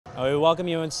We welcome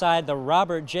you inside the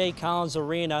Robert J. Collins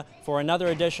Arena for another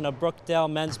edition of Brookdale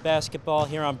Men's Basketball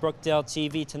here on Brookdale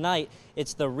TV. Tonight,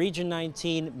 it's the Region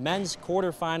 19 Men's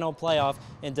Quarterfinal Playoff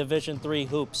in Division III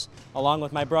Hoops. Along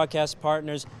with my broadcast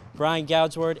partners, Brian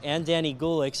Goudsward and Danny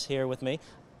Gulix here with me.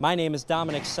 My name is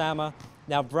Dominic Sama.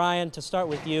 Now, Brian, to start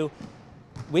with you,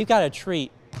 we've got a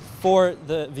treat for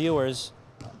the viewers,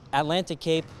 Atlantic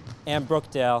Cape and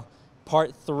Brookdale,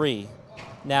 Part 3.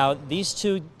 Now, these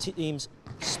two teams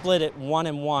split it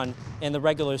 1-1 in the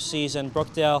regular season.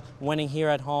 Brookdale winning here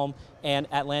at home and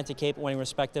Atlantic Cape winning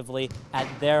respectively at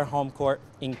their home court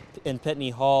in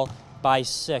Pitney Hall by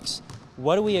 6.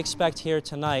 What do we expect here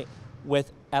tonight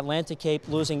with Atlantic Cape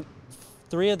losing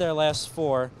 3 of their last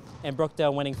 4 and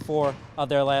Brookdale winning 4 of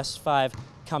their last 5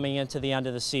 coming into the end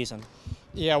of the season?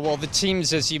 Yeah, well, the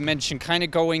teams, as you mentioned, kind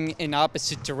of going in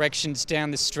opposite directions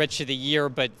down the stretch of the year,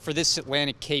 but for this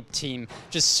Atlantic Cape team,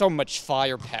 just so much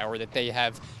firepower that they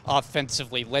have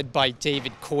offensively, led by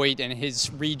David Coit and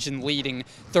his region-leading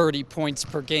 30 points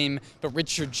per game, but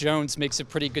Richard Jones makes a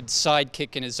pretty good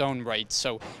sidekick in his own right.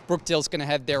 So Brookdale's going to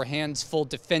have their hands full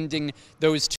defending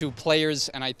those 2 players,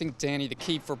 and I think, Danny, the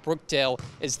key for Brookdale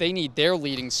is they need their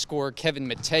leading scorer, Kevin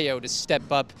Mateo, to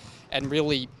step up and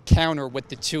really counter what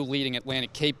the 2 leading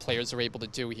Atlantic Cape players are able to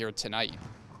do here tonight.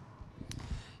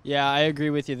 Yeah, I agree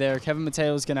with you there. Kevin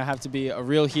Mateo is going to have to be a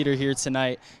real heater here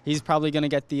tonight. He's probably going to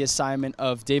get the assignment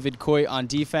of David Coit on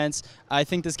defense. I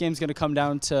think this game's going to come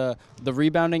down to the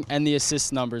rebounding and the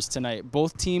assist numbers tonight.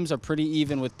 Both teams are pretty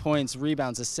even with points,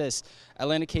 rebounds, assists.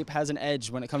 Atlantic Cape has an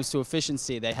edge when it comes to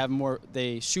efficiency.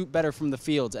 They shoot better from the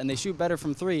field, and they shoot better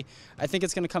from 3. I think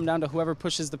it's going to come down to whoever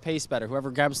pushes the pace better,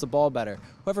 whoever grabs the ball better,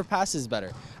 whoever passes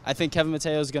better. I think Kevin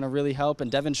Mateo is going to really help,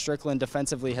 and Devin Strickland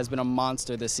defensively has been a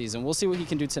monster this season. We'll see what he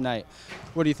can do tonight.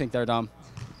 What do you think there, Dom?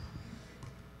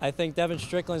 I think Devin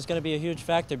Strickland is going to be a huge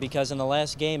factor because in the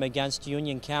last game against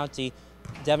Union County,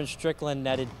 Devin Strickland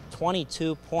netted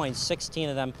 22 points, 16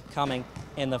 of them coming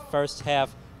in the first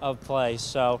half of play.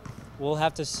 So we'll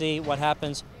have to see what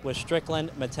happens with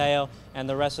Strickland, Mateo, and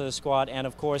the rest of the squad. And,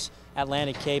 of course,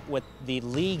 Atlantic Cape with the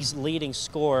league's leading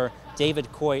scorer,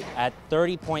 David Coit, at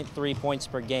 30.3 points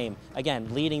per game.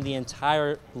 Again, leading the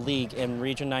entire league in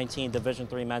Region 19 Division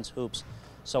III men's hoops.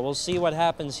 So we'll see what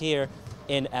happens here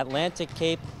in Atlantic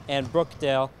Cape and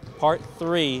Brookdale, Part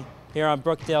 3, here on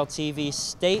Brookdale TV.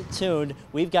 Stay tuned.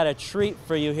 We've got a treat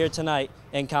for you here tonight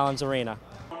in Collins Arena.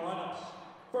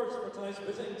 First for tonight's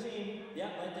visiting team, the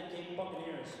Atlantic Cape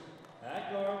Buccaneers.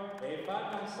 At guard, a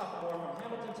 5'9" sophomore from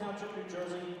Hamilton Township, New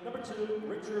Jersey, number 2,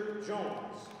 Richard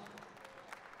Jones.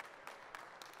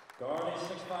 Guard, a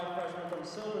 6'5" freshman from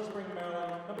Silver Spring,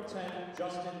 Maryland, number 10,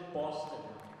 Justin Boston.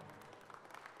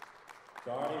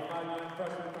 Guard, a 5'9"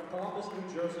 freshman from Columbus, New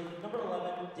Jersey, number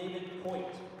 11, David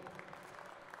Coit.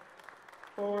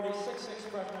 Forward, a 6'6"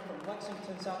 freshman from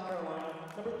Lexington, South Carolina,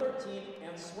 number 13,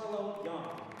 Ansuelo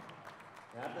Young.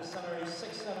 At the center, a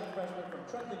 6'7" freshman from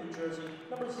Trenton, New Jersey,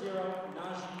 number 0,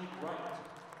 Najee Wright.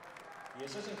 The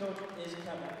assistant coach is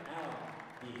Kevin Allen.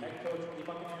 The head coach of the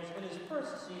Buccaneers in his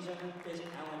first season is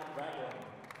Alan Ragland.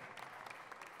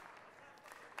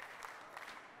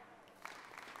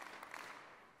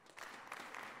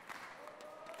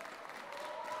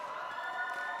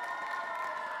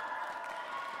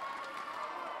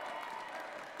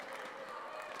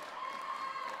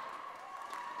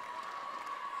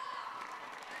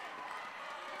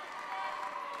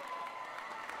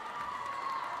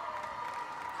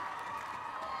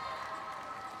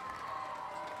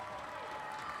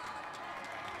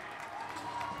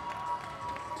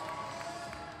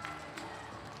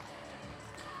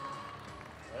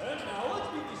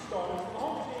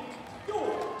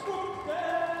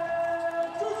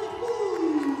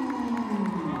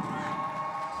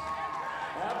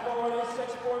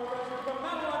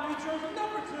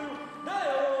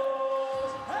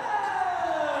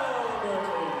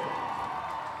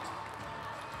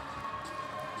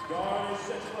 Guard is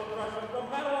 6-foot freshman from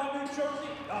Madeline, New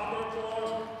Jersey, number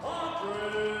 4,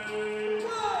 Andre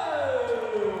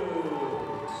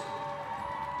Rose.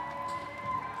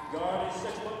 Guard is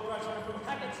 6-foot freshman from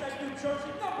Hackensack, New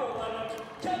Jersey, number 11,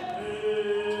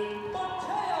 Kevin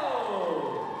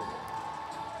Mateo.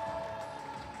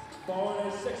 Forward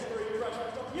is 6'3"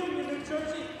 freshman from Union, New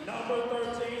Jersey, number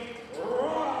 13,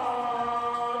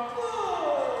 Ron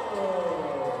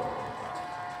Wood.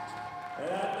 And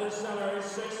at the center is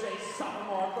 6'8"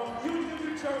 sophomore from Union,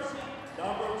 New Jersey,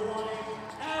 number 20,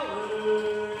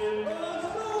 Alan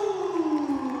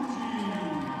Azuji.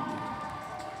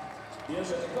 The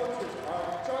assistant coaches are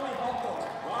Charlie Hawthorne,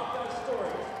 Rob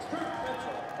Story, Kurt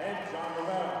Mitchell, and John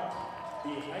Rivera.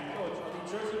 The head coach of the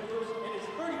Jersey Blues in his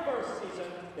 31st season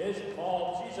is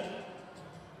Paul Cheeson.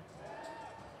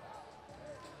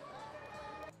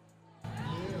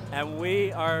 And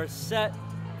we are set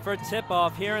for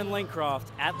tip-off here in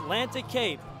Lincroft, Atlantic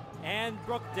Cape and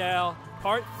Brookdale,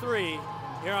 Part 3,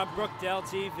 here on Brookdale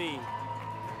TV.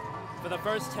 For the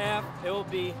first half, it will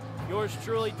be yours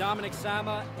truly, Dominic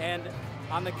Sama, and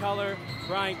on the color,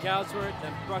 Brian Goudsward.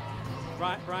 Then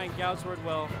Brian Goudsward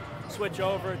will switch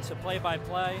over to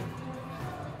play-by-play,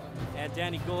 and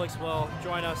Danny Gulix will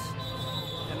join us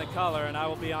in the color, and I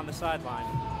will be on the sideline.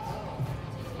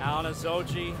 Alan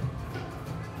Azoji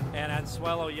and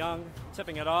Ansuelo Young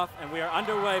tipping it off, and we are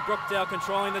underway. Brookdale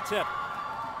controlling the tip.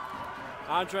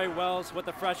 Andre Wells with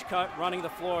the fresh cut running the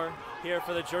floor here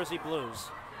for the Jersey Blues.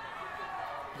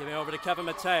 Giving over to Kevin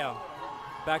Mateo.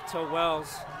 Back to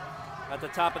Wells at the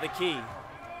top of the key.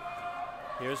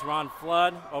 Here's Ron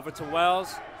Flood over to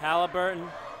Wells. Halliburton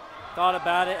thought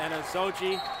about it, and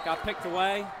Azoji got picked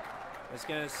away. It's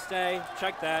going to stay,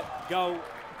 check that, go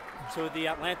to the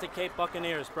Atlantic Cape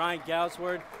Buccaneers. Brian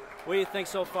Goudsward, what do you think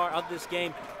so far of this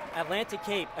game? Atlantic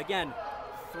Cape, again,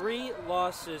 3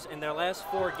 losses in their last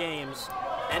 4 games,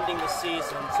 ending the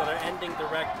season. So they're ending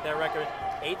their record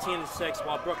 18-6,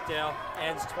 while Brookdale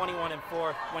ends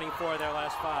 21-4, winning 4 of their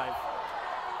last 5.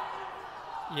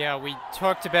 Yeah, we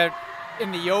talked about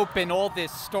in the open all the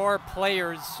star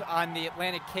players on the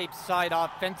Atlantic Cape side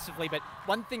offensively, but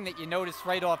one thing that you notice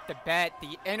right off the bat,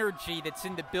 the energy that's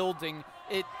in the building,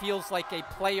 it feels like a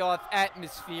playoff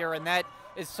atmosphere, and that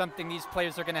is something these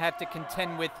players are going to have to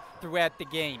contend with throughout the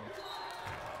game.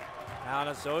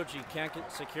 Alan Azoji can't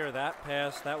secure that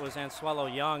pass. That was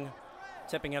Ansuelo Young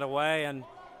tipping it away and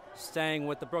staying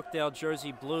with the Brookdale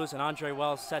Jersey Blues, and Andre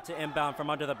Wells set to inbound from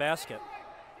under the basket.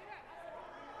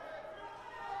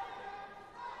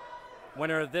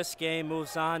 Winner of this game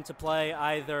moves on to play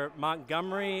either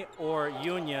Montgomery or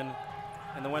Union,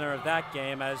 and the winner of that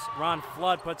game, as Ron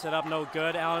Flood puts it up, no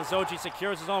good. Alan Azoji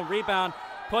secures his own rebound,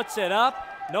 puts it up,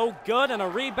 no good, and a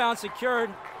rebound secured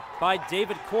by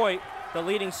David Coit, the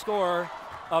leading scorer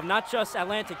of not just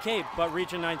Atlantic Cape, but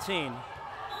Region 19.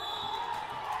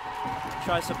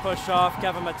 Tries to push off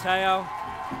Kevin Mateo,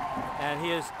 and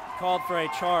he is called for a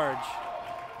charge.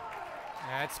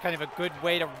 That's kind of a good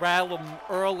way to rattle him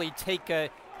early, take a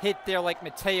hit there like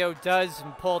Mateo does,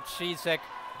 and Paul Chizek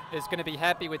is going to be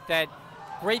happy with that.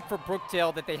 Great for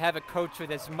Brookdale that they have a coach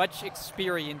with as much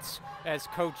experience as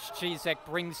Coach Chizek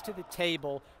brings to the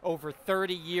table. Over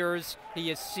 30 years, he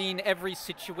has seen every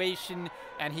situation,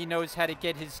 and he knows how to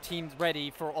get his teams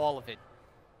ready for all of it.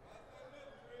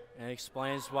 And it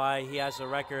explains why he has a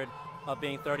record of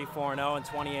being 34-0 in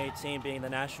 2018, being the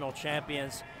national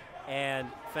champions, and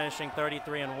finishing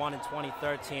 33-1 in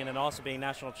 2013, and also being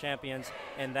national champions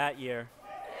in that year.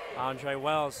 Andre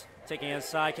Wells taking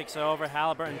inside, kicks it over.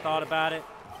 Halliburton thought about it,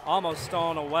 almost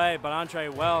stolen away, but Andre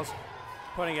Wells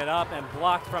putting it up and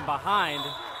blocked from behind.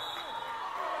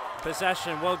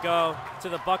 Possession will go to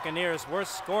the Buccaneers. We're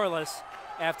scoreless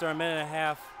after a minute and a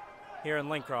half here in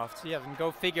Lincroft. Yeah, and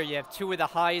go figure, you have 2 of the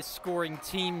highest scoring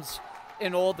teams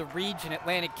in all the region.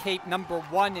 Atlantic Cape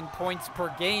 #1 in points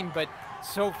per game, but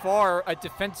so far a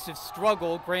defensive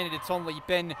struggle. Granted, it's only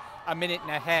been a minute and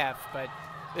a half, but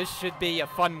this should be a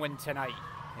fun one tonight.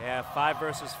 Yeah, 5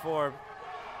 versus 4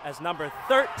 as number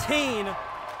 13,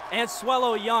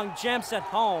 Ansuelo Young jumps at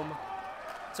home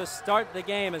to start the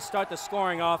game and start the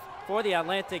scoring off for the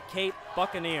Atlantic Cape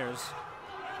Buccaneers.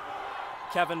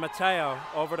 Kevin Mateo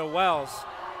over to Wells.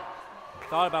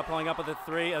 Thought about pulling up with a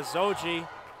 3. Azoji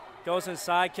goes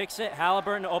inside, kicks it.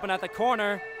 Halliburton open at the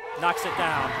corner, knocks it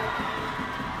down.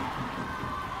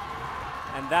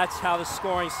 And that's how the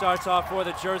scoring starts off for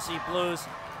the Jersey Blues.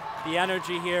 The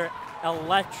energy here,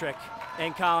 electric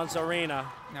in Collins Arena.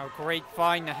 Now, great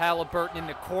find to Halliburton in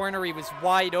the corner. He was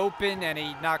wide open, and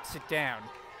he knocks it down.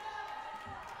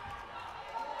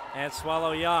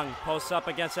 Ansuelo Young posts up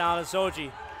against Alan Azoji,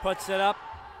 puts it up,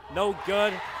 no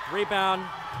good. Rebound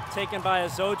taken by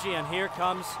Azoji, and here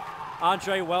comes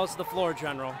Andre Wells, the floor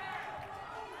general.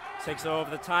 Takes it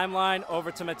over the timeline,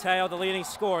 over to Mateo, the leading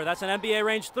scorer. That's an NBA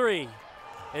range 3.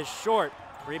 Is short.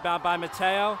 Rebound by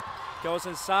Mateo, goes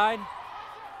inside.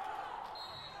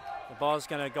 The ball is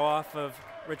going to go off of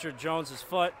Richard Jones's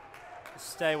foot,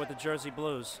 stay with the Jersey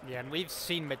Blues. Yeah, and we've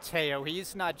seen Mateo.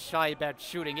 He's not shy about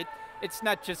shooting. It's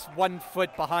not just 1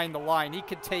 foot behind the line. He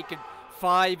could take it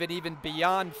 5 and even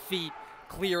beyond feet,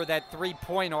 clear that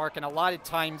 3-point arc, and a lot of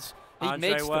times he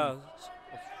makes them.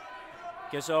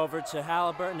 Gets over to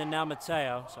Halliburton and now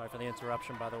Mateo. Sorry for the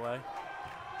interruption, by the way.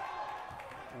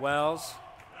 Wells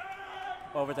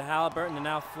over to Halliburton and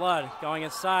now Flood going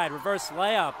inside. Reverse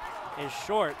layup is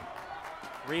short.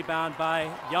 Rebound by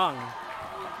Young.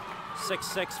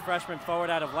 6'6" freshman forward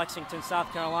out of Lexington,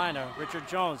 South Carolina. Richard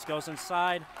Jones goes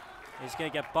inside. He's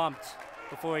going to get bumped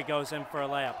before he goes in for a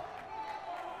layup.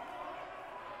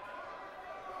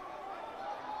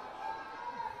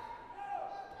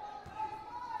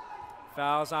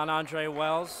 Fouls on Andre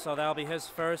Wells, so that'll be his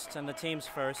first and the team's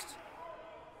first.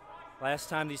 Last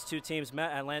time these two teams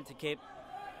met, Atlantic Cape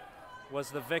was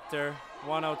the victor,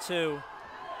 102-96.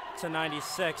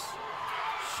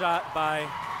 Shot by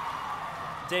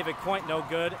David Coynt, no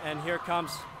good, and here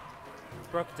comes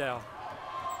Brookdale.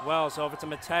 Wells over to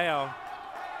Mateo.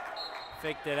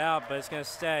 Faked it out, but it's going to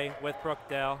stay with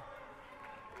Brookdale.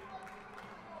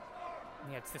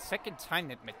 Yeah, it's the second time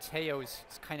that Mateo's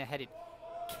kind of had it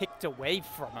kicked away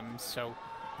from him, so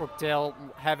Brookdale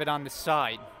have it on the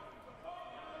side.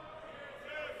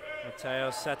 Mateo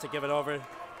set to give it over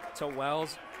to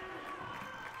Wells.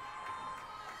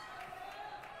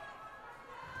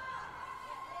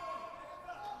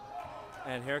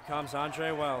 And here comes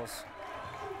Andre Wells.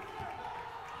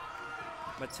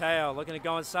 Mateo looking to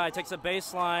go inside, takes a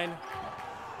baseline,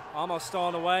 almost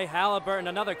stolen away. Halliburton,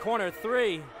 another corner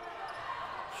three.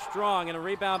 Strong, and a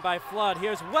rebound by Flood.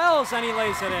 Here's Wells, and he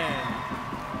lays it in.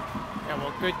 Yeah,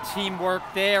 well, good teamwork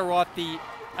there off the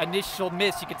initial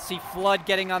miss. You could see Flood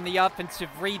getting on the offensive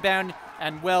rebound,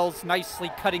 and Wells nicely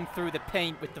cutting through the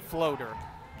paint with the floater.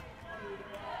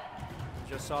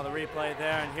 Just saw the replay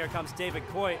there, and here comes David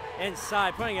Coynt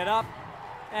inside, putting it up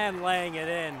and laying it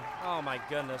in. Oh my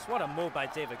goodness, what a move by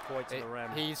David Coynt to the rim.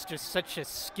 He's just such a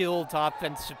skilled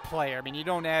offensive player. I mean, you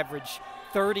don't average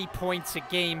 30 points a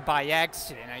game by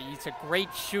accident. He's a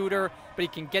great shooter, but he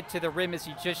can get to the rim as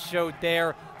he just showed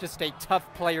there. Just a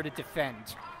tough player to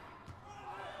defend.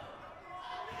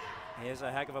 He is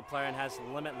a heck of a player and has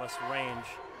limitless range.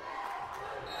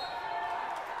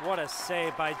 What a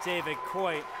save by David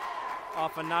Coynt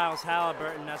off of Niles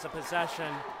Halliburton as a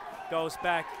possession goes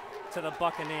back to the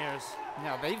Buccaneers.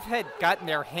 Now, they've gotten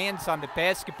their hands on the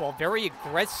basketball, very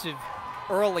aggressive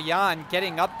early on,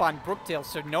 getting up on Brookdale,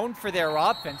 so known for their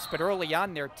offense, but early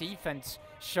on their defense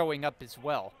showing up as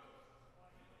well.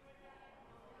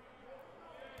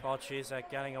 Paul Chizek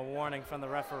getting a warning from the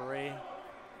referee,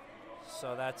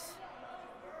 so that's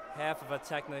half of a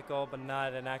technical, but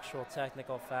not an actual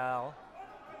technical foul.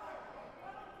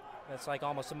 It's like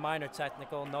almost a minor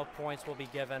technical. No points will be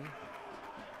given.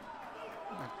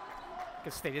 I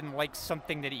guess they didn't like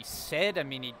something that he said. I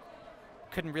mean, he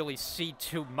couldn't really see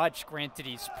too much. Granted,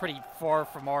 he's pretty far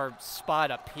from our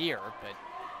spot up here, but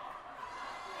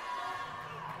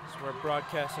so we're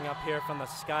broadcasting up here from the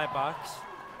skybox.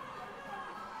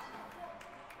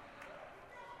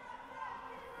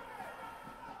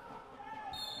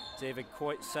 David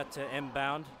Coynt set to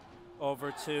inbound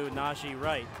over to Najee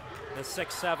Wright. The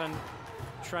 6'7"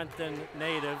 Trenton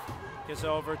native gives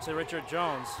over to Richard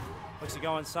Jones. Looks to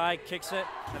go inside, kicks it,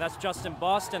 and that's Justin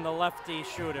Boston, the lefty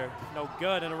shooter. No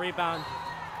good, and a rebound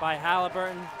by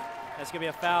Halliburton. That's going to be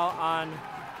a foul on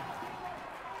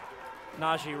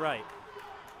Najee Wright.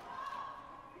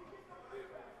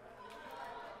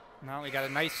 Now we got a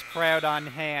nice crowd on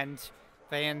hand,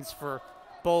 fans for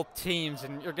both teams,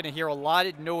 and you're going to hear a lot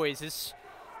of noise. This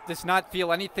does not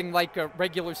feel anything like a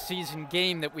regular season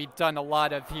game that we've done a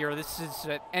lot of here. This is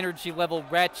energy level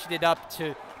ratcheted up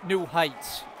to new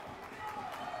heights.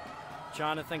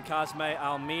 Jonathan Cosme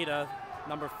Almeida,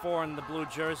 number 4 in the blue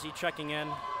jersey, checking in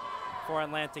for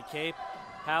Atlantic Cape.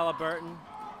 Halliburton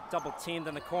double teamed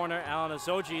in the corner. Alan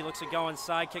Azoji looks to go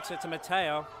inside, kicks it to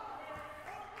Mateo.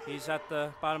 He's at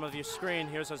the bottom of your screen.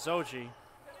 Here's Azoji.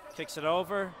 Kicks it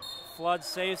over. Flood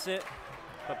saves it,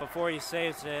 but before he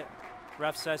saves it,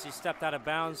 ref says he stepped out of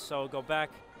bounds, so go back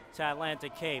to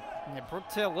Atlantic Cape. Yeah,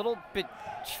 Brookdale a little bit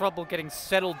trouble getting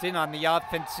settled in on the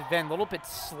offensive end, a little bit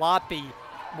sloppy.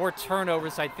 More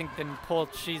turnovers, I think, than Paul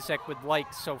Chizek would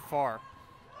like so far.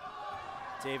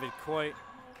 David Coynt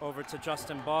over to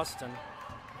Justin Boston.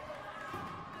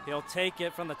 He'll take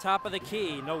it from the top of the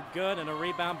key. No good, and a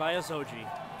rebound by Azoji.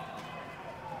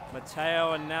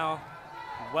 Mateo and now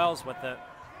Wells with it.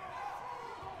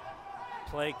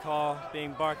 Play call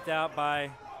being barked out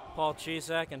by Paul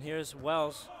Chizek, and here's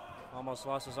Wells. Almost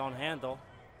lost his own handle.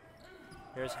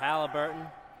 Here's Halliburton.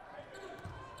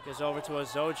 Goes over to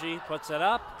Azoji, puts it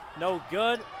up. No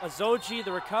good. Azoji,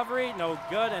 the recovery, no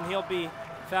good, and he'll be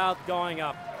fouled going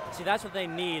up. See, that's what they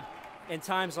need in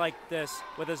times like this,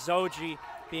 with Azoji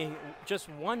being just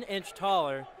 1 inch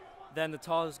taller than the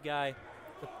tallest guy,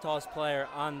 the tallest player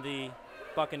on the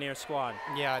Buccaneer squad.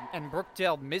 Yeah, and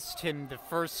Brookdale missed him the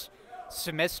first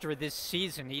semester of this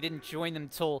season. He didn't join them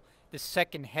till the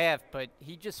second half, but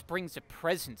he just brings a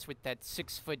presence with that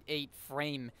 6'8"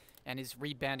 frame and his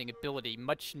rebounding ability,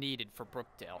 much needed for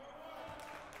Brookdale.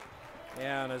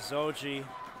 Yeah, and Azoji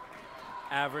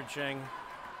averaging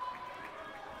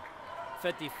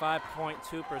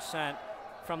 55.2%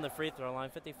 from the free throw line,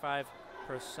 55%.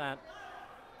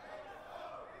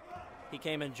 He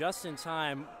came in just in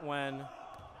time when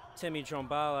Timmy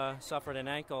Drombala suffered an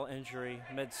ankle injury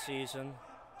mid-season.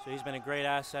 So he's been a great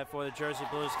asset for the Jersey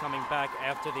Blues coming back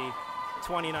after the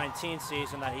 2019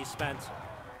 season that he spent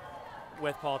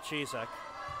with Paul Chizek.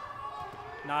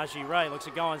 Najee Wright looks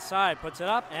to go inside, puts it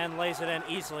up, and lays it in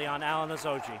easily on Alan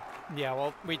Azoji. Yeah,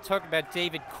 well, we talk about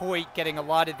David Coit getting a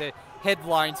lot of the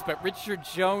headlines, but Richard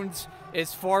Jones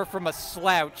is far from a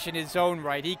slouch in his own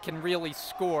right. He can really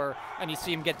score, and you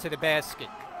see him get to the basket.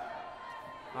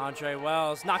 Andre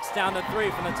Wells knocks down the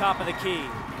three from the top of the key.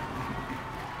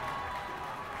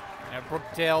 Now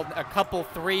Brookdale, a couple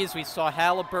threes. We saw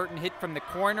Halliburton hit from the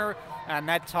corner, and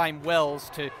that time Wells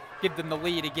to give them the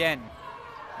lead again.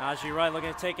 Najee Wright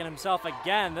looking to take it himself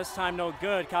again. This time no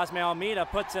good. Cosme Almeida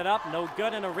puts it up. No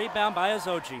good, and a rebound by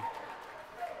Azoji.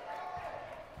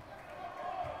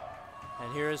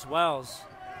 And here's Wells.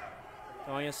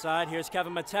 Going inside, here's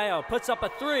Kevin Mateo. Puts up a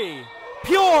three.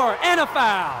 Pure and a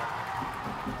foul.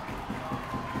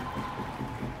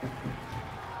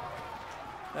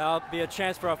 That'll be a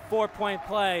chance for a 4-point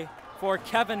play for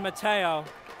Kevin Mateo.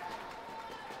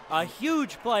 A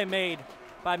huge play made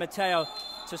by Mateo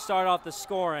to start off the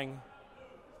scoring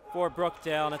for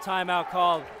Brookdale, and a timeout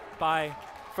called by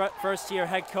first-year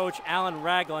head coach Alan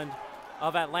Ragland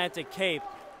of Atlantic Cape.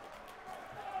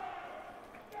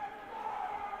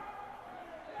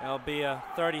 It'll be a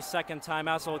 30-second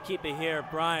timeout, so we'll keep it here.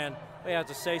 Brian, what do you have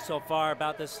to say so far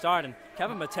about this start? And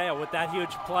Kevin Mateo with that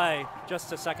huge play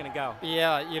just a second ago.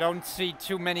 Yeah, you don't see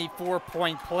too many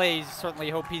 4-point plays. Certainly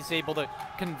hope he's able to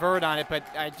convert on it, but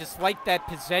I just like that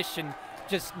possession.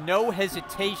 Just no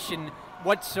hesitation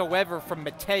whatsoever from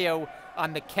Mateo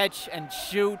on the catch and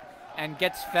shoot, and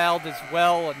gets fouled as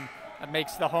well, and it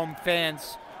makes the home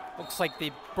fans, looks like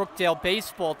the Brookdale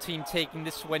baseball team taking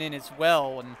this one in as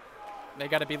well, and they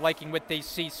got to be liking what they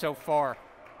see so far.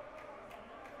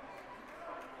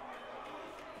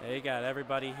 They got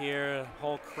everybody here,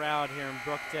 whole crowd here in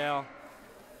Brookdale.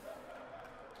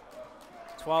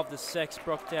 12-6,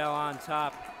 Brookdale on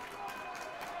top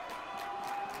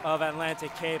of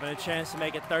Atlantic Cape, and a chance to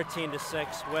make it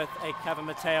 13-6 with a Kevin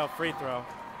Mateo free throw.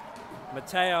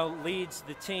 Mateo leads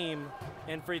the team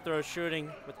in free throw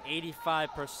shooting with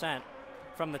 85%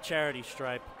 from the charity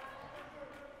stripe.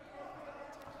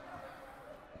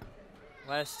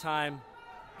 Last time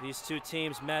these two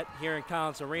teams met here in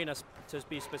Collins Arena, to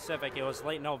be specific, it was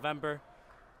late November.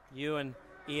 You and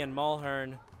Ian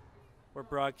Mulhern were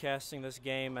broadcasting this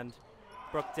game, and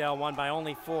Brookdale won by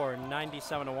only 4,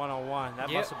 97-101. That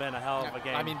must have been a hell of a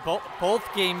game. I mean,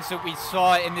 both games that we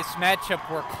saw in this matchup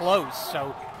were close,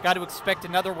 so got to expect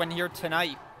another one here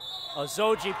tonight.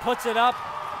 Azoji puts it up,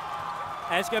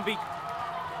 and it's going to be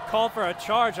called for a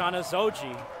charge on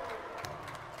Azoji.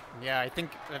 Yeah, I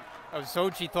think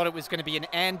Azoji thought it was going to be an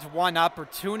and-one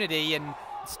opportunity, and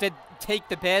instead take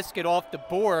the basket off the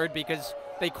board because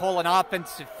they call an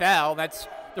offensive foul. That's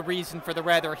the reason for the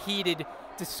rather heated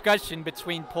discussion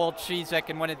between Paul Chizek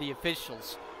and one of the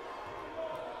officials.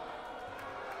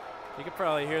 You could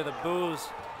probably hear the boos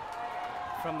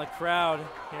from the crowd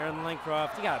here in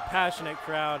Lincroft. You got a passionate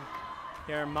crowd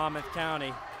here in Monmouth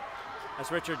County.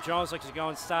 As Richard Jones looks to go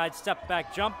inside, step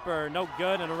back jumper, no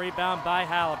good, and a rebound by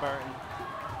Halliburton.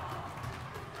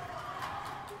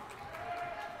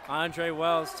 Andre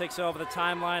Wells takes over the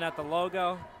timeline at the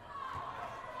logo.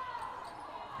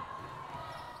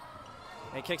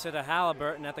 He kicks it to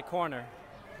Halliburton at the corner.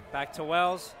 Back to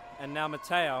Wells, and now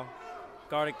Mateo,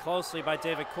 guarded closely by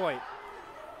David Coit.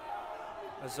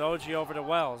 Azoji over to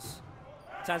Wells.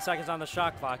 10 seconds on the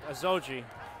shot clock. Azoji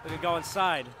looking to go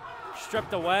inside.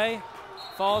 Stripped away,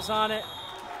 falls on it.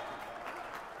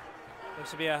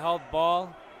 Looks to be a held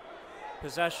ball.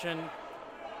 Possession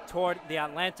toward the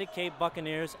Atlantic Cape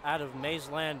Buccaneers out of Mays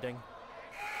Landing.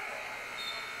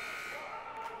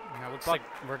 Now it looks like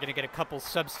we're going to get a couple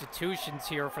substitutions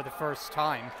here for the first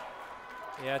time.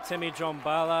 Yeah, Timmy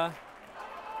Drombala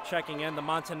checking in, the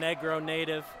Montenegro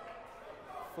native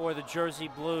for the Jersey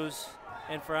Blues,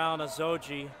 and for Alan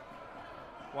Azoji,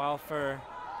 while for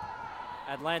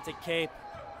Atlantic Cape,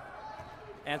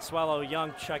 Ansuelo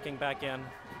Young checking back in.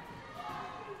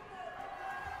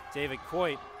 David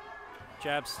Coit,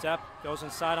 jab step, goes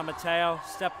inside on Mateo,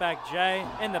 step back Jay,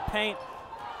 in the paint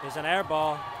is an air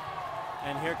ball.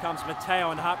 And here comes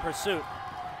Mateo in hot pursuit.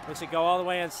 Looks to go all the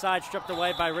way inside, stripped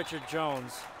away by Richard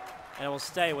Jones. and it will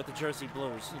stay with the Jersey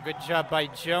Blues. Good job by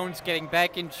Jones getting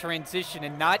back in transition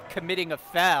and not committing a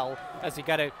foul, as he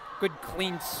got a good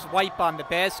clean swipe on the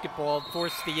basketball and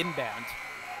forced the inbound.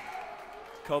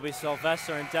 Kobe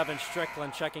Sylvester and Devin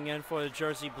Strickland checking in for the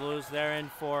Jersey Blues. They're in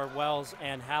for Wells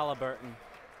and Halliburton.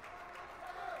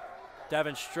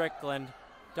 Devin Strickland,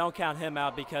 don't count him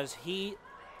out because he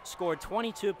scored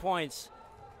 22 points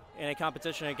in a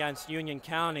competition against Union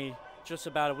County just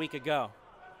about a week ago.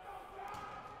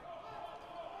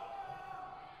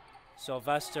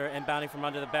 Sylvester inbounding from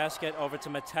under the basket over to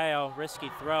Mateo. Risky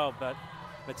throw, but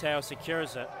Mateo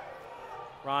secures it.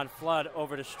 Ron Flood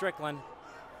over to Strickland.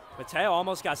 Mateo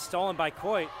almost got stolen by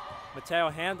Coit. Mateo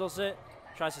handles it,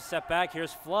 tries to step back.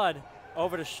 Here's Flood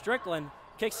over to Strickland.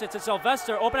 Kicks it to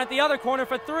Sylvester, open at the other corner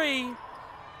for three,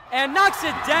 and knocks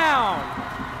it down.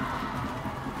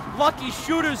 Lucky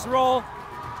shooter's roll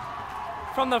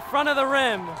from the front of the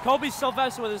rim. Kobe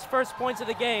Sylvester with his first points of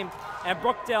the game, and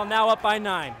Brookdale now up by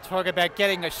 9. Talk about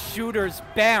getting a shooter's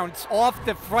bounce off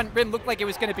the front rim. Looked like it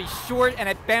was going to be short, and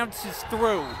it bounces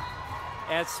through.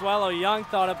 And Swallow Young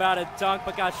thought about a dunk,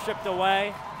 but got stripped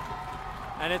away.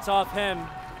 And it's off him,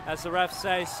 as the refs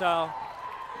say, so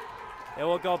it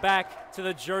will go back to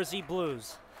the Jersey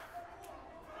Blues.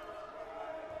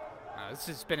 This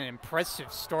has been an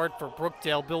impressive start for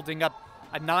Brookdale, building up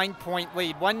a 9-point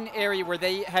lead. One area where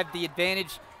they have the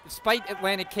advantage, despite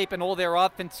Atlantic Cape and all their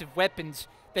offensive weapons,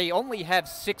 they only have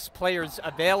 6 players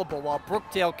available, while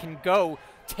Brookdale can go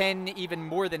 10, even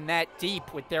more than that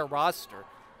deep with their roster.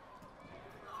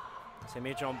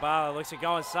 Timmy Jombala looks to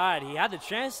go inside. He had the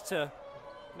chance to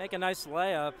make a nice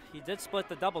layup. He did split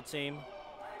the double team.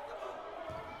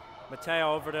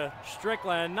 Mateo over to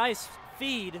Strickland. Nice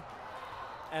feed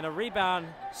and a rebound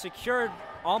secured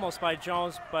almost by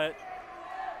Jones, but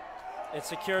it's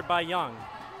secured by Young.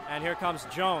 And here comes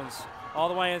Jones all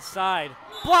the way inside.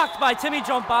 Blocked by Timmy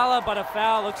Jombala, but a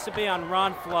foul looks to be on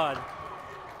Ron Flood.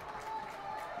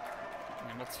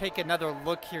 And we'll take another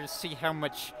look here to see how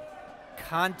much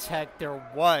contact there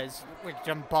was. Like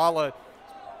Jombala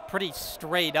pretty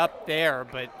straight up there,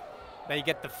 but they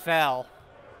get the foul.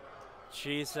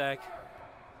 Chizek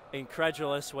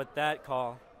incredulous with that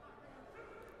call,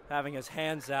 having his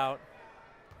hands out.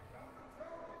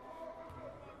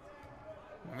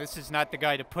 Well, this is not the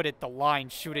guy to put at the line,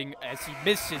 shooting as he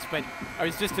misses, but I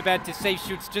was just about to say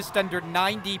shoots just under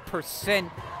 90%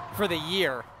 for the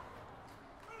year.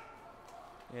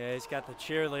 Yeah, he's got the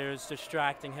cheerleaders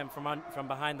distracting him from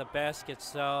behind the basket,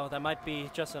 so that might be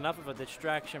just enough of a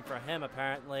distraction for him,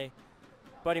 apparently.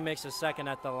 But he makes a second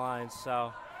at the line,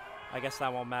 so I guess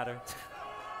that won't matter.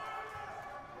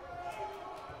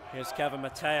 Here's Kevin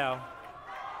Mateo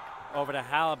over to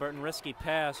Halliburton. Risky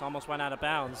pass, almost went out of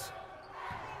bounds.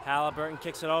 Halliburton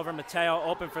kicks it over. Mateo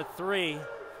open for three.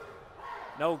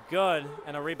 No good,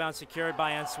 and a rebound secured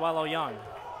by Ansuelo Young.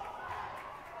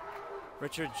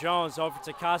 Richard Jones over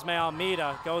to Cosme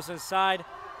Almeida, goes inside,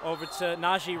 over to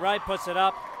Najee Wright, puts it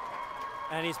up,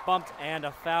 and he's bumped, and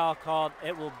a foul called.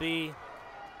 It will be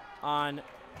on,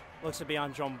 looks to be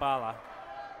on Jombala.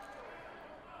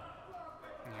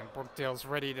 And Brookdale's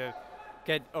ready to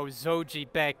get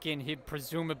Ozoji back in. He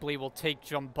presumably will take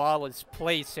Jombala's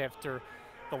place after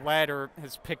the latter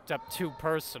has picked up 2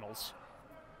 personals.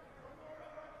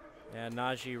 And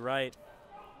Najee Wright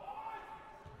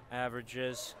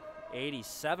averages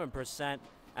 87%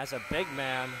 as a big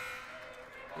man.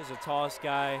 He's the tallest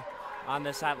guy on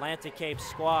this Atlantic Cape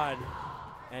squad,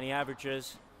 and he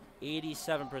averages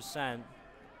 87%.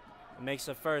 Makes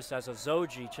the first as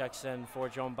Ozoji checks in for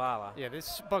Jombala. Yeah,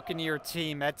 this Buccaneer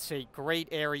team, that's a great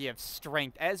area of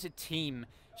strength. As a team,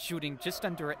 shooting just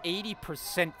under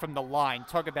 80% from the line.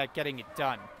 Talk about getting it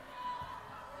done.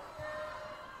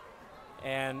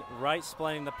 And Wright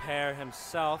splitting the pair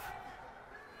himself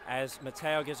as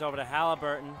Mateo gives over to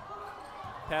Halliburton.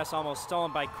 Pass almost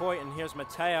stolen by Coit, and here's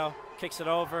Mateo, kicks it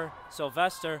over.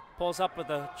 Sylvester pulls up with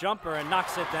a jumper and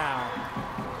knocks it down.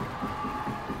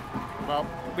 Well,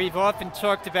 we've often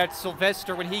talked about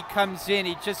Sylvester. When he comes in,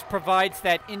 he just provides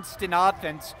that instant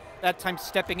offense, that time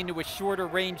stepping into a shorter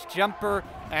range jumper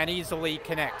and easily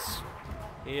connects.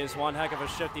 He is one heck of a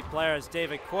shifty player as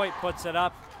David Coit puts it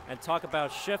up, and talk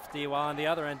about shifty, while on the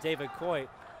other end David Coit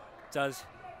does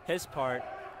his part,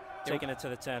 taking it to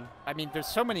the 10. I mean, there's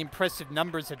so many impressive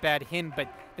numbers about him, but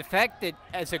the fact that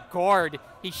as a guard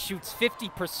he shoots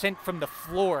 50% from the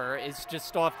floor is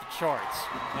just off the charts.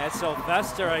 And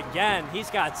Sylvester again,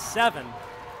 he's got 7.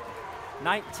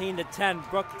 19-10,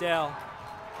 Brookdale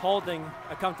holding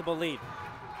a comfortable lead.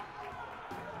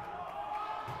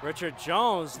 Richard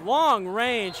Jones, long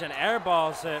range, and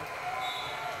airballs it.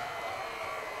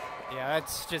 Yeah,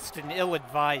 that's just an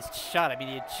ill-advised shot. I mean,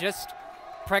 he just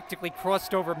practically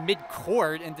crossed over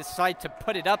mid-court and decided to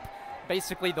put it up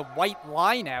basically the white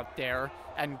line out there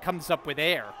and comes up with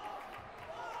air.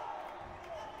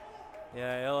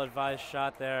 Yeah, ill-advised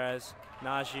shot there as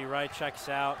Najee Wright checks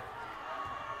out.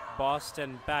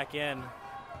 Boston back in.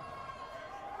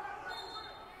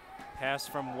 Pass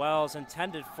from Wells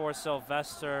intended for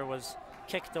Sylvester was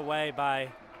kicked away by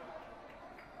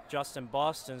Justin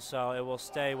Boston, so it will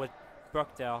stay with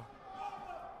Brookdale.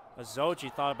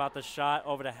 Azoji thought about the shot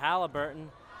over to Halliburton.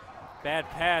 Bad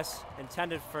pass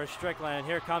intended for Strickland, and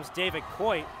here comes David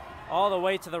Coit all the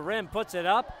way to the rim, puts it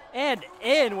up and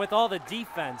in with all the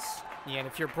defense. Yeah, and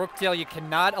if you're Brookdale, you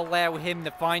cannot allow him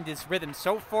to find his rhythm.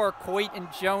 So far, Coit and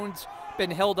Jones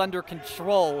been held under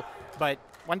control, but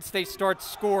once they start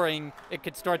scoring, it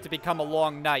could start to become a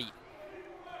long night.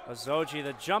 Azoji,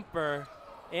 the jumper,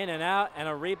 in and out, and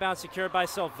a rebound secured by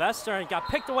Sylvester, and got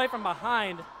picked away from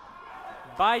behind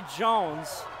by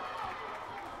Jones.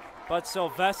 But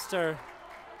Sylvester,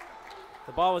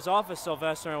 the ball was off of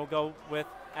Sylvester, and will go with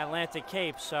Atlantic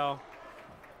Cape, so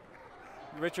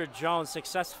Richard Jones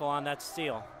successful on that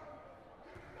steal.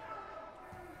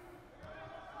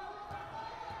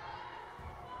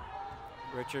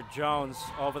 Richard Jones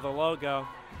over the logo,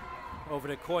 over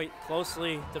to Coit,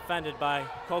 closely defended by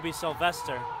Kobe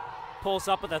Sylvester. Pulls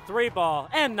up with a three ball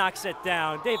and knocks it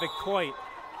down. David Coit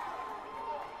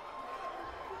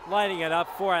lighting it up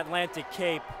for Atlantic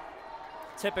Cape.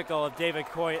 Typical of David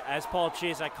Coit as Paul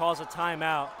Chesak calls a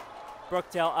timeout.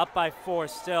 Brookdale up by 4,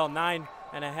 still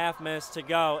 9.5 minutes to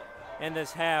go in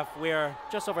this half. We are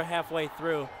just over halfway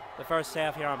through the first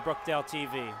half here on Brookdale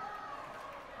TV.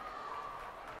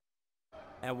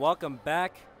 And welcome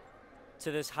back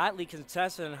to this highly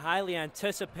contested and highly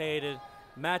anticipated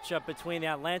matchup between the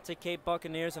Atlantic Cape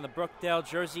Buccaneers and the Brookdale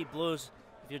Jersey Blues.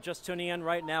 If you're just tuning in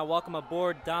right now, welcome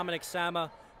aboard. Dominic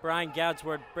Sama, Brian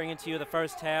Goudsward bringing to you the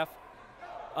first half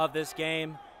of this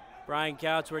game. Brian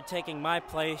Goudsward taking my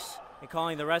place and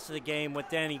calling the rest of the game with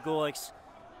Danny Gulix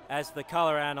as the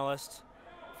color analyst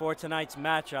for tonight's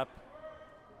matchup.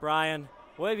 Brian,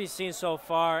 what have you seen so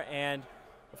far? And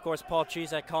of course, Paul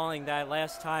Chesak calling that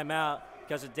last timeout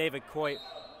because of David Coit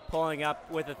pulling up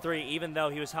with a three, even though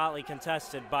he was hotly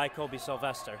contested by Kobe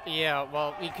Sylvester. Yeah,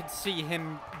 well, you can see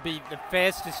him be the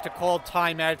fastest to call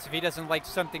timeouts if he doesn't like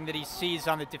something that he sees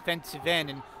on the defensive end.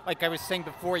 And like I was saying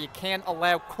before, you can't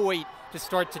allow Coit to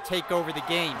start to take over the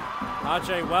game.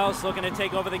 Ajay Wells looking to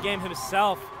take over the game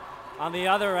himself on the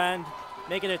other end,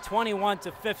 making it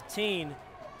 21-15.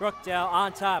 Brookdale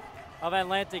on top of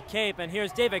Atlantic Cape, and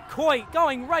here's David Coit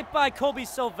going right by Kobe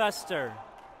Sylvester.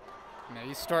 Now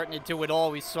he's starting to do it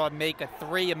all. We saw him make a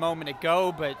three a moment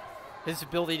ago, but his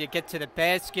ability to get to the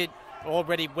basket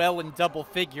already well in double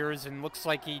figures, and looks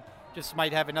like he just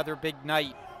might have another big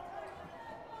night.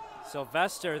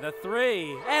 Sylvester, the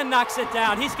three, and knocks it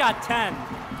down. He's got 10.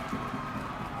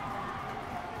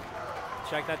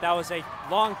 Check that, that was a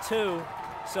long two.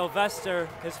 Sylvester,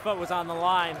 his foot was on the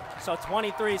line, so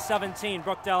 23-17,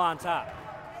 Brookdale on top.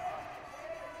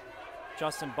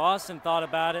 Justin Boston thought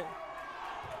about it.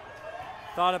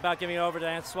 Thought about giving it over to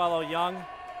Ansuelo Young.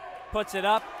 Puts it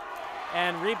up,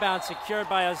 and rebound secured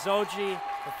by Azoji.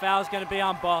 The foul's going to be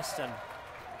on Boston.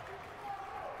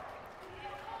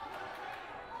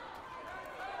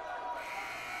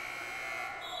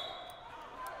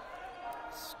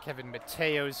 Kevin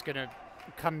Mateo's going to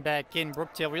come back in.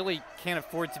 Brookdale really can't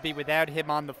afford to be without him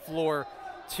on the floor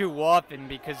too often,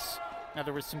 because now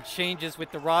there were some changes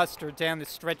with the roster down the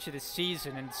stretch of the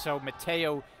season, and so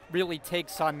Mateo really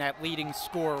takes on that leading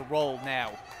scorer role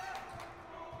now.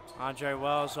 Andre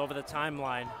Wells over the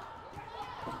timeline.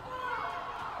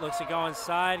 Looks to go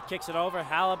inside, kicks it over.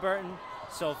 Halliburton,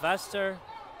 Sylvester,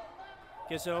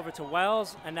 gives it over to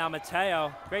Wells, and now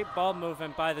Mateo. Great ball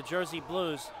movement by the Jersey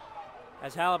Blues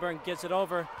as Halliburton gets it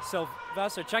over.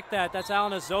 Sylvester, check that, that's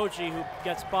Alan Azoji who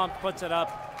gets bumped, puts it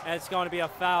up, and it's going to be a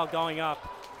foul going up.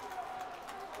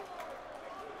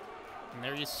 And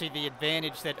there you see the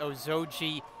advantage that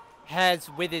Azoji has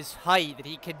with his height, that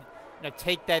he can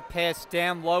take that pass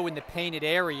down low in the painted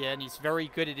area, and he's very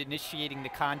good at initiating the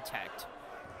contact.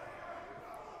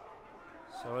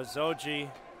 So Azoji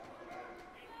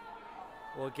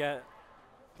will get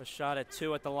a shot at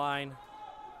 2 at the line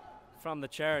from the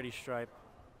charity stripe.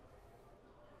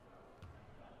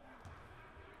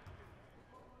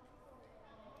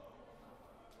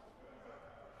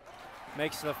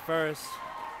 Makes the first.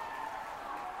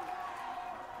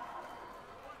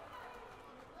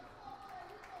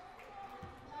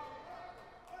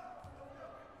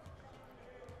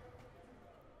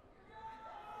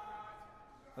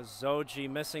 Zoji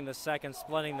missing the second,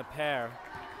 splitting the pair.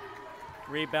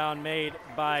 Rebound made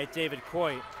by David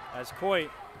Coit, as Coit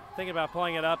thinking about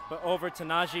pulling it up, but over to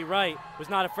Najee Wright, who's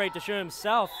not afraid to shoot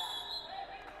himself.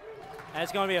 And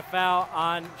it's going to be a foul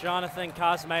on Jonathan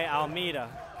Cosme Almeida.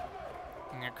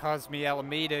 And Cosme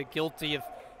Almeida guilty of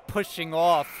pushing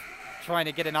off, trying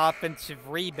to get an offensive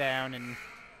rebound, and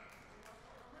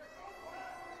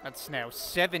that's now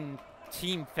 7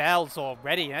 team fouls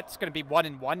already. That's going to be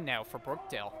 1-1 now for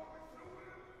Brookdale.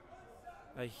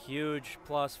 A huge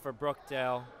plus for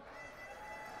Brookdale,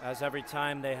 as every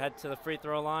time they head to the free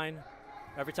throw line,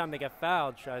 every time they get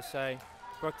fouled, should I say,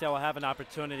 Brookdale will have an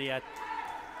opportunity at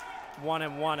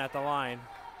 1-1 at the line,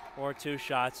 or 2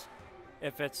 shots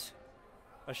if it's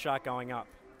a shot going up.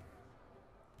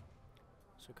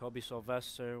 So Kobe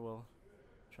Sylvester will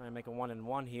try and make a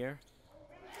 1-1 here.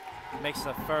 Makes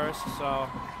the first, so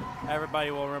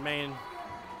everybody will remain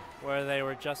where they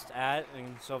were just at,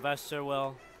 and Sylvester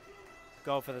will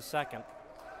go for the second.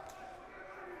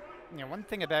 You know, one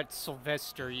thing about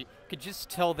Sylvester, you could just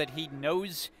tell that he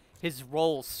knows his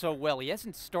role so well. He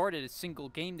hasn't started a single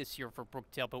game this year for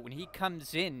Brookdale, but when he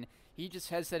comes in, he just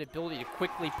has that ability to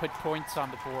quickly put points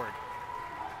on the board.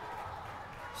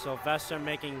 Sylvester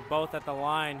making both at the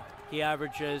line. He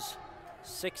averages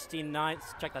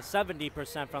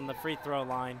 70% from the free throw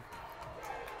line.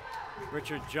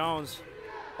 Richard Jones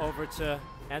over to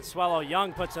Ansuelo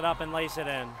Young, puts it up and lays it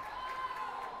in.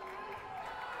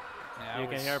 You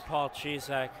can hear Paul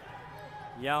Chisak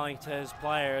yelling to his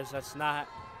players. That's not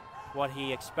what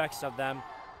he expects of them.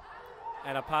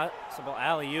 And a possible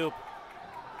alley-oop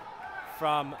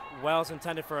from Wells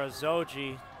intended for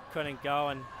Azoji. Couldn't go,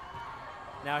 and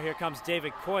now here comes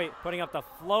David Coit putting up the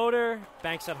floater,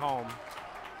 banks it home.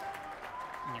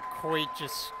 And Coit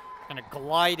just kind of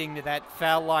gliding to that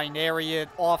foul line area,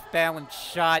 off-balance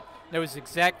shot, knows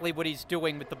exactly what he's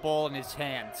doing with the ball in his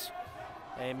hands.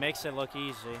 He makes it look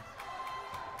easy.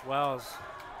 Wells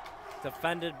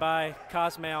defended by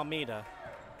Cosme Almeida.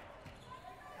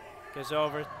 Goes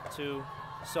over to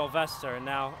Sylvester, and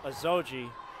now Azoji.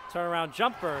 Turnaround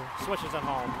jumper, switches it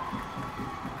home.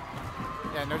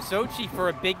 Yeah, Nozochi, for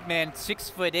a big man,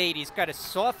 6'8", he's got a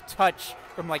soft touch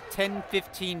from like 10,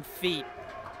 15 feet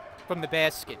from the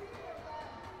basket.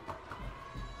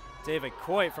 David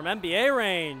Coit from NBA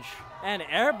range, and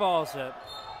airballs it.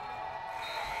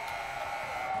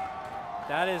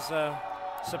 That is a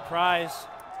surprise,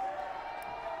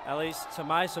 at least to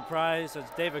my surprise, as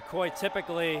David Coit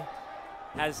typically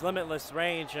has limitless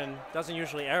range and doesn't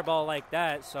usually airball like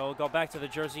that, so we'll go back to the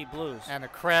Jersey Blues. And the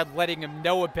crowd letting him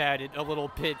know about it a little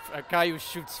bit. A guy who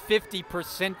shoots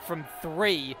 50% from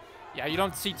 3. Yeah, you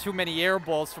don't see too many air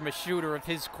balls from a shooter of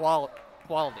his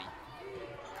quality.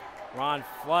 Ron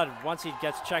Flood, once he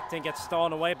gets checked in, gets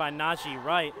stolen away by Najee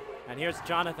Wright. And here's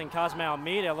Jonathan Cosme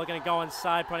Almeida looking to go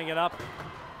inside, putting it up.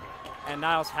 And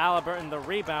Niles Halliburton the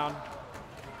rebound.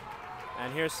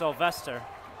 And here's Sylvester.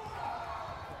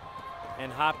 In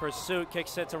hot pursuit,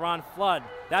 kicks it to Ron Flood.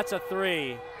 That's a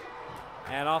 3.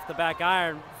 And off the back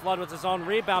iron, Flood with his own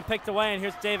rebound, picked away, and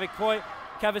here's David Coit.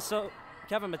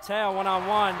 Kevin Mateo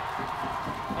one-on-one,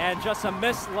 and just a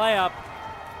missed layup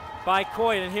by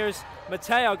Coit. And here's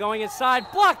Mateo going inside,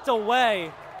 blocked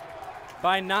away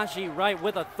by Najee Wright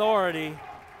with authority,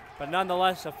 but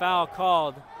nonetheless a foul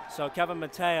called. So Kevin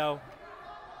Mateo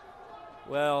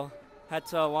will head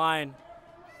to the line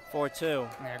for 2.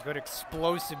 Yeah, good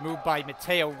explosive move by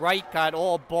Mateo. Wright got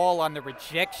all ball on the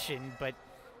rejection, but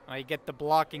I get the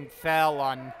blocking foul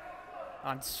on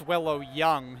Swello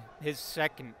Young, his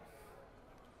second.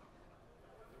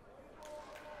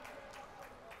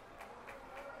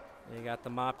 You got the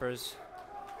Moppers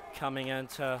coming in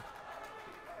to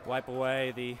wipe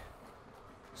away the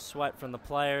sweat from the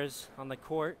players on the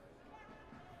court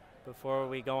before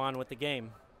we go on with the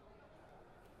game.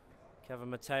 Kevin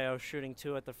Mateo shooting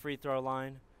 2 at the free throw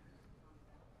line.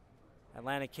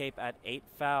 Atlantic Cape at 8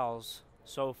 fouls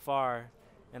so far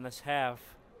in this half.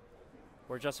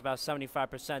 We're just about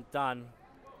 75% done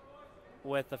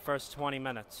with the first 20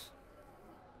 minutes.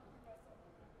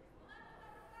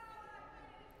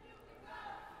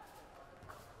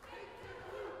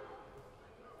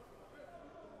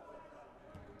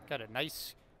 Got a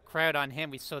nice crowd on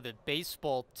hand. We saw the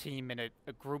baseball team in a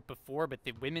group before, but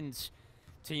the women's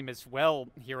team as well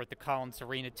here at the Collins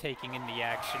Arena taking in the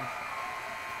action.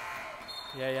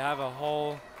 Yeah, you have a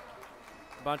whole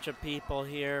bunch of people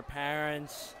here,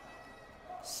 parents,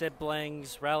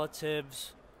 siblings,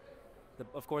 relatives.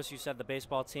 Of course, you said the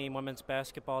baseball team, women's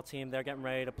basketball team, they're getting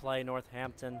ready to play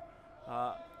Northampton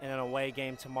in an away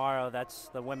game tomorrow. That's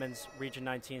the women's Region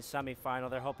 19 semifinal.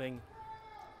 They're hoping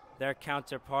their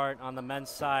counterpart on the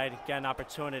men's side get an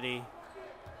opportunity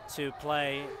to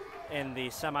play in the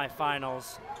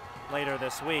semifinals later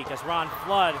this week, as Ron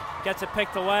Flood gets it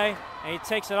picked away, and he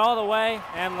takes it all the way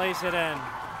and lays it in.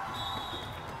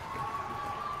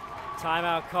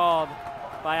 Timeout called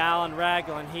by Alan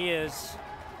Ragland. He is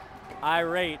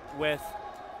irate with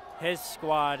his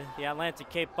squad, the Atlantic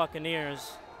Cape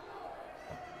Buccaneers.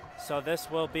 So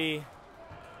this will be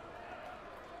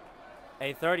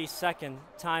a 30-second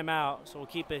timeout, so we'll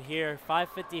keep it here.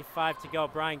 5:55 to go.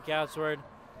 Brian Goudsword.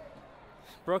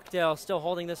 Brookdale still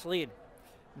holding this lead.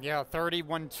 Yeah,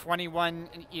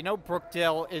 31-21. You know,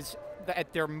 Brookdale is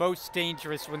at their most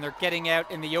dangerous when they're getting out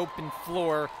in the open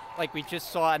floor, like we just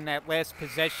saw in that last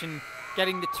possession,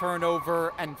 getting the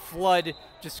turnover, and Flood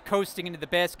just coasting into the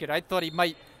basket. I thought he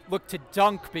might look to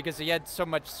dunk because he had so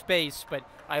much space, but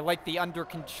I like the under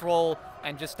control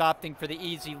and just opting for the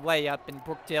easy layup. And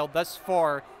Brookdale thus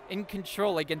far in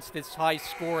control against this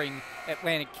high-scoring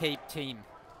Atlantic Cape team.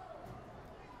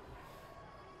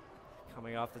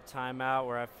 Coming off the timeout,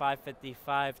 we're at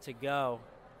 5:55 to go.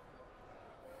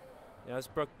 You know, this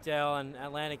Brookdale and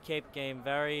Atlantic Cape game,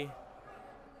 very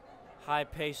high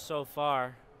pace so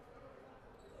far,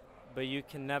 but you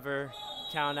can never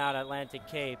count out Atlantic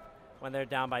Cape when they're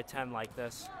down by 10 like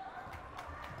this.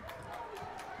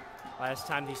 Last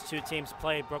time these two teams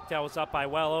played, Brookdale was up by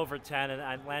well over 10, and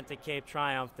Atlantic Cape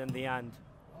triumphed in the end.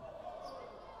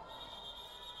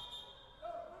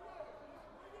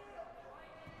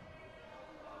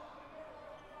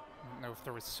 I don't know if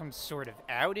there was some sort of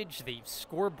outage. The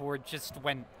scoreboard just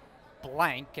went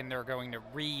blank, and they're going to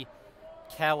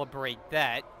recalibrate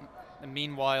that. And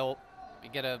meanwhile, we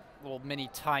get a little mini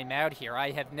timeout here.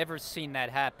 I have never seen that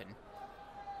happen.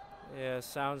 Yeah,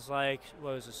 sounds like,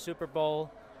 what was it, Super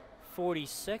Bowl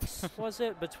 46, was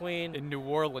it, between? In New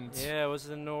Orleans. Yeah, it was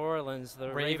in New Orleans.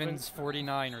 The Ravens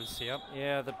 49ers, yep.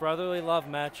 Yeah, the brotherly love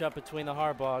matchup between the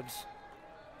Harbaugh.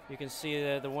 You can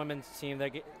see the women's team,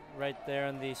 they're right there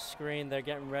on the screen. They're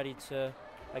getting ready to,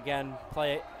 again,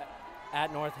 play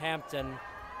at Northampton.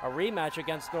 A rematch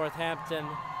against Northampton,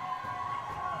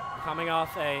 coming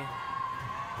off a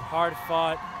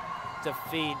hard-fought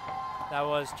defeat that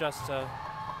was just a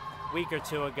week or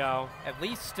two ago. At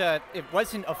least it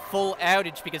wasn't a full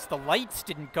outage because the lights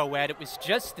didn't go out. It was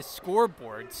just the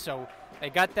scoreboard. So they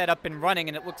got that up and running,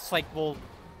 and it looks like the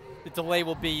delay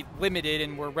will be limited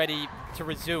and we're ready to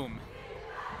resume.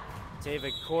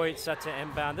 David Coit set to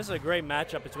inbound. This is a great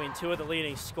matchup between two of the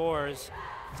leading scorers,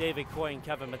 David Coit and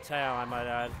Kevin Mateo, I might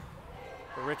add.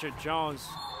 But Richard Jones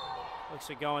looks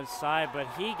to go inside, but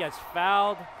he gets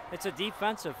fouled. It's a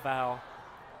defensive foul.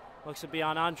 Looks to be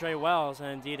on Andre Wells, and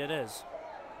indeed it is.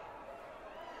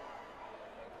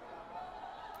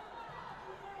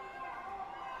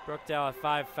 Brookdale at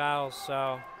 5 fouls,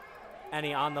 so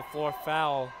any on-the-floor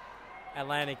foul,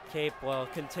 Atlantic Cape will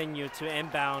continue to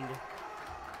inbound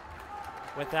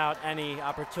without any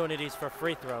opportunities for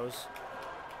free throws.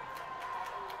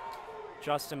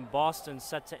 Justin Boston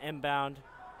set to inbound.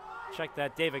 Check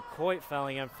that, David Coit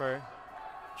filling in for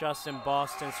Justin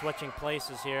Boston, switching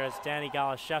places here as Danny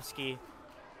Golashevsky,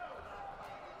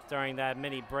 during that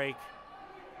mini break,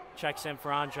 checks in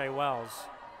for Andre Wells.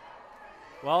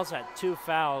 Wells had 2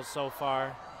 fouls so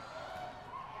far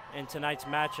in tonight's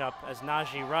matchup as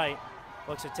Najee Wright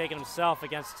looks at taking himself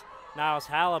against Niles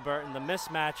Halliburton. The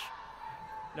mismatch,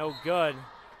 no good.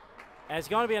 And it's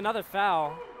going to be another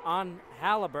foul on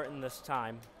Halliburton this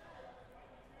time.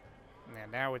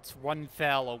 And now it's 1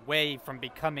 foul away from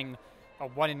becoming a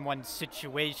 1-on-1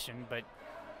 situation, but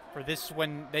for this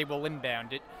one, they will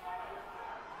inbound it.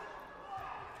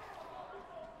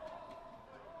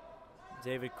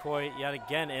 David Coit yet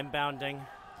again inbounding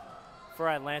for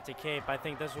Atlantic Cape. I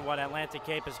think this is what Atlantic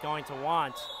Cape is going to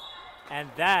want, and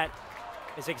that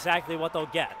is exactly what they'll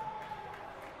get.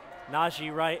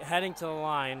 Najee Wright heading to the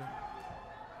line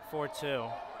for 2.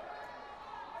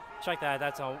 Check that,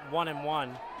 that's a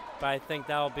 1-and-1, but I think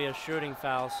that will be a shooting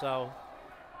foul, so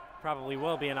probably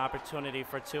will be an opportunity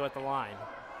for 2 at the line.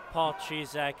 Paul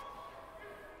Chizek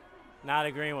not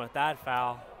agreeing with that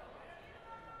foul.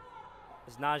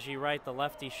 Is Najee Wright, the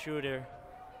lefty shooter,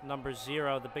 number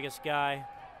 0, the biggest guy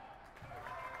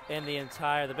in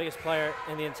the biggest player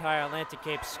in the entire Atlantic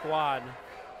Cape squad,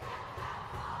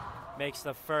 makes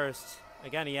the first.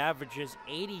 Again, he averages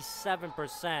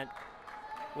 87%,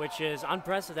 which is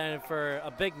unprecedented for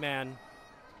a big man.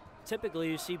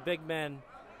 Typically, you see big men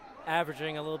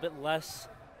averaging a little bit less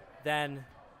than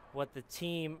what the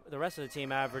rest of the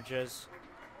team averages,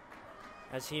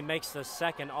 as he makes the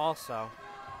second also.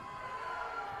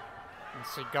 And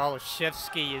so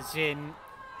Golashevsky is in.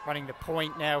 Running the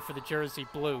point now for the Jersey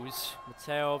Blues.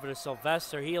 Mateo over to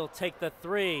Sylvester. He'll take the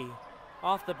three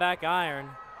off the back iron.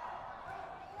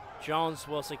 Jones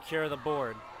will secure the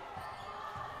board.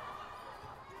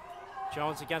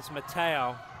 Jones against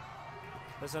Mateo.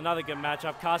 There's another good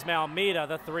matchup. Cosme Almeida,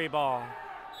 the three ball.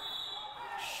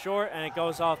 Short, and it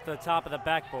goes off the top of the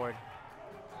backboard.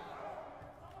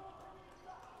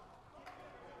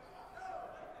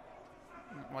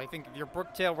 Well, I think if you're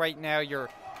Brookdale right now, you're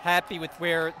happy with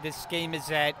where this game is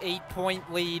at.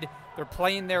 8-point lead. They're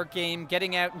playing their game,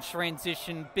 getting out in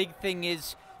transition. Big thing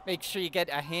is make sure you get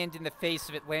a hand in the face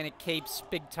of Atlantic Cape's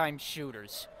big-time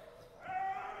shooters.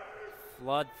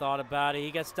 Flood thought about it.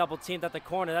 He gets double teamed at the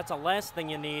corner. That's the last thing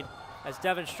you need as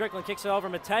Devin Strickland kicks it over.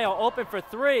 Mateo open for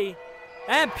three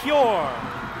and pure.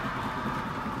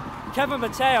 Kevin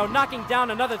Mateo knocking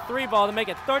down another three ball to make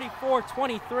it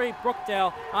 34-23.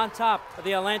 Brookdale on top of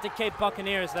the Atlantic Cape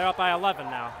Buccaneers. They're up by 11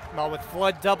 now. Well, with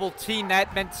Flood double team,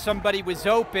 that meant somebody was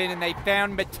open, and they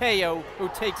found Mateo, who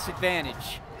takes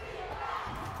advantage.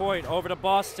 Coit over to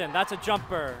Boston. That's a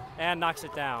jumper and knocks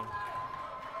it down.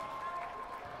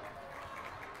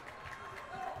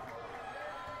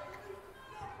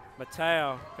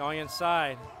 Mateo going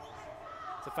inside.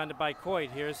 Defended by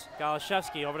Coit. Here's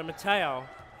Golashevsky over to Mateo.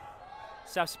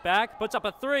 Steps back, puts up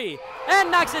a three,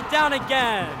 and knocks it down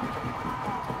again.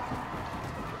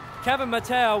 Kevin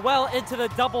Mateo well into the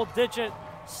double-digit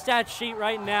stat sheet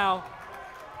right now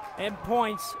in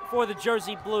points for the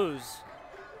Jersey Blues.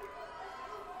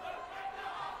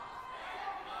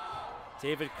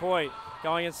 David Coit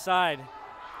going inside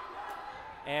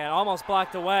and almost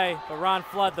blocked away, but Ron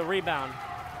Flood the rebound.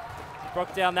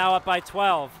 Brookdale now up by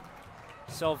 12.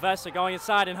 Sylvester going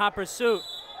inside in hot pursuit.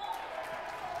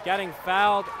 Getting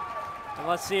fouled. And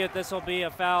let's see if this will be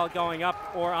a foul going up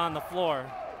or on the floor.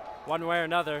 One way or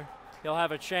another, he'll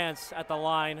have a chance at the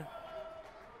line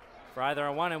for either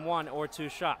a 1-and-1 or two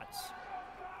shots.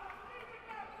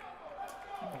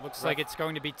 It looks like it's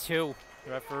going to be two.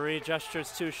 The referee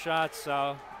gestures two shots,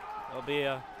 so there'll be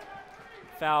a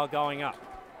foul going up.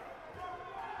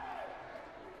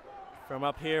 From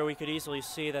up here, we could easily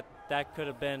see that that could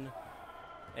have been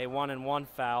a 1-and-1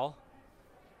 foul.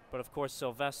 But of course,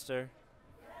 Sylvester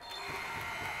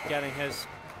getting his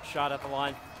shot at the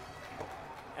line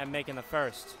and making the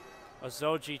first.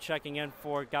 Ozoji checking in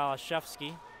for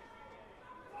Golashevsky.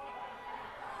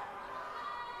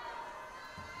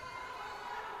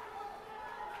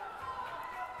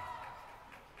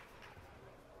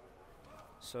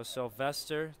 So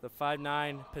Sylvester, the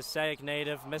 5'9" Passaic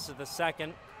native, misses the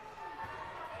second.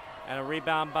 And a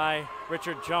rebound by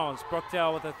Richard Jones.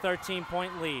 Brookdale with a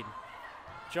 13-point lead.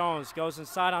 Jones goes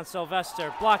inside on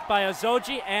Sylvester, blocked by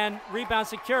Ozoji, and rebound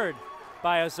secured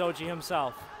by Ozoji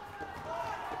himself.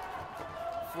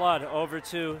 Flood over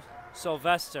to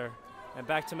Sylvester, and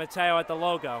back to Mateo at the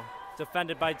logo,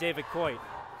 defended by David Coit.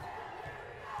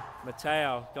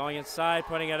 Mateo going inside,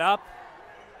 putting it up,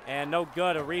 and no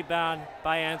good, a rebound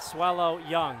by Ansuelo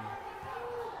Young.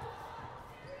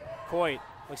 Coit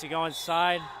looks to go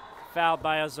inside, fouled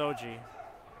by Ozoji.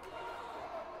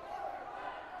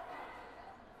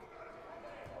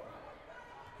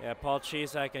 Yeah, Paul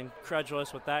Chisak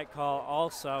incredulous with that call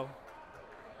also.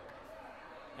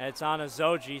 And it's on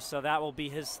Ozoji, so that will be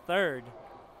his third.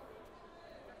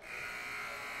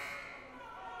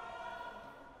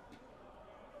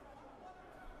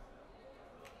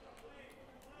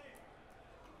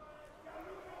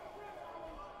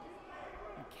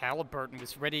 Halliburton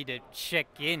was ready to check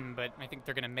in, but I think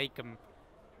they're going to make him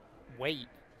wait.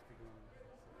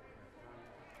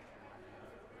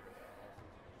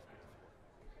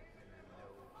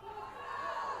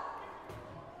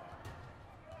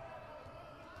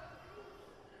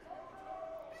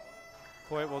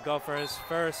 Coit will go for his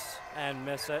first and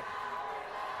miss it.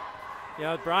 You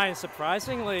know, Brian,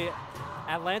 surprisingly,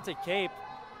 Atlantic Cape,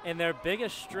 in their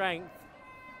biggest strength,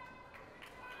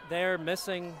 they're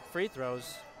missing free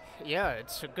throws. Yeah,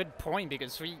 it's a good point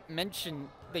because we mentioned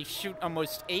they shoot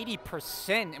almost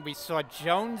 80%, and we saw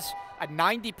Jones, a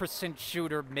 90%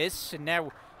 shooter, miss, and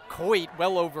now Coit,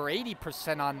 well over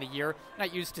 80% on the year.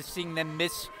 Not used to seeing them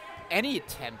miss any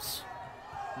attempts.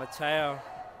 Mateo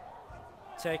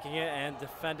taking it and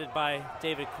defended by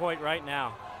David Coit right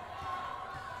now.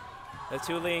 The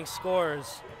two leading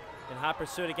scorers in hot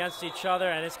pursuit against each other,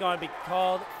 and it's going to be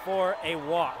called for a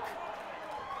walk.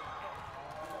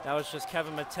 That was just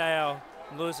Kevin Mateo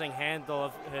losing handle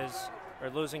of his, or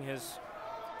losing his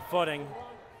footing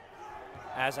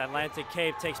as Atlantic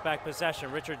Cape takes back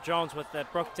possession. Richard Jones with the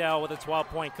Brookdale with a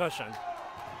 12-point cushion.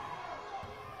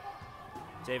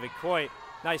 David Coit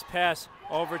Nice pass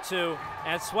over to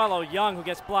Ansuelo Young, who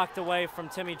gets blocked away from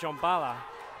Timmy Jombala.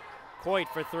 Coit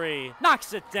for three,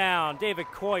 knocks it down. David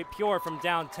Coit, pure from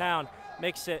downtown,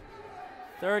 makes it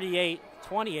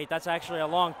 38-28. That's actually a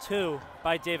long two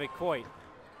by David Coit.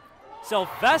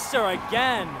 Sylvester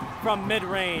again from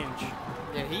mid-range.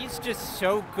 Yeah, he's just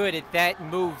so good at that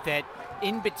move that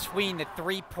in between the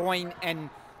three-point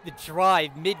and the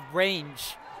drive,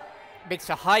 mid-range, makes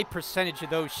a high percentage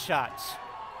of those shots.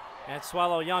 And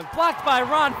Swallow Young, blocked by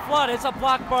Ron Flood. It's a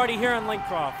block party here in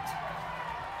Lincroft.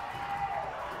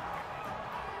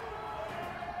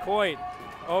 Coit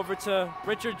over to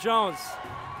Richard Jones,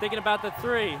 thinking about the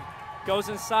three. Goes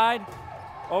inside,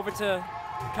 over to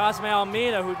Cosme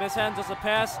Almeida, who mishandles the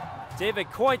pass.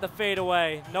 David Coit, the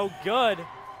fadeaway, no good.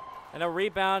 And a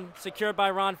rebound secured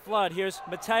by Ron Flood. Here's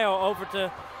Mateo over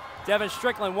to Devin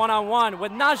Strickland, one-on-one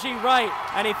with Najee Wright,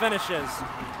 and he finishes.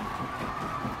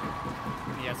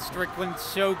 Yeah, Strickland's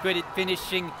so good at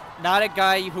finishing. Not a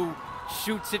guy who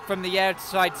shoots it from the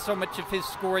outside. So much of his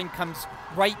scoring comes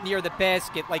right near the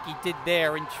basket like he did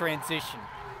there in transition.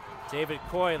 David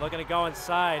Coit looking to go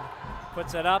inside,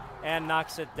 puts it up and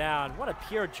knocks it down. What a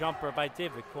pure jumper by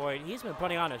David Coit. He's been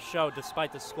putting on a show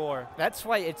despite the score. That's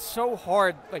why it's so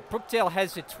hard. Like, Brookdale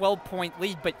has a 12-point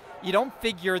lead, but you don't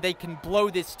figure they can blow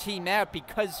this team out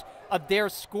because of their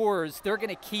scores. They're going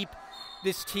to keep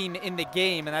this team in the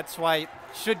game, and that's why it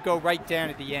should go right down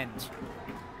at the end.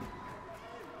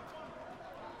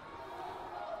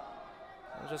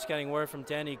 I'm just getting word from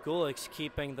Danny Gulix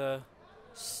keeping the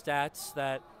stats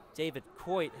that David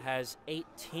Coit has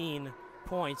 18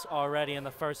 points already in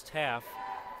the first half.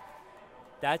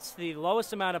 That's the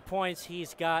lowest amount of points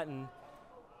he's gotten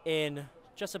in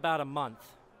just about a month.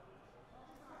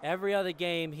 Every other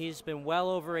game he's been well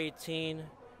over 18,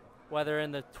 whether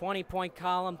in the 20-point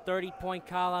column, 30-point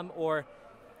column, or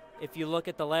if you look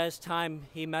at the last time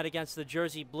he met against the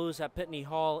Jersey Blues at Pitney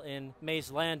Hall in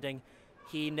Mays Landing,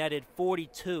 he netted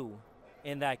 42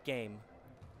 in that game.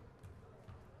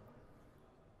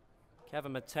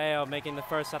 Kevin Mateo making the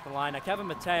first at the line. Now, Kevin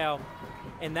Mateo,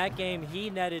 in that game, he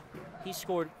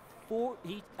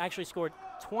actually scored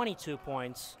 22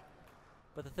 points.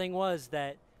 But the thing was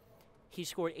that he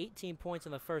scored 18 points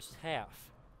in the first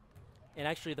half, and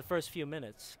actually the first few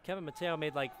minutes. Kevin Mateo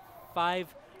made like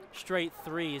 5 straight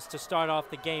threes to start off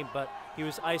the game, but he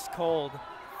was ice cold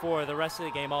for the rest of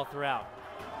the game all throughout.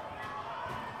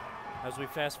 As we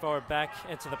fast forward back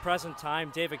into the present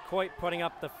time, David Coit putting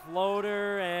up the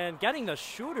floater and getting the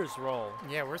shooter's roll.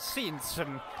 Yeah, we're seeing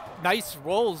some nice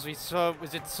rolls. We saw,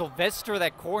 was it Sylvester,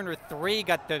 that corner three,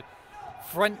 got the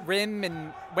front rim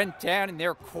and went down, and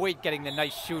there Coit getting the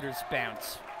nice shooter's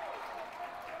bounce.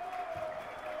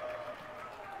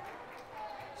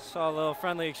 Saw a little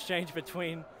friendly exchange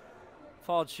between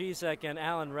Paul Chizek and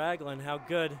Alan Ragland. How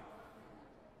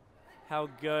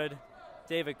good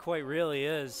David Coit really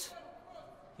is.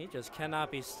 He just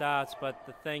cannot be stopped, but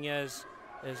the thing is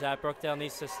that Brookdale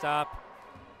needs to stop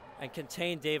and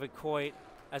contain David Coit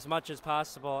as much as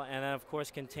possible, and then of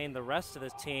course contain the rest of the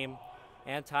team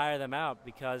and tire them out,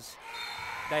 because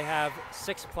they have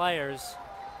 6 players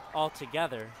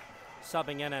altogether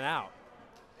subbing in and out.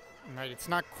 Right, it's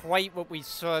not quite what we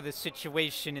saw the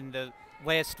situation in the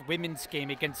last women's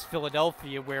game against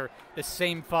Philadelphia, where the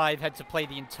same 5 had to play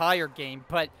the entire game,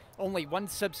 but only 1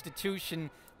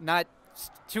 substitution, not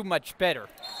too much better.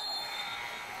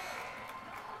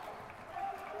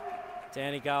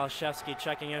 Danny Goloszewski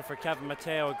checking in for Kevin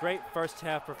Mateo. A great first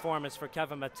half performance for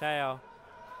Kevin Mateo.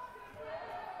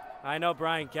 I know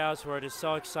Brian Gausward is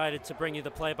so excited to bring you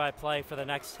the play-by-play for the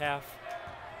next half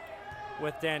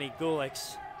with Danny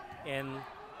Gulix in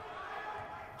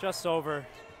just over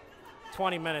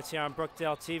 20 minutes here on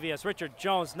Brookdale TV, as Richard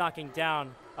Jones knocking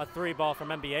down a 3-ball from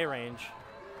NBA range,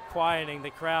 quieting the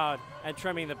crowd and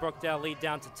trimming the Brookdale lead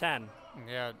down to 10.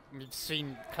 Yeah, we've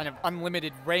seen kind of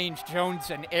unlimited range. Jones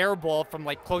an air ball from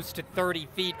like close to 30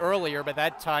 feet earlier, but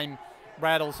that time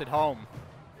rattles it home.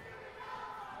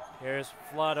 Here's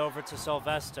Flood over to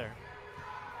Sylvester.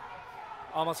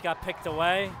 Almost got picked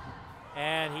away,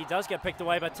 and he does get picked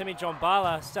away, but Timmy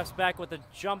Jombala steps back with a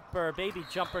jumper, baby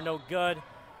jumper, no good.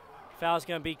 Foul's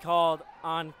going to be called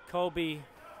on Kobe.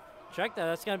 Check that,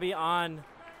 that's going to be on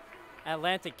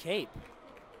Atlantic Cape.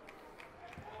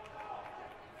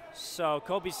 So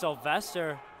Kobe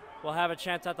Sylvester will have a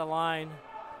chance at the line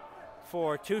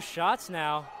for 2 shots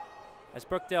now, as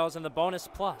Brookdale's in the bonus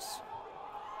plus.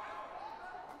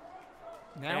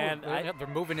 Now they're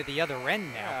moving to the other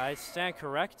end now. Yeah, I stand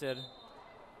corrected.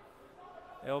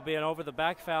 It will be an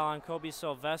over-the-back foul on Kobe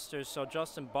Sylvester, so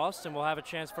Justin Boston will have a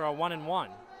chance for a 1-and-1.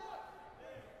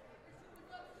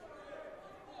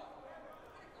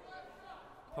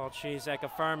 Paul Chizek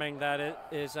affirming that it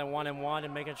is a 1-and-1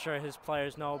 and making sure his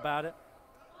players know about it.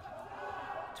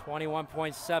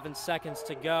 21.7 seconds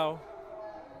to go.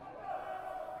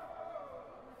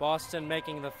 Boston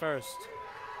making the first.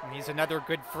 And he's another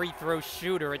good free throw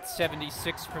shooter at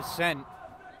 76%.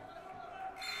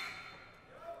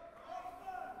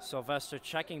 Sylvester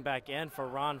checking back in for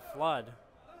Ron Flood.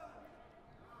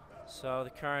 So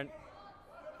the current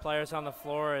players on the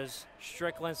floor is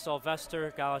Strickland,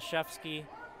 Sylvester, Galashevsky,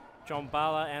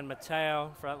 Jombala, and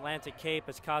Mateo. For Atlantic Cape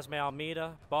is Cosme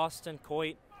Almeida, Boston,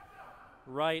 Coit,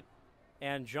 Wright,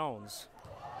 and Jones.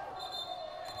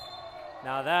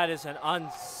 Now that is an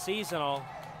unseasonal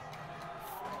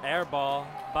air ball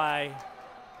by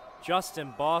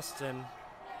Justin Boston.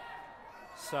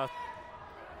 So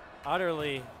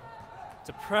utterly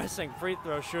depressing free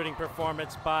throw shooting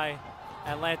performance by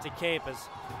Atlantic Cape as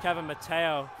Kevin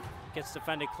Mateo gets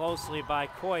defended closely by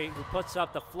Coit, who puts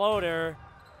up the floater.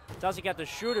 Doesn't get the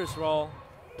shooter's roll.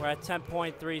 We're at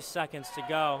 10.3 seconds to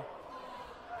go.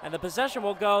 And the possession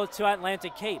will go to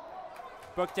Atlantic Cape.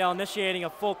 Brookdale initiating a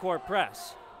full court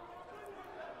press.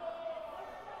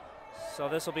 So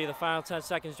this will be the final 10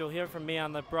 seconds you'll hear from me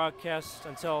on the broadcast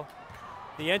until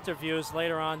the interviews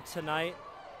later on tonight.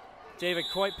 David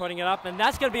Coit putting it up, and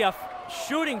that's going to be a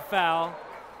shooting foul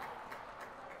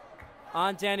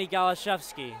on Danny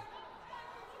Galashevsky.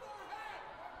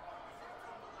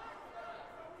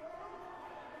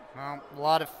 Well, a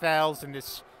lot of fouls in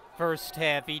this first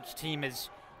half. Each team is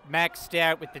maxed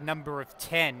out with the number of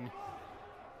 10.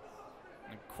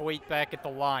 And Coit back at the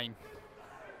line.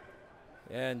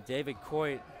 And David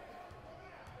Coit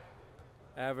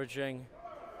averaging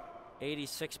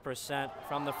 86%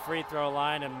 from the free throw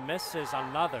line and misses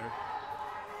another.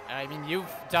 I mean,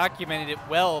 you've documented it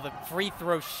well. The free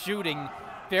throw shooting,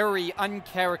 very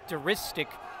uncharacteristic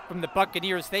from the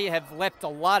Buccaneers. They have left a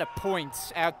lot of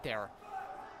points out there.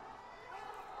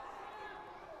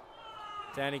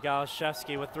 Danny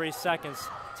Galashevsky with 3 seconds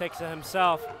takes it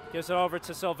himself, gives it over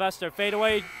to Sylvester.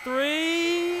 Fadeaway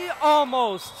three,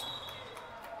 almost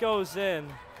goes in.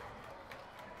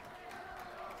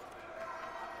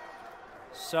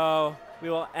 So we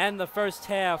will end the first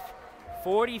half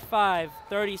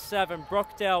 45-37,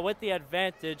 Brookdale with the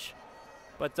advantage,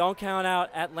 but don't count out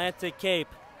Atlantic Cape.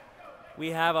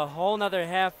 We have a whole nother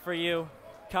half for you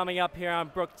coming up here on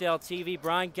Brookdale TV.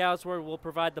 Brian Goudsward will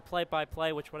provide the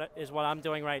play-by-play, which is what I'm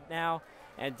doing right now,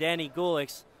 and Danny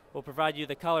Gulix will provide you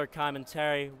the color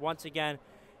commentary once again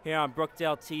here on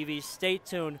Brookdale TV. Stay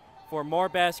tuned for more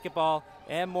basketball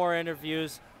and more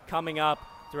interviews coming up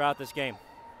throughout this game.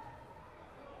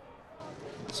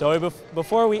 So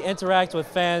before we interact with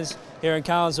fans here in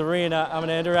Collins Arena, I'm going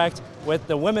to interact with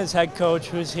the women's head coach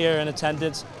who's here in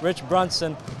attendance, Rich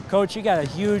Brunson. Coach, you got a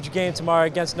huge game tomorrow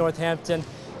against Northampton.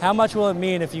 How much will it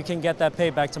mean if you can get that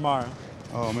payback tomorrow?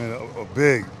 Oh man,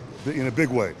 in a big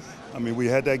way. I mean, we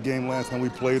had that game last time we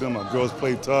played them. Our girls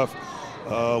played tough.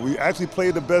 We actually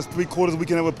played the best 3 quarters we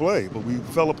can ever play, but we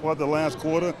fell apart the last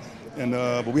quarter. And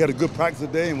but we had a good practice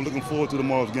today, and we're looking forward to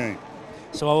tomorrow's game.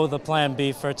 So what will the plan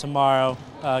be for tomorrow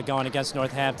going against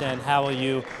Northampton? How will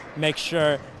you make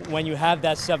sure when you have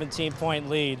that 17-point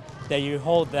lead that you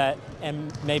hold that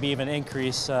and maybe even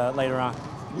increase later on?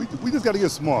 We just got to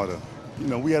get smarter. You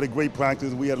know, we had a great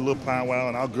practice. We had a little powwow,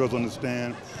 and our girls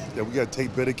understand that we got to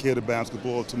take better care of the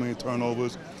basketball, too many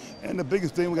turnovers. And the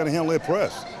biggest thing, we got to handle their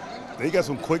press. They got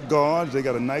some quick guards. They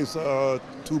got a nice 2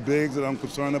 bigs that I'm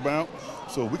concerned about.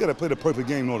 So we got to play the perfect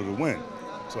game in order to win.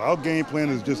 So our game plan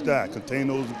is just that, contain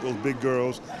those big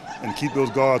girls and keep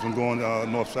those guards from going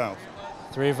north-south.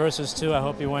 3 versus 2. I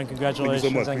hope you win. Congratulations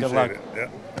Thank you so much. and good luck. Appreciate it.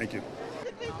 Yeah, thank you.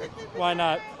 Why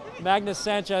not? Magnus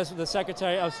Sanchez, the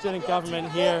Secretary of Student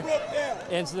Government here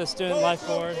into the Student Life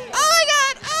Board. Oh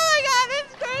my God,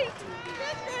 it's great.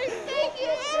 That's great, thank you.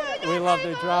 Oh my God, We love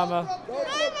the drama.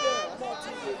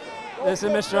 This is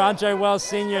Mr. Andre Wells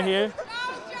Sr. here.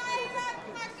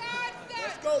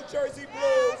 Let's go, Jersey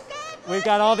Blues. We've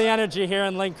got all the energy here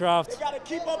in Lincroft.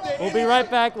 We'll be right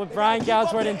back with Brian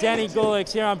Goudsward and Danny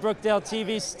Gulix here on Brookdale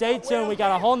TV. Stay tuned. We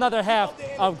got a whole nother half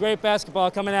of great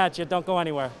basketball coming at you. Don't go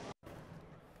anywhere.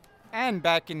 And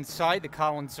back inside the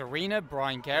Collins Arena,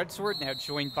 Brian Goudsward now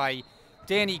joined by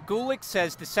Danny Gulix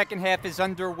as the second half is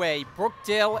underway.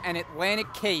 Brookdale and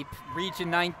Atlantic Cape, Region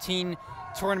 19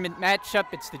 tournament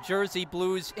matchup. It's the Jersey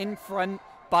Blues in front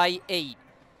by 8.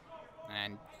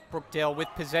 And Brookdale with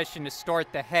possession to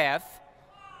start the half.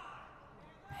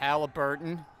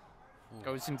 Halliburton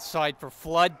goes inside for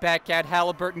Flood. Back out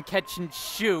Halliburton, catch and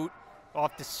shoot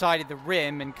off the side of the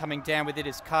rim, and coming down with it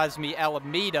is Cosme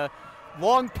Alameda.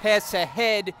 Long pass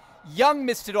ahead. Young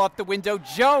missed it off the window.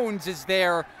 Jones is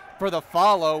there for the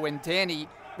follow. And Danny,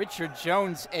 Richard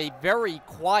Jones, a very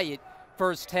quiet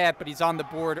first half, but he's on the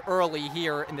board early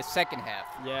here in the second half.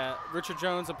 Yeah, Richard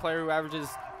Jones, a player who averages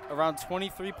around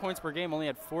 23 points per game, only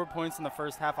had 4 points in the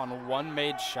first half on one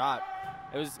made shot.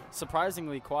 It was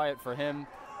surprisingly quiet for him,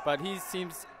 but he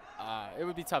seems it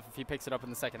would be tough if he picks it up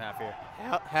in the second half here.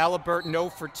 Halliburton 0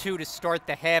 for 2 to start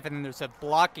the half, and then there's a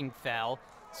blocking foul.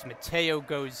 So Mateo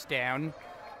goes down.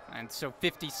 And so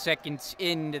 50 seconds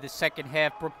into the second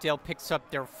half, Brookdale picks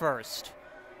up their first.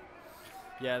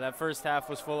 Yeah, that first half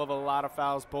was full of a lot of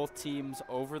fouls, both teams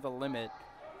over the limit.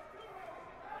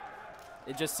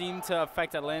 It just seemed to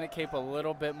affect Atlantic Cape a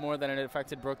little bit more than it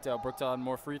affected Brookdale. Brookdale had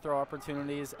more free throw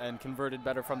opportunities and converted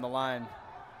better from the line.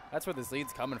 That's where this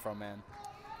lead's coming from, man.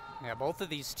 Yeah, both of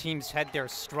these teams had their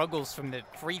struggles from the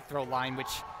free throw line,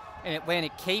 which in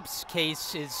Atlantic Cape's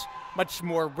case is much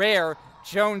more rare.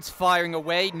 Jones firing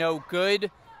away, no good.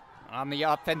 On the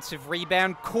offensive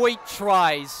rebound, Coit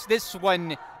tries. This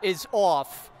one is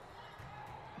off.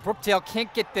 Brookdale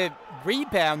can't get the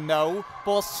rebound, though.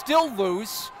 Ball still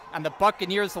loose, and the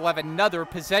Buccaneers will have another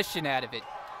possession out of it.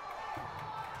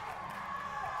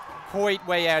 Coit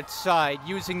way outside,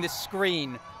 using the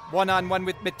screen. One-on-one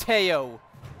with Mateo.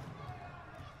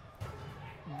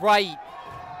 Wright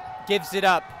gives it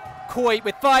up. Coit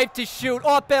with 5 to shoot.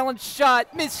 Off-balance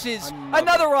shot. Misses.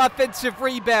 Another offensive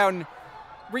rebound.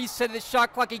 Reset of the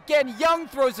shot clock again. Young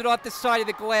throws it off the side of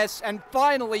the glass. And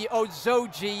finally,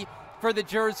 Ozoji for the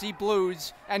Jersey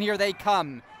Blues. And here they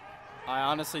come. I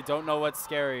honestly don't know what's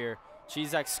scarier.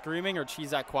 Chizak screaming or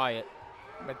Chizak quiet?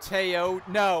 Mateo,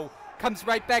 no. Comes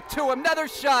right back to him. Another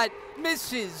shot.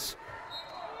 Misses.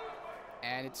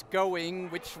 And it's going,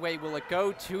 which way will it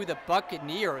go? To the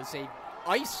Buccaneers. A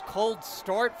ice-cold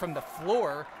start from the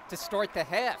floor to start the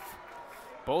half.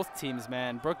 Both teams,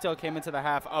 man. Brookdale came into the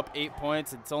half up 8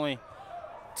 points. It's only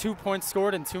 2 points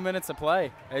scored in 2 minutes of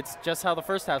play. It's just how the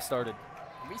first half started.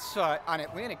 We saw on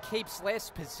Atlantic Cape's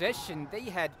last possession, they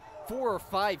had 4 or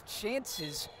 5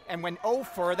 chances and went 0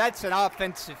 for. That's an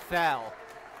offensive foul.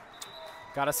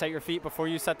 Got to set your feet before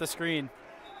you set the screen.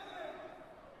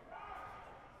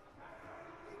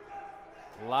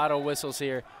 A lot of whistles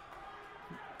here.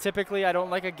 Typically, I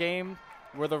don't like a game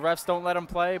where the refs don't let them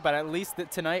play, but at least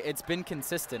tonight it's been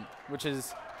consistent, which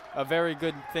is a very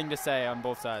good thing to say on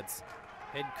both sides.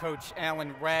 Head coach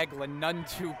Alan Ragland, none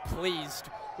too pleased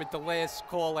with the last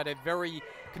call, had a very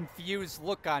confused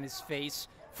look on his face.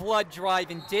 Flood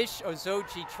drive and dish.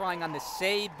 Ozoji trying on the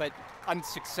save, but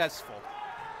unsuccessful.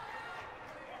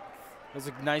 It was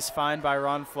a nice find by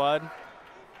Ron Flood.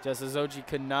 Just Ozoji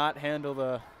could not handle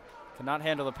the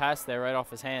pass there right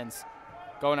off his hands,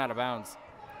 going out of bounds.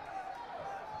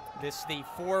 This is the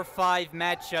 4-5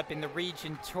 matchup in the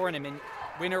region tournament.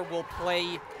 Winner will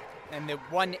play in the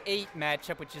 1-8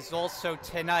 matchup, which is also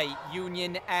tonight,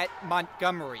 Union at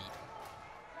Montgomery.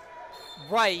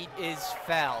 Wright is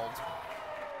fouled.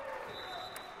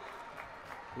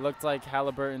 Looked like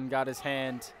Halliburton got his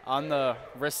hand on the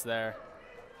wrist there.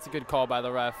 It's a good call by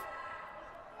the ref.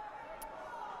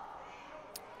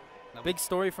 Big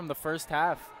story from the first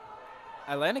half.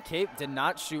 Atlantic Cape did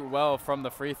not shoot well from the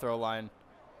free throw line.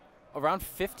 Around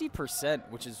 50%,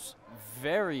 which is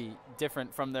very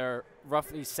different from their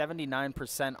roughly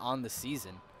 79% on the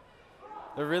season.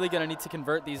 They're really going to need to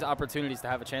convert these opportunities to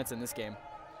have a chance in this game.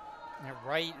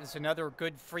 Wright is another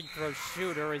good free throw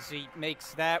shooter as he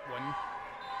makes that one.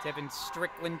 Devin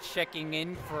Strickland checking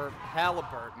in for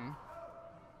Halliburton.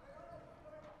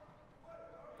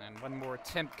 And one more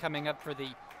attempt coming up for the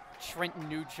Trenton,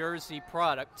 New Jersey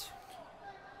product.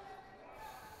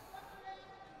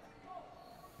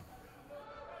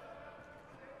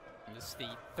 This is the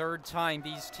third time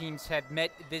these teams have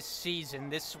met this season.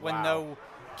 This one, though,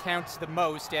 counts the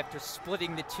most after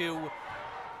splitting the two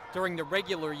during the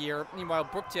regular year. Meanwhile,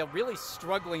 Brookdale really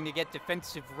struggling to get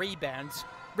defensive rebounds.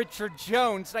 Richard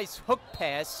Jones, nice hook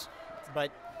pass,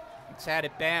 but it's out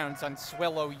of bounds on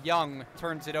Swello Young,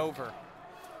 turns it over.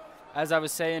 As I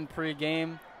was saying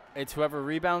pre-game, it's whoever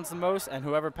rebounds the most and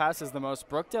whoever passes the most.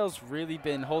 Brookdale's really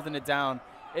been holding it down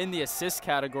in the assist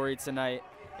category tonight.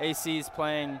 AC's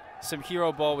playing some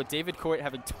hero ball with David Coit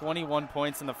having 21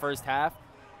 points in the first half,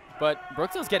 but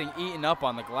Brookdale's getting eaten up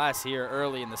on the glass here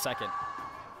early in the second.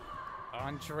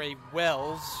 Andre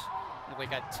Wells really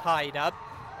got tied up.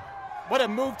 What a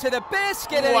move to the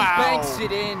basket, and he banks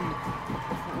it in.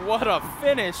 What a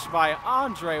finish by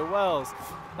Andre Wells.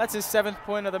 That's his 7th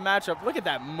point of the matchup. Look at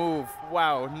that move.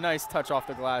 Wow, nice touch off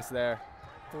the glass there.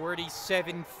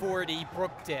 47-40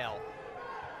 Brookdale.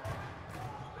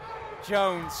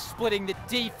 Jones splitting the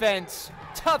defense.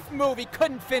 Tough move, he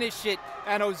couldn't finish it.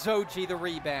 And Ozoji the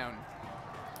rebound.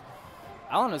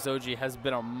 Alan Azogi has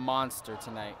been a monster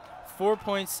tonight. 4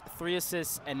 points, 3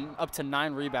 assists, and up to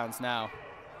 9 rebounds now.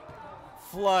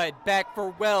 Flood back for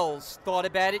Wells. Thought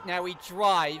about it, now he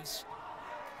drives.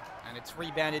 And it's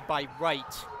rebounded by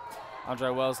Wright. Andre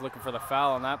Wells looking for the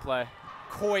foul on that play.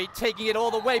 Coit taking it all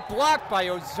the way, blocked by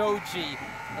Ozoji.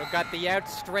 Got the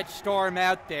outstretched arm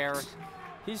out there.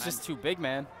 He's just too big,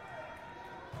 man.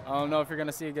 I don't know if you're going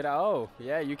to see a good... Oh,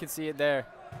 yeah, you can see it there.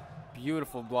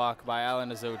 Beautiful block by Alan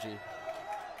Azogi.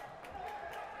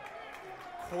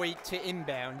 Coit to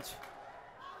inbound.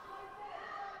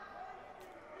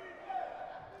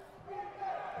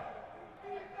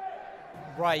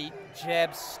 Right,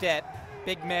 jab step.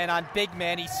 Big man on big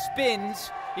man. He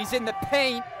spins. He's in the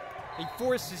paint. He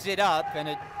forces it up, and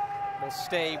it will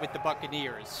stay with the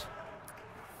Buccaneers.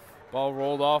 Ball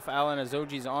rolled off Alan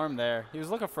Azogi's arm there. He was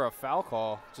looking for a foul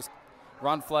call. Just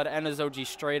Ron Flood and Azogi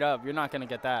straight up. You're not going to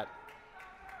get that.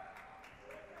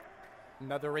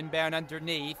 Another inbound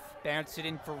underneath. Bounce it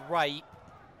in for Wright.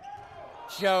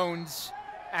 Jones.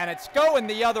 And it's going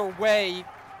the other way.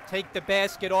 Take the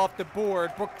basket off the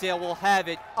board. Brookdale will have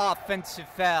it. Offensive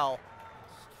foul.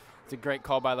 It's a great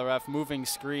call by the ref. Moving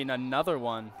screen, another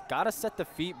one. Got to set the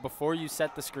feet before you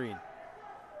set the screen.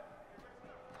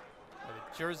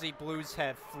 The Jersey Blues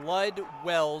have Flood,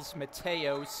 Wells,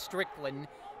 Mateo, Strickland,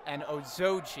 and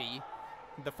Ozogi,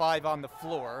 the 5 on the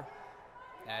floor,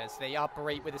 as they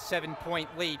operate with a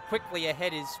 7-point lead. Quickly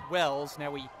ahead is Wells.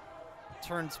 Now he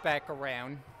turns back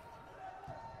around.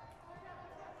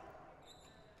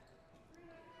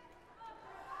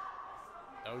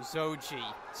 Ozogi,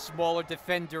 smaller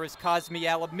defender is Cosme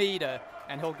Alameda,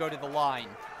 and he'll go to the line.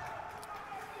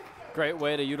 Great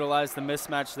way to utilize the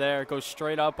mismatch there. Go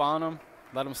straight up on him.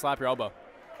 Let him slap your elbow.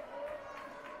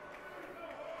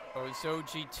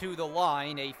 Ozogi to the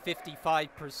line, a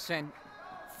 55%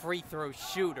 free throw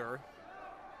shooter,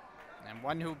 and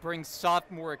one who brings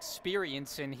sophomore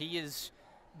experience, and he is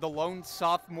the lone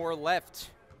sophomore left.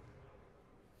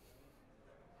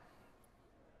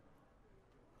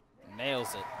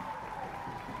 Nails it.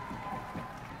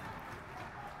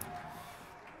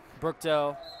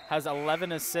 Brookdale has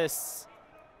 11 assists.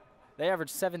 They average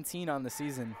 17 on the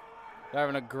season. They're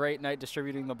having a great night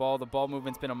distributing the ball. The ball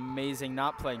movement's been amazing,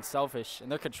 not playing selfish,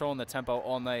 and they're controlling the tempo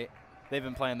all night. They've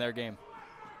been playing their game.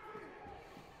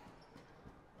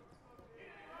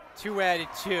 2 out of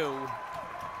 2.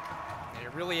 They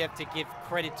really have to give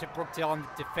credit to Brookdale on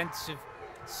the defensive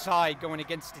side, going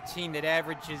against a team that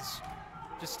averages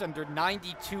just under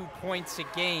 92 points a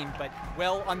game, but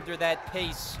well under that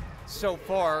pace so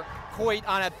far. Coit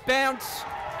on a bounce.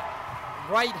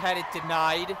 Wright had it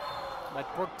denied, but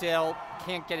Brookdale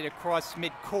can't get it across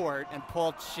midcourt, and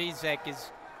Paul Chizek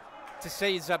is, to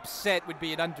say he's upset would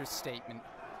be an understatement.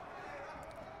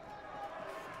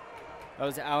 That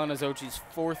was Alan Azogi's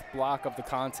 4th block of the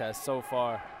contest so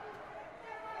far.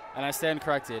 And I stand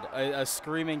corrected. A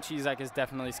screaming Chizek is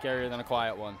definitely scarier than a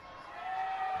quiet one.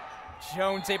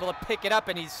 Jones able to pick it up,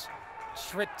 and he's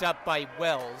tripped up by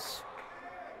Wells.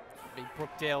 It'll be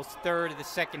Brookdale's 3rd of the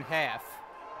second half.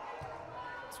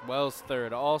 It's Wells'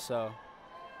 3rd also.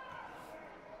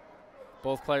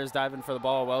 Both players diving for the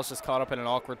ball. Wells just caught up in an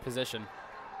awkward position.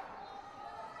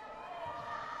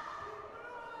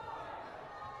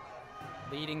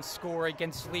 Leading scorer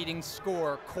against leading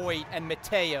scorer, Coit and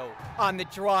Mateo on the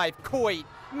drive. Coit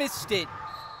missed it.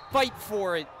 Fight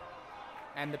for it.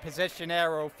 And the possession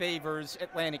arrow favors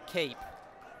Atlantic Cape.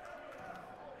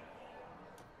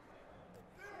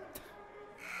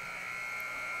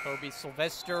 Kobe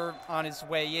Sylvester on his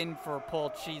way in for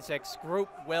Paul Chizek's group.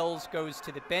 Wells goes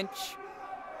to the bench.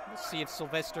 We'll see if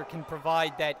Sylvester can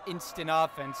provide that instant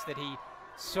offense that he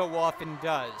so often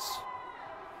does.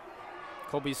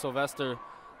 Kobe Sylvester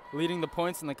leading the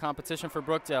points in the competition for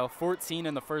Brookdale. 14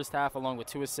 in the first half, along with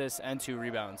 2 assists and 2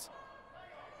 rebounds.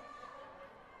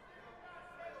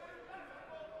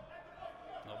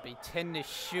 It'll be 10 to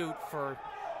shoot for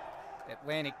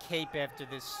Atlantic Cape after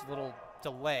this little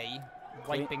delay,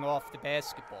 wiping off the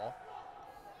basketball.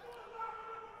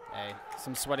 Hey,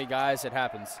 some sweaty guys, it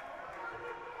happens.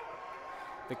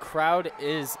 The crowd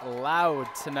is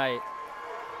loud tonight.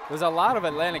 There's a lot of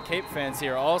Atlantic Cape fans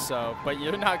here also, but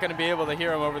you're not going to be able to hear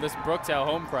them over this Brookdale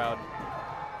home crowd.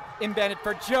 Inbounded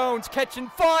for Jones, catching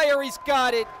fire, he's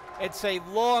got it. It's a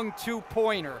long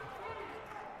 2-pointer.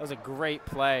 That was a great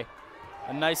play.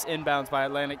 A nice inbounds by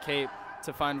Atlantic Cape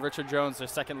to find Richard Jones, their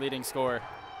 2nd leading scorer.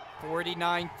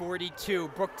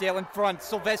 49-42, Brookdale in front.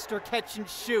 Sylvester catch and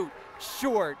shoot,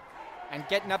 short. And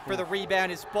getting up for the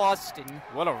rebound is Boston.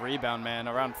 What a rebound, man.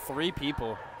 Around 3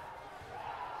 people.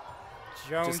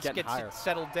 Jones gets it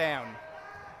settled down.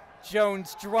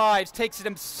 Jones drives, takes it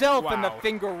himself, and the Wow.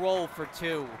 finger roll for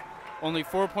 2. Only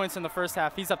 4 points in the first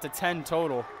half. He's up to 10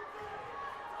 total.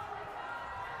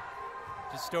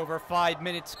 Just over 5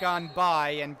 minutes gone by,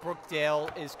 and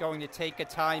Brookdale is going to take a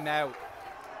timeout.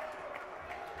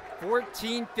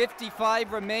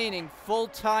 14:55 remaining, full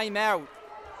timeout.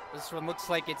 This one looks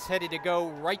like it's headed to go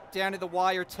right down to the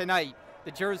wire tonight.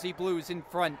 The Jersey Blues in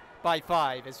front by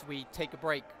 5 as we take a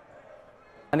break.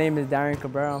 My name is Darian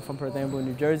Cabrera. I'm from Perth Amboy,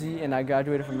 New Jersey, and I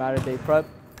graduated from Mater Dei Prep.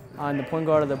 I'm the point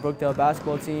guard of the Brookdale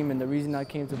basketball team, and the reason I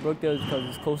came to Brookdale is because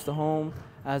it's close to home,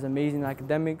 it has amazing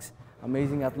academics,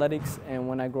 amazing athletics, and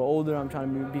when I grow older, I'm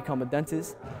trying to become a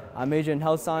dentist. I major in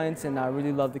health science, and I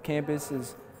really love the campus.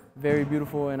 It's very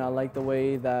beautiful, and I like the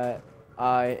way that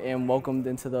I am welcomed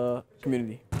into the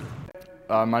community.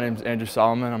 My name is Andrew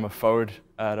Solomon. I'm a forward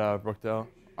at Brookdale.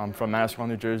 I'm from Massaquoi,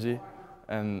 New Jersey,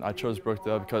 and I chose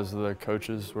Brookdale because the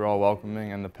coaches were all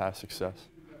welcoming and the past success.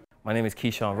 My name is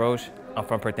Keyshawn Roche. I'm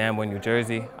from Perth Amboy, New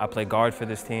Jersey. I play guard for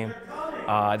this team.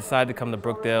 I decided to come to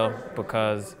Brookdale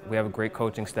because we have a great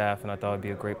coaching staff, and I thought it would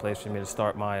be a great place for me to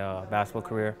start my basketball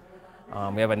career.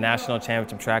 We have a national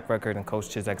championship track record, and Coach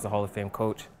Chizek's a Hall of Fame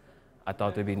coach. I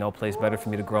thought there'd be no place better for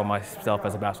me to grow myself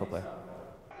as a basketball player.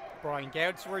 Brian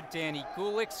Goudsworth, Danny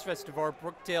Gulix, rest of our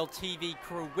Brookdale TV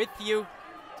crew with you.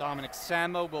 Dominic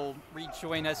Samo will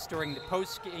rejoin us during the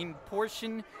post-game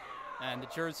portion. And the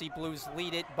Jersey Blues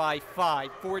lead it by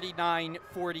 5,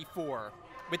 49-44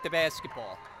 with the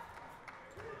basketball.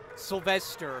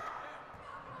 Sylvester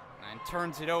and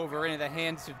turns it over into the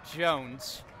hands of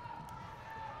Jones.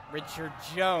 Richard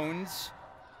Jones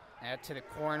out to the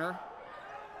corner.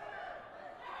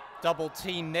 Double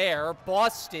team there.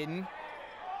 Boston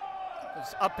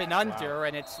was up and under,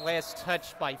 and it's last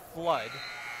touched by Flood.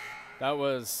 That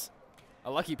was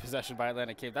a lucky possession by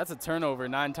Atlantic Cape. That's a turnover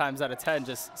 9 times out of 10.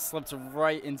 Just slipped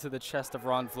right into the chest of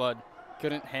Ron Flood.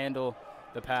 Couldn't handle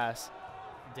the pass.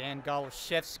 Dan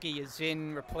Goloszewski is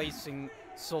in, replacing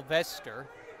Sylvester.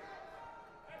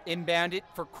 Inbounded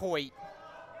for Coit.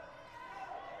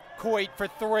 Coit for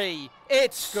 3.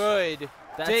 It's good.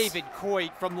 David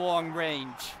Coit from long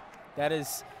range. That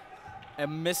is a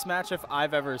mismatch if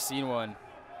I've ever seen one.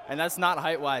 And that's not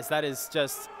height-wise. That is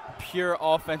just pure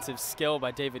offensive skill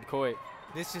by David Coit.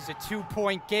 This is a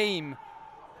 2-point game.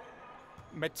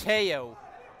 Mateo,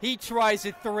 he tries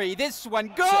a 3. This one,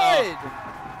 good!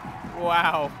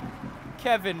 Wow.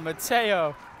 Kevin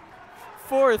Mateo,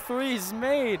 4 threes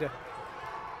made.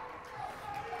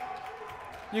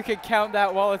 You could count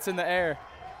that while it's in the air.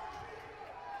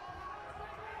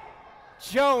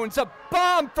 Jones, a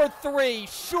bomb for 3,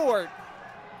 short.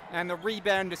 And the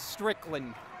rebound to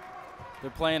Strickland. They're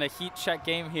playing a heat check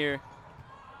game here.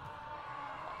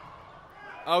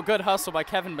 Oh, good hustle by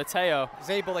Kevin Mateo. Is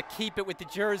able to keep it with the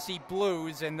Jersey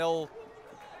Blues, and they'll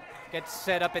get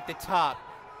set up at the top.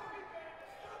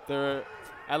 The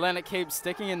Atlantic Cape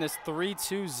sticking in this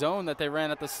 3-2 zone that they ran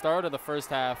at the start of the first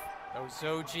half.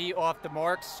 Ozoji off the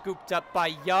mark, scooped up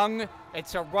by Young.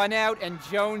 It's a run out, and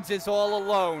Jones is all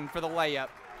alone for the layup.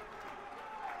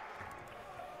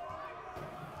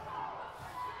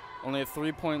 Only a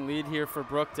 3-point lead here for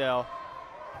Brookdale.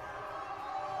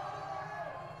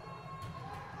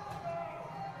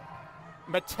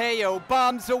 Mateo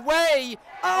bombs away.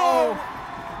 Oh,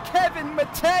 Kevin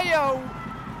Mateo.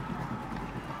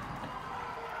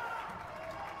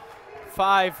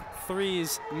 5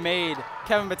 threes made.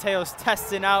 Kevin Mateo's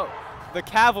testing out the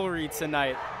cavalry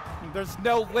tonight. There's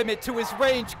no limit to his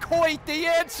range. Coit, the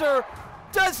answer,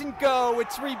 doesn't go.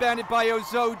 It's rebounded by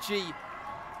Ozoji.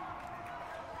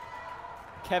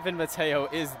 Kevin Mateo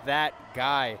is that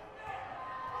guy.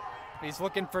 He's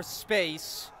looking for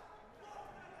space.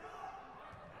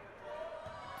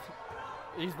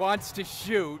 He wants to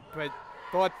shoot, but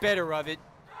thought better of it.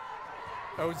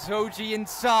 Ozoji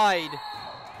inside.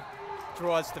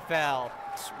 Draws the foul.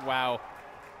 Wow.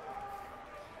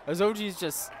 Ozoji's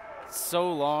just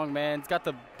so long, man. He's got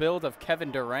the build of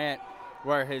Kevin Durant,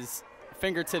 where his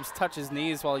fingertips touch his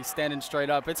knees while he's standing straight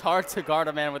up. It's hard to guard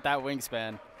a man with that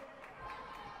wingspan.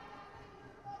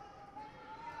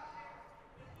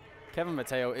 Kevin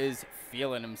Mateo is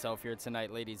feeling himself here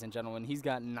tonight, ladies and gentlemen. He's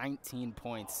got 19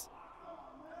 points.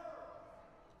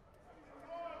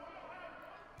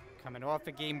 Coming off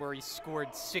a game where he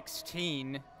scored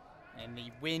 16 and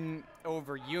the win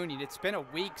over Union. It's been a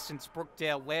week since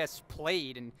Brookdale last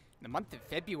played, and in the month of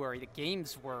February, the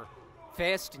games were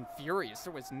fast and furious.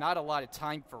 There was not a lot of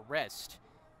time for rest.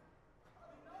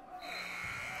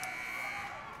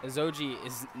 Ozoji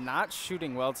is not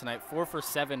shooting well tonight. 4 for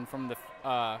 7 from the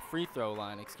free throw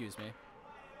line, excuse me.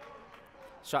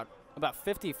 Shot about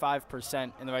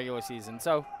 55% in the regular season.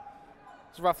 So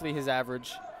It's roughly his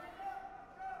average.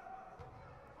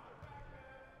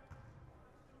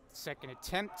 Second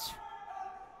attempt.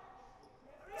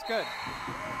 It's good.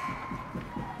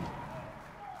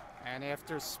 And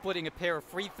after splitting a pair of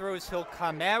free throws, he'll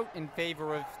come out in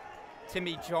favor of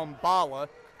Timmy Jombala.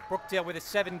 Brookdale with a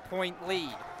 7-point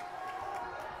lead.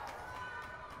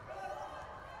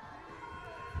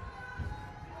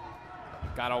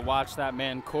 Gotta watch that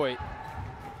man, Coit.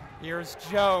 Here's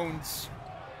Jones.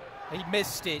 He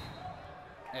missed it.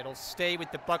 It'll stay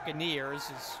with the Buccaneers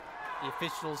as the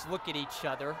officials look at each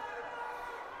other.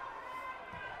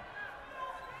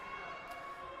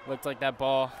 Looked like that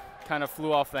ball kind of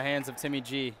flew off the hands of Timmy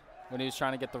G when he was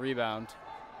trying to get the rebound.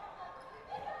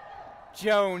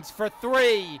 Jones for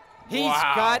three. He's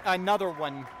got another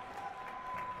one.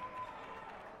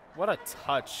 What a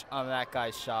touch on that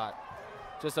guy's shot.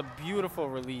 Just a beautiful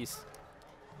release.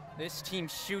 This team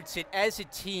shoots it as a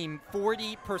team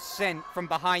 40% from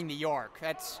behind the arc.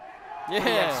 That's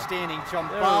outstanding.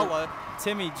 Jombala.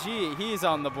 Timmy G, he's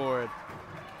on the board.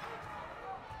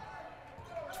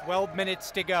 12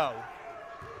 minutes to go.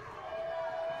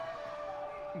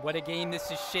 What a game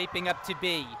this is shaping up to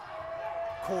be.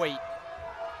 Coit.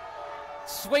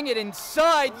 Swing it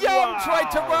inside. Young tried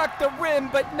to rock the rim,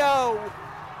 but no.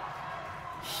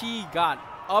 He got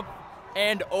up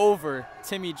and over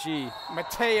Timmy G.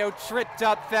 Mateo tripped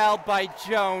up, fouled by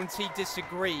Jones. He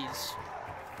disagrees.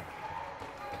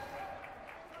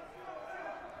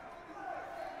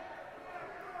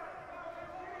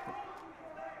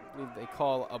 I believe they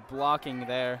call a blocking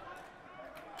there.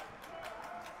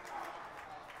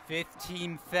 5th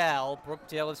team foul.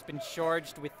 Brookdale has been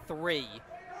charged with 3.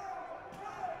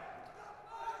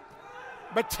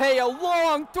 Mateo,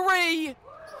 long 3.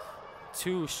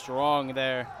 Too strong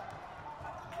there.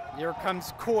 Here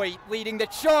comes Coit leading the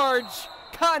charge.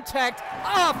 Contact,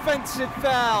 offensive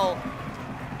foul.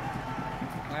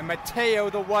 And Mateo,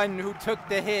 the one who took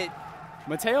the hit.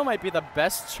 Mateo might be the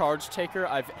best charge taker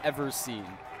I've ever seen.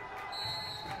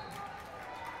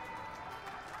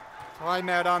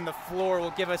 Timeout on the floor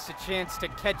will give us a chance to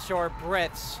catch our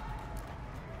breaths.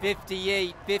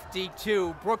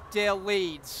 58-52, Brookdale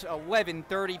leads,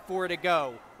 11:34 to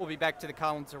go. We'll be back to the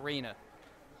Collins Arena.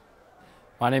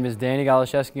 My name is Danny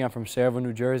Galashevsky. I'm from Sayreville,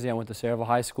 New Jersey. I went to Sayreville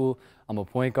High School. I'm a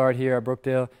point guard here at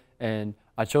Brookdale, and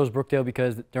I chose Brookdale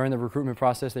because during the recruitment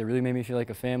process, they really made me feel like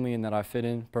a family and that I fit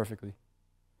in perfectly.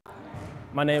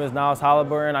 My name is Niles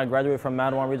Halliburton. I graduated from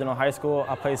Madawan Regional High School.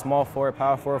 I play small forward,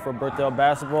 power forward for Brookdale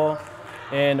basketball.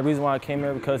 And the reason why I came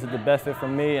here because it's the best fit for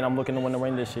me, and I'm looking to win the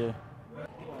ring this year.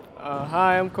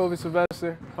 Hi, I'm Kobe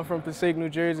Sylvester. I'm from Passaic, New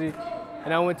Jersey,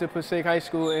 and I went to Passaic High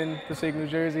School in Passaic, New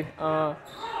Jersey.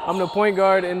 I'm the point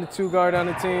guard and the 2 guard on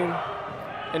the team.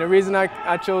 And the reason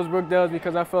I chose Brookdale is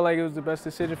because I felt like it was the best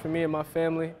decision for me and my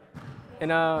family.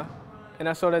 And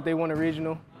I saw that they won a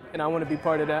regional, and I want to be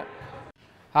part of that.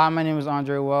 Hi, my name is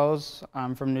Andre Wells.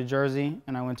 I'm from New Jersey,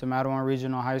 and I went to Madawan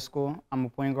Regional High School. I'm a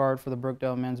point guard for the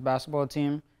Brookdale men's basketball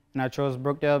team, and I chose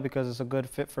Brookdale because it's a good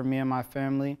fit for me and my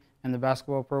family, and the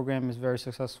basketball program is very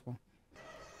successful.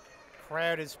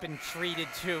 Crowd has been treated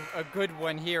to a good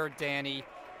one here, Danny.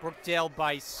 Brookdale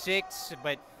by 6,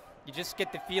 but you just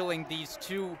get the feeling these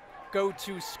 2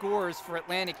 go-to scorers for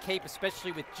Atlantic Cape,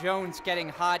 especially with Jones getting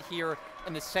hot here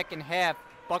in the second half.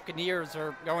 Buccaneers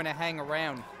are going to hang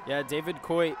around. Yeah, David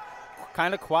Coit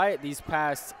kind of quiet these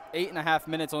past 8.5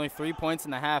 minutes, only 3 points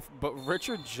in the half. But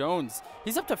Richard Jones,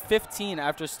 he's up to 15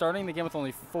 after starting the game with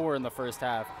only 4 in the first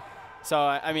half. So,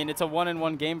 I mean, it's a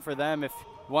 1-and-1 game for them. If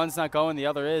one's not going, the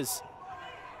other is.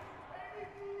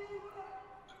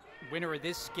 Winner of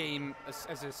this game,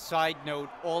 as a side note,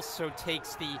 also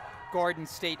takes the Garden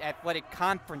State Athletic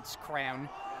Conference crown.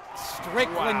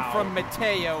 Strickland from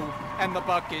Mateo and the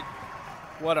bucket.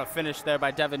 What a finish there by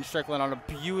Devin Strickland on a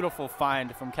beautiful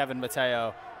find from Kevin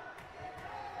Mateo.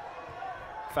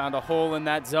 Found a hole in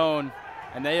that zone,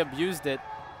 and they abused it.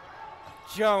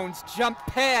 Jones jump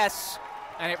pass,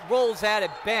 and it rolls out of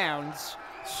bounds.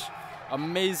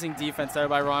 Amazing defense there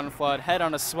by Ron Flood. Head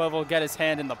on a swivel, get his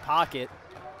hand in the pocket.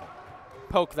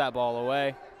 Poke that ball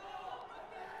away.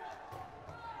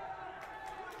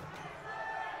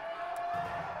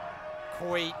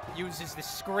 Coit uses the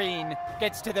screen,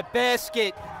 gets to the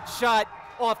basket, shot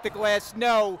off the glass,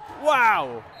 no.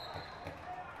 Wow!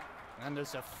 And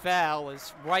there's a foul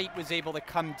as Wright was able to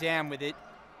come down with it,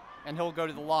 and he'll go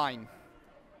to the line.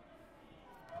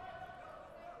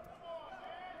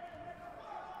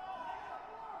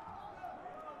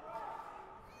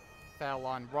 Foul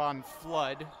on Ron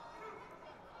Flood.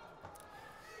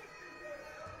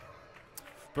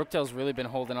 Brookdale's really been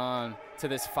holding on to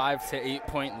this 5 to 8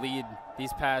 point lead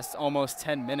these past almost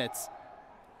 10 minutes.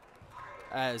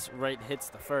 as Wright hits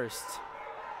the first.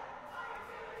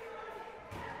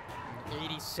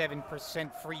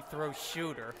 87% free throw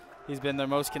shooter. He's been their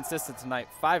most consistent tonight,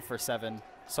 5 for 7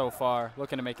 so far,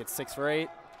 looking to make it 6 for 8.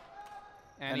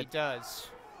 And he does.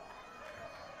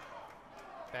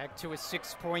 Back to a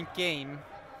 6-point game.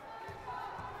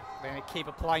 Atlantic Cape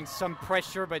applying some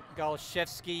pressure, but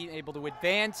Golishevsky able to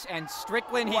advance, and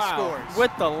Strickland, he scores.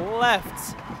 With the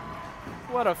left.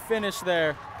 What a finish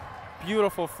there.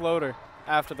 Beautiful floater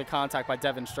after the contact by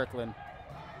Devin Strickland.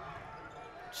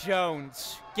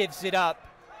 Jones gives it up.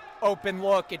 Open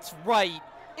look, it's right,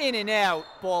 in and out.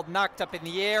 Ball knocked up in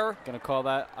the air. Gonna call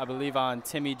that, I believe, on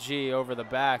Timmy G over the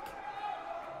back.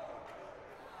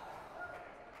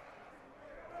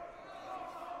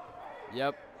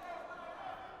 Yep.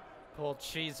 Paul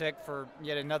Chizek for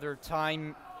yet another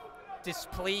time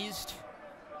displeased.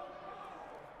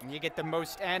 And you get the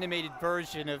most animated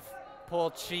version of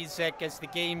Paul Chizek as the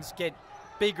games get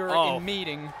bigger in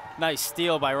meeting. Nice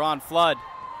steal by Ron Flood.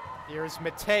 Here's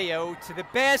Mateo to the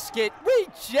basket,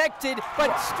 rejected,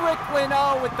 but Strickland,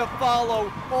 with the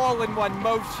follow, all in one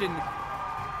motion.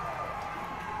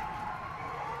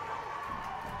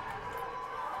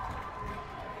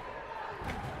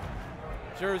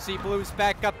 Jersey Blues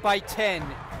back up by 10,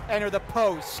 enter the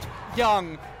post.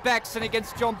 Young backs in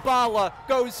against Jombala,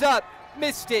 goes up,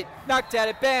 missed it, knocked out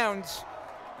of bounds.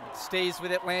 It stays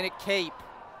with Atlantic Cape.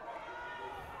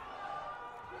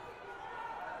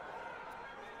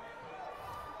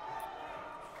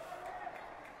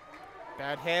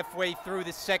 About halfway through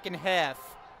the second half,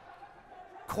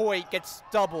 Coit gets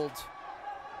doubled.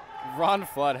 Ron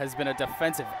Flood has been a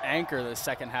defensive anchor this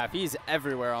second half. He's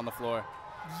everywhere on the floor.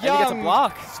 Young and he gets a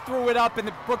block. Threw it up, and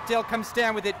the Brookdale comes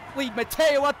down with it. Lead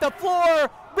Mateo up the floor,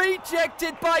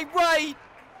 rejected by Wright.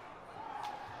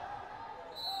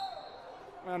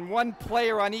 And one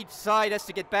player on each side has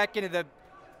to get back into the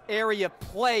area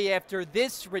play after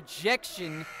this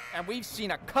rejection, and we've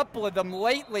seen a couple of them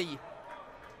lately.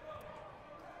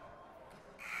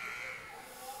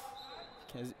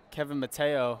 Kevin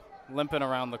Mateo limping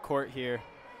around the court here.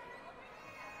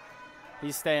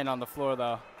 He's staying on the floor,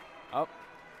 though. Oh,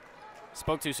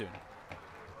 spoke too soon.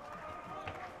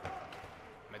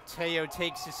 Mateo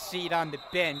takes his seat on the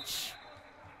bench.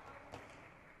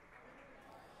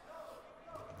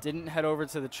 Didn't head over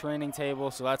to the training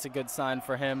table, so that's a good sign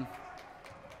for him.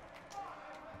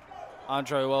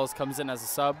 Andre Wells comes in as a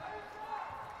sub.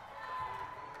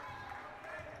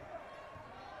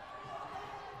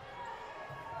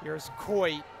 Here's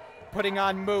Coit putting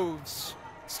on moves.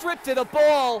 Stripped to the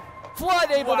ball.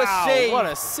 Flood able to save. What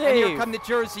a save. And here come the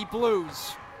Jersey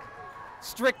Blues.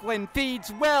 Strickland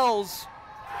feeds Wells.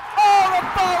 Oh, a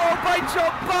follow by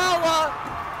Jombala.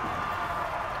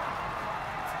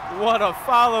 What a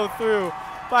follow through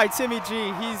by Timmy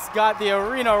G. He's got the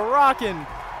arena rocking.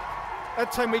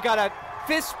 That time we got a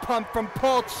fist pump from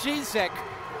Paul Chizek.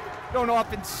 Don't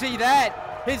often see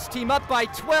that. His team up by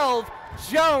 12.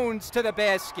 Jones to the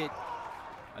basket.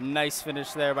 A nice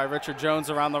finish there by Richard Jones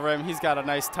around the rim. He's got a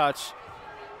nice touch.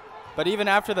 But even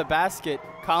after the basket,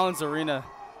 Collins Arena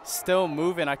still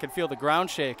moving. I could feel the ground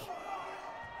shake.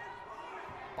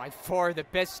 By far the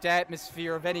best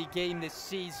atmosphere of any game this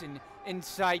season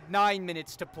inside 9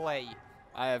 minutes to play.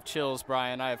 I have chills,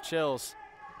 Brian. I have chills.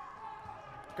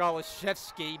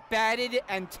 Golishevsky batted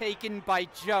and taken by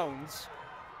Jones.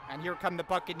 And here come the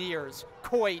Buccaneers.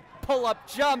 Coit, pull-up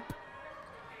jump.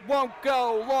 Won't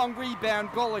go. Long rebound,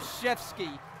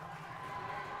 Golishevsky.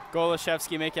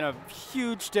 Golishevsky making a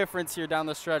huge difference here down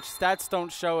the stretch. Stats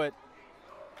don't show it.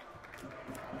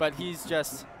 But he's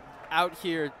just out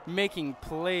here making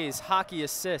plays, hockey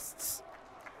assists.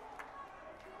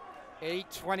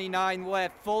 8:29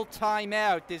 left, full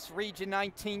timeout. This Region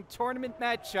 19 tournament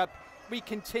matchup. We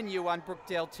continue on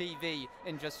Brookdale TV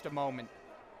in just a moment.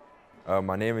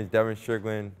 My name is Devin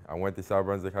Strickland. I went to South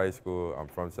Brunswick High School. I'm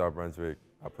from South Brunswick.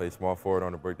 I play small forward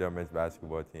on the Brookdale men's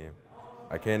basketball team.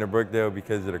 I came to Brookdale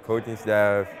because of the coaching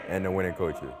staff and the winning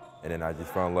coaches. And then I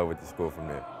just fell in love with the school from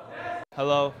there.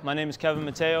 Hello, my name is Kevin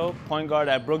Mateo, point guard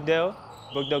at Brookdale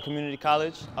Community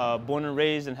College, born and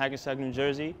raised in Hackensack, New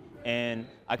Jersey. And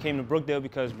I came to Brookdale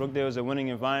because Brookdale is a winning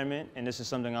environment, and this is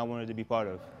something I wanted to be part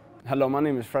of. Hello, my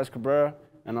name is Fres Cabrera,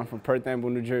 and I'm from Perth Amboy,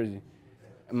 New Jersey.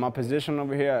 And my position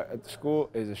over here at the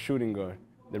school is a shooting guard.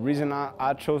 The reason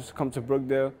I chose to come to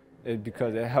Brookdale is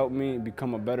because it helped me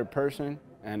become a better person,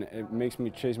 and it makes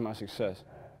me chase my success.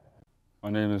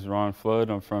 My name is Ron Flood.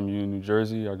 I'm from Union, New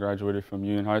Jersey. I graduated from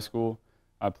Union High School.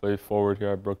 I play forward here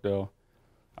at Brookdale.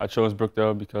 I chose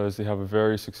Brookdale because they have a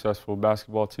very successful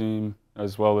basketball team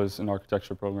as well as an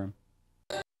architecture program.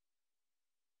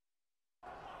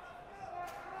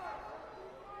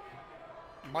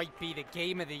 might be the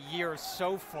game of the year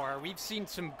so far. We've seen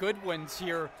some good ones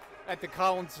here at the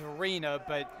Collins Arena,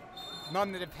 but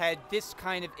none that have had this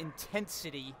kind of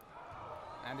intensity.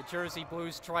 And the Jersey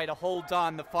Blues try to hold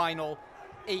on the final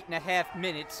 8.5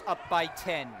 minutes, up by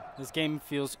 10. This game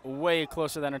feels way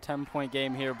closer than a 10-point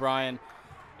game here, Brian.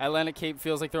 Atlantic Cape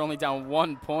feels like they're only down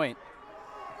 1 point.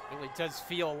 It really does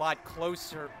feel a lot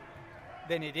closer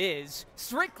than it is.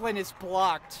 Strickland is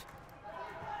blocked.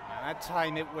 That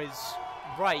time it was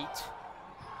right.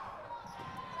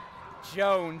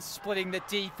 Jones splitting the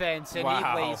defense, and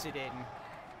he lays it in.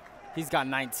 He's got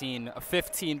 19, a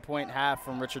 15-point half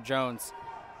from Richard Jones.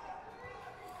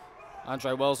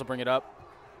 Andre Wells will bring it up.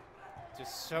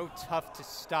 Just so tough to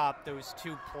stop those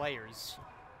two players.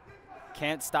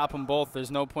 Can't stop them both.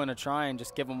 There's no point of trying.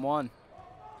 Just give them one.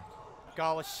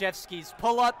 Golashevsky's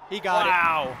pull-up. He got it.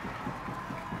 Wow.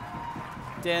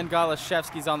 Dan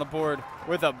Golashevsky's on the board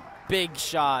with a big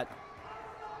shot.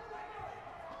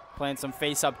 Playing some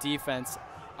face-up defense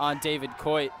on David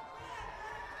Coit.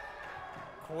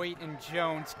 Coit and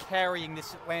Jones carrying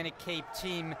this Atlantic Cape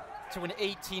team to an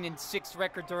 18-6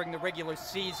 record during the regular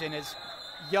season, as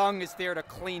Young is there to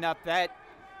clean up that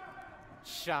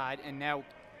shot, and now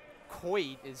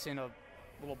Coit is in a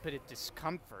little bit of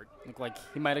discomfort. Looked like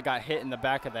he might have got hit in the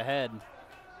back of the head.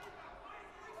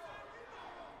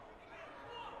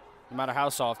 No matter how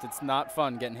soft, it's not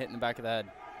fun getting hit in the back of the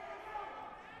head.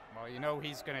 Well, you know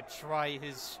he's going to try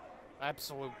his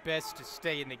absolute best to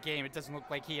stay in the game. It doesn't look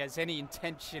like he has any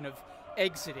intention of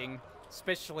exiting,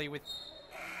 especially with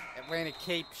Atlantic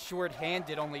Cape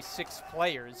short-handed, only 6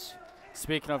 players.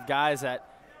 Speaking of guys that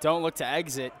don't look to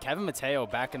exit, Kevin Mateo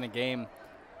back in the game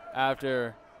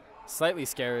after slightly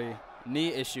scary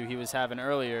knee issue he was having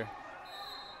earlier.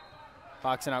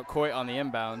 Boxing out Coit on the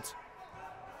inbound.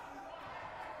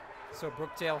 So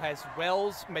Brookdale has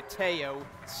Wells, Mateo,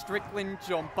 Strickland,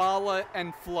 Jombala,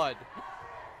 and Flood.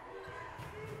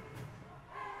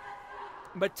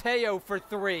 Mateo for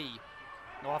 3.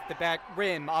 Off the back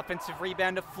rim, offensive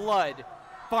rebound to Flood.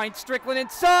 Finds Strickland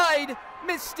inside,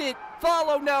 missed it,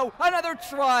 follow, no, another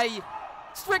try.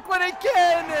 Strickland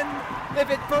again, and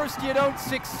if at first you don't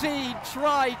succeed,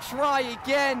 try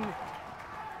again.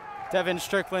 Devin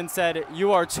Strickland said,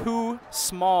 "You are too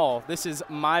small. This is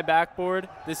my backboard.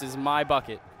 This is my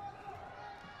bucket."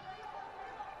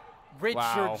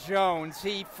 Richard Jones,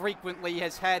 he frequently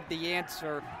has had the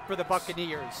answer for the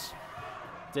Buccaneers.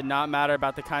 Did not matter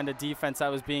about the kind of defense that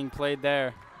was being played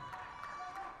there.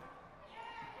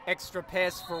 Extra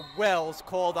pass for Wells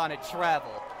called on a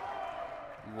travel.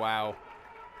 Wow.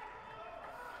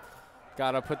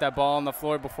 Gotta put that ball on the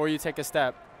floor before you take a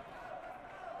step.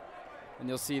 And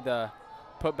you'll see the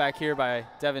putback here by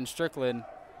Devin Strickland.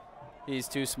 He's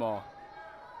too small.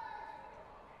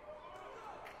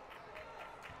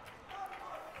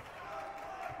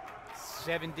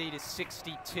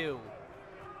 (70-62).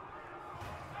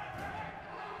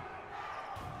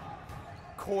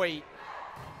 Coit.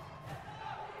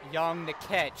 Young the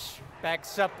catch.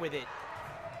 Backs up with it.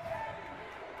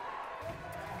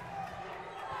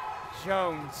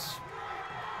 Jones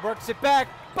works it back.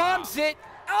 Bombs it.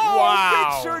 Oh,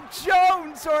 wow. Richard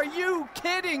Jones, are you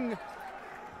kidding?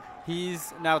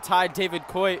 He's now tied David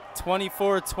Coit,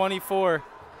 24-24,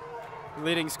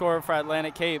 leading scorer for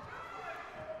Atlantic Cape.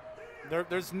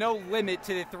 There's no limit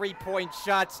to the three-point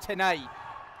shots tonight.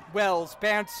 Wells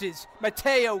bounces.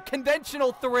 Mateo,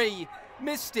 conventional 3,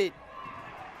 missed it.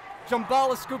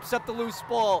 Jombala scoops up the loose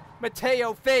ball.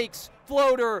 Mateo fakes,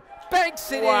 floater,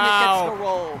 banks it in, it gets the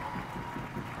roll.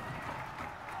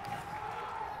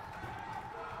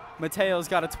 Mateo's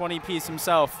got a 20-piece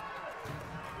himself.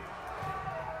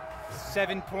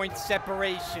 7-point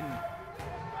separation.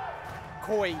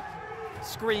 Coit,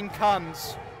 screen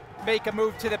comes. Make a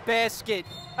move to the basket.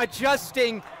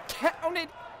 Adjusting, count it.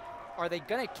 Are they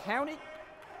gonna count it?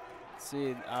 Let's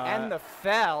see. And the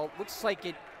foul, looks like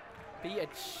it be a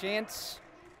chance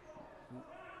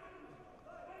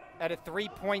at a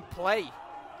 3-point play.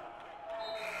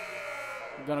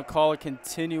 We're gonna call a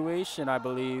continuation, I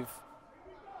believe.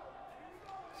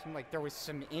 Seemed like there was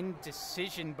some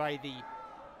indecision by the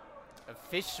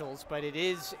officials, but it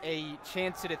is a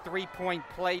chance at a 3-point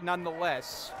play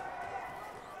nonetheless.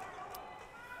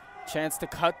 Chance to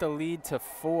cut the lead to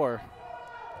 4.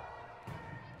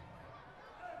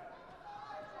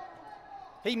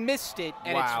 He missed it,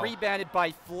 and it's rebounded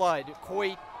by Flood.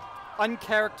 Coit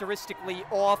uncharacteristically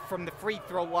off from the free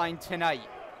throw line tonight.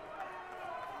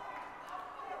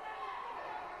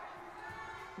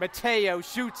 Mateo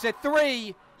shoots at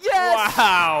 3. Yes!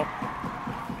 Wow.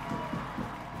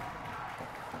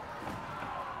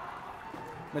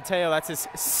 Mateo, that's his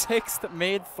 6th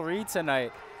made 3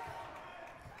 tonight.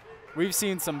 We've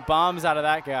seen some bombs out of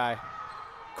that guy.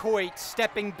 Coit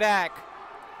stepping back,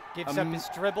 gives up his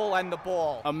dribble and the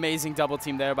ball. Amazing double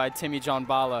team there by Timmy John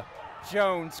Bala.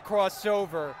 Jones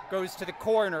crossover, goes to the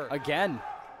corner. Again.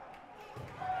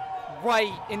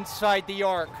 Right inside the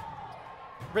arc.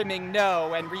 Rimming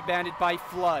no, and rebounded by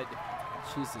Flood.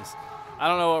 Jesus. I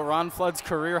don't know what Ron Flood's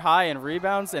career high in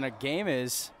rebounds in a game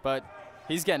is, but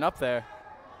he's getting up there.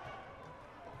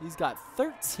 He's got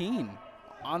 13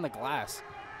 on the glass.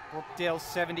 Brookdale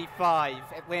 75,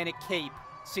 Atlantic Cape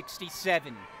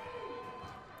 67.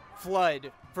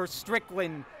 Flood for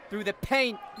Strickland through the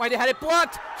paint. Might have had it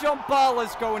blocked.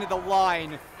 Jambala's going to the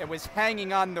line. It was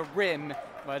hanging on the rim,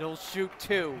 but he'll shoot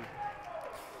 2.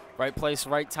 Right place,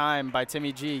 right time by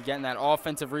Timmy G, getting that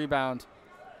offensive rebound.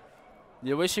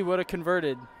 You wish he would have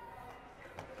converted,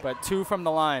 but 2 from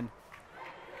the line.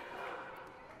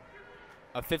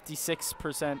 A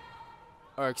 56%,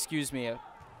 or excuse me,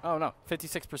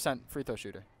 56% free throw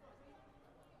shooter.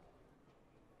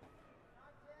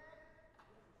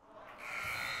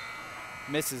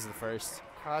 Misses the first.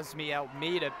 Cosme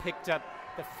Almeida picked up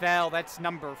the foul. That's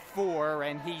number 4,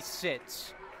 and he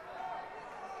sits.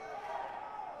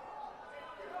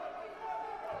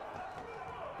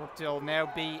 Brookdale will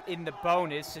now be in the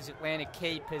bonus as Atlantic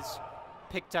Cape has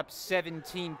picked up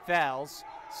 17 fouls.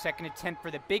 Second attempt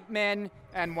for the big man,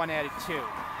 and 1 out of 2.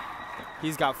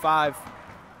 He's got 5.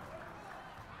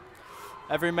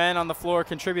 Every man on the floor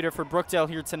contributor for Brookdale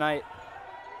here tonight.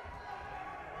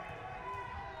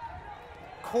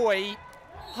 Coit,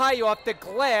 high off the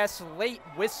glass, late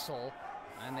whistle,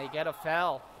 and they get a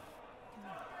foul.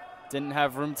 Didn't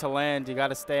have room to land. You got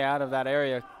to stay out of that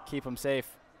area, keep him safe.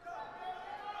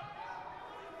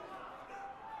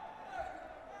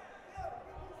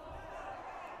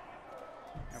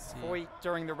 Coit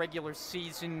during the regular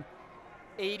season,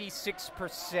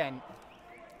 86%.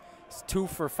 It's 2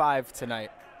 for 5 tonight.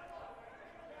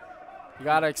 You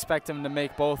got to expect him to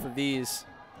make both of these.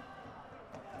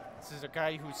 This is a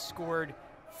guy who scored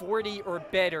 40 or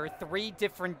better 3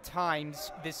 different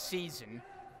times this season.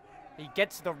 He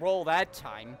gets the roll that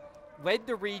time. Led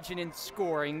the region in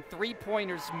scoring,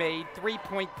 3-pointers made,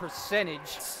 3-point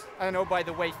percentage. And oh, by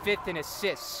the way, 5th in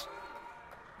assists.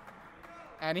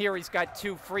 And here he's got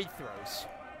 2 free throws.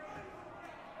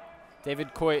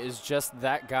 David Coit is just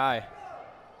that guy.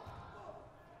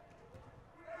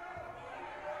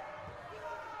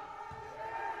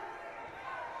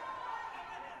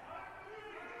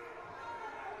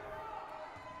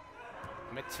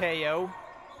 Mateo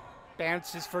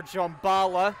bounces for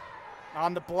Jambala.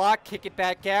 On the block, kick it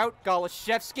back out.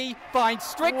 Golashevsky finds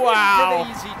Strickland for the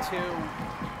easy 2.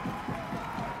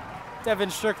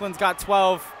 Devin Strickland's got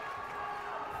 12.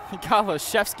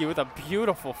 Golashevsky with a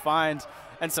beautiful find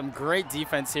and some great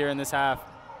defense here in this half.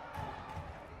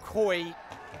 Coit,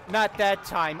 not that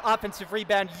time. Offensive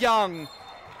rebound, Young.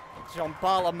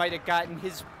 Jambala might have gotten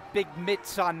his big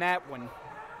mitts on that one.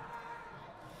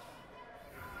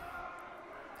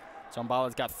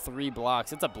 Jambala's got 3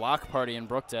 blocks. It's a block party in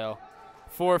Brookdale.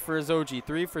 4 for Azoji,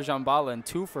 3 for Jambala, and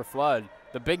 2 for Flood.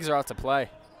 The bigs are out to play.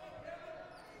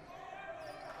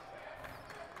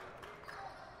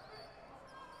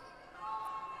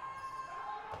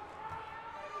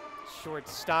 Short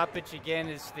stoppage again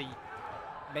as the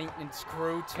maintenance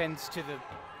crew tends to the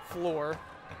floor.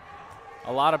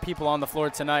 A lot of people on the floor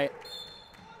tonight.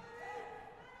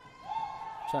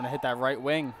 Trying to hit that right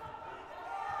wing.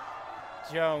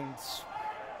 Jones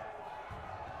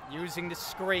using the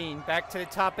screen, back to the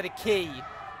top of the key.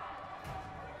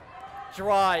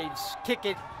 Drives, kick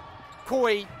it.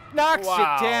 Coit knocks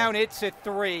it down. It's a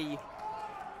 3.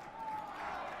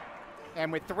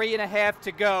 And with 3.5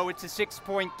 to go, it's a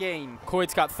 6-point game.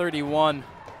 Coit's got 31.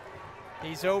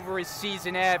 He's over his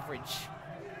season average.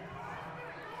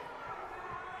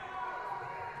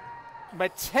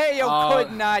 Mateo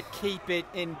could not keep it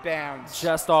in bounds.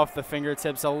 Just off the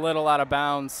fingertips, a little out of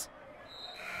bounds.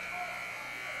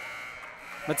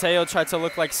 Mateo tried to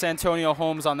look like Santonio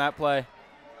Holmes on that play.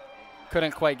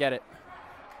 Couldn't quite get it.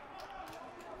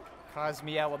 Cosme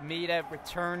Alameda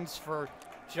returns for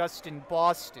Justin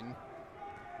Boston.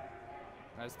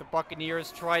 As the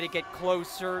Buccaneers try to get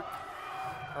closer,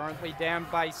 currently down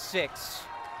by 6.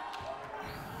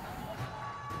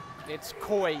 It's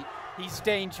Coit. He's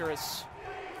dangerous.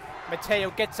 Mateo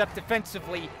gets up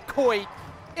defensively. Coit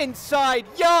inside.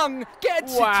 Young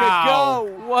gets it to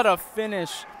go. What a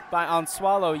finish by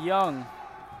Onsuelo Young.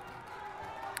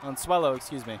 Onsuelo,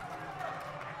 excuse me.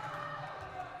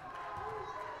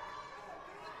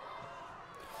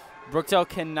 Brookdale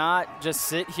cannot just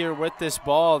sit here with this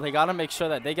ball. They got to make sure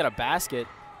that they get a basket.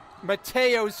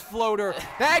 Mateo's floater,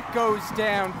 that goes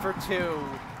down for two.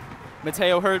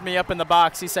 Mateo heard me up in the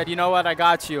box. He said, you know what, I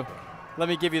got you. Let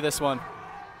me give you this one.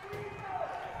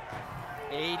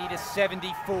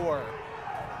 80-74.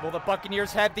 Will the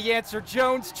Buccaneers have the answer?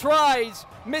 Jones tries,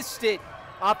 missed it.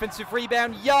 Offensive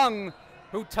rebound, Young,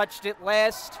 who touched it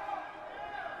last.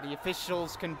 The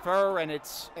officials confer, and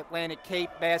it's Atlantic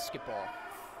Cape basketball.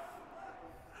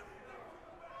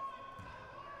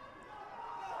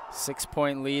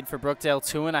 6-point lead for Brookdale,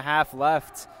 2.5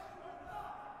 left.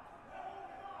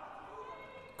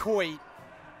 Coit.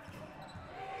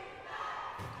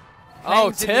 Oh,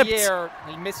 Hangs in tipped. the air.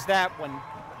 He missed that one.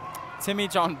 Timmy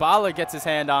John Bala gets his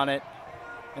hand on it.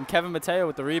 And Kevin Mateo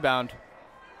with the rebound.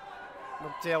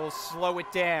 Brookdale will slow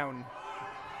it down.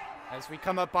 As we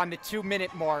come up on the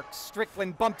 2-minute mark,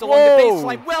 Strickland bumped along the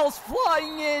baseline. Wells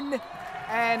flying in,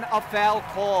 and a foul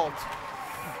called.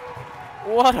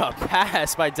 What a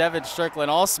pass by Devin Strickland.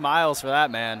 All smiles for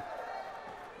that man.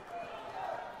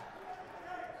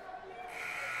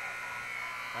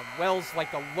 And Wells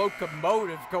like a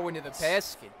locomotive going to the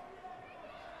basket.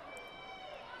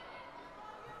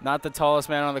 Not the tallest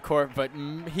man on the court, but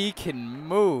he can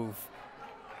move.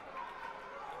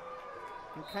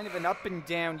 Kind of an up and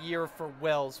down year for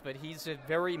Wells, but he's a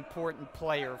very important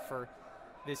player for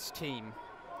this team.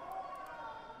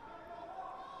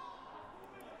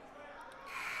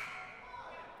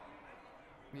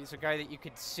 He's a guy that you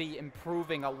could see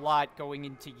improving a lot going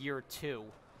into year 2.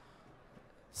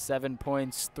 7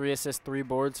 points, 3 assists, 3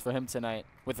 boards for him tonight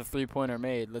with a 3-pointer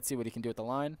made. Let's see what he can do at the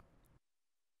line.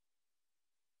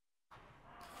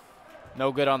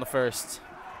 No good on the first.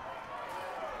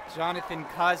 Jonathan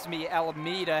Cosme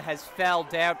Alameda has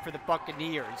fouled out for the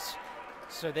Buccaneers,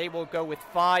 so they will go with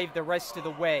 5 the rest of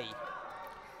the way.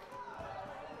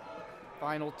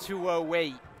 Final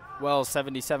 2:08. Well,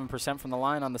 77% from the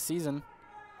line on the season.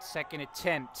 Second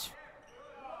attempt.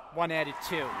 1 out of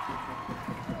 2.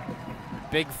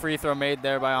 Big free throw made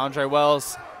there by Andre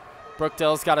Wells.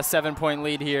 Brookdale's got a 7-point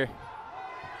lead here.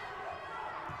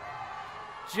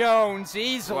 Jones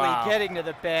easily getting to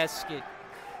the basket.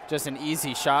 Just an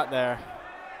easy shot there.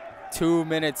 2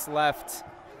 minutes left.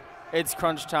 It's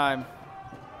crunch time.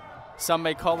 Some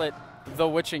may call it the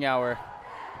witching hour.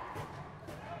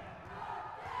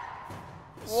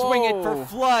 Swing it for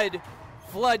Flood.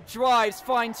 Flood drives,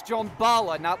 finds John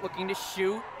Bala, not looking to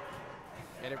shoot.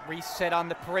 Get it reset on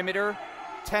the perimeter.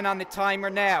 10 on the timer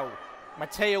now.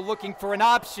 Mateo looking for an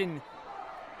option.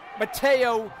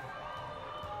 Mateo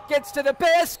gets to the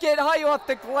basket, high off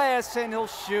the glass, and he'll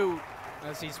shoot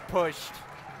as he's pushed.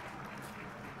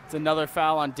 It's another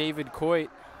foul on David Coit.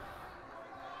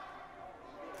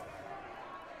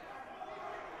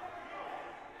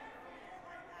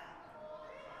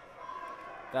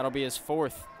 That'll be his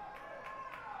 4th.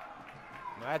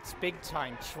 That's big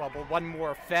time trouble. One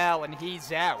more foul and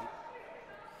he's out.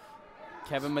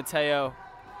 Kevin Mateo,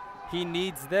 he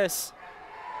needs this.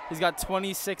 He's got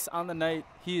 26 on the night.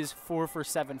 He is 4 for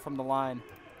 7 from the line.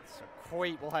 So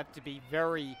Coit will have to be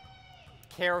very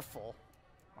careful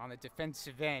on the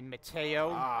defensive end.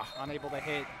 Mateo unable to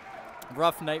hit.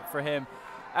 Rough night for him.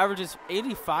 Averages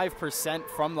 85%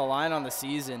 from the line on the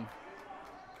season.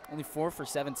 Only 4 for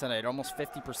 7 tonight, almost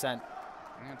 50%.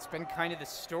 And it's been kind of the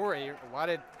story. A lot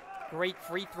of great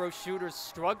free throw shooters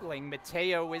struggling.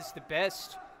 Mateo is the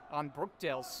best on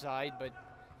Brookdale's side, but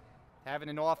having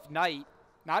an off night.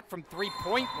 Not from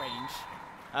 3-point range.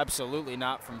 Absolutely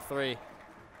not from 3.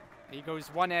 He goes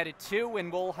 1 out of 2,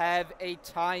 and we'll have a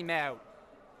timeout.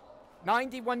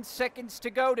 91 seconds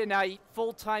to go tonight.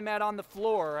 Full timeout on the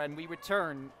floor, and we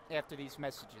return after these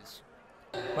messages.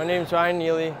 My name's Ryan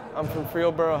Neely. I'm from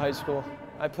Freelboro High School.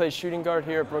 I play shooting guard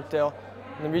here at Brookdale.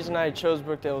 And the reason I chose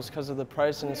Brookdale was because of the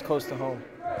price and it's close to home.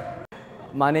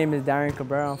 My name is Darian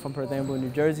Cabrera. I'm from Perth Amboy,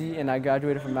 New Jersey, and I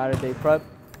graduated from Mater Dei Prep.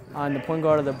 I'm the point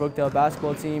guard of the Brookdale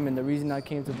basketball team, and the reason I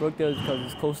came to Brookdale is because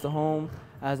it's close to home.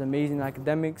 It has amazing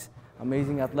academics,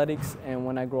 amazing athletics, and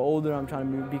when I grow older, I'm trying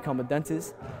to become a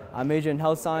dentist. I major in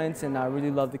health science, and I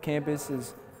really love the campus.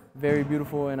 It's very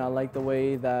beautiful, and I like the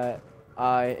way that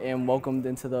I am welcomed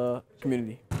into the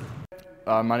community.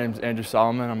 My name is Andrew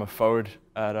Solomon. I'm a forward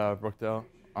at Brookdale.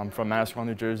 I'm from Manasquan,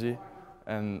 New Jersey,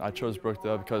 and I chose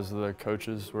Brookdale because the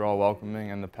coaches were all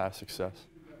welcoming and the past success.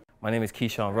 My name is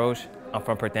Keyshawn Roche. I'm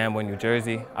from Perth Amboy, New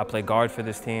Jersey. I play guard for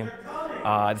this team.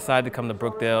 I decided to come to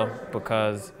Brookdale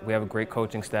because we have a great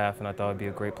coaching staff, and I thought it would be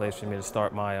a great place for me to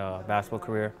start my basketball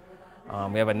career.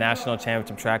 We have a national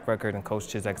championship track record, and Coach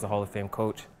Chizek's a Hall of Fame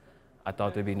coach. I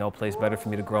thought there'd be no place better for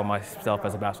me to grow myself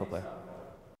as a basketball player.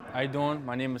 How you doing?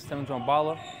 My name is Tim John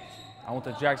Bala. I went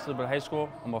to Jacksonville High School.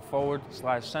 I'm a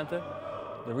forward/center.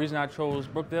 The reason I chose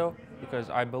Brookdale, because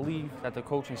I believe that the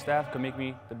coaching staff can make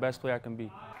me the best player I can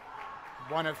be.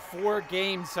 One of 4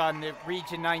 games on the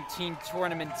Region 19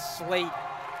 tournament slate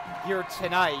here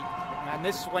tonight. And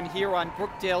this one here on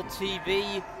Brookdale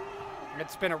TV,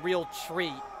 it's been a real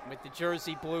treat with the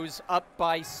Jersey Blues up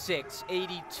by 6,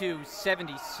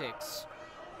 82-76.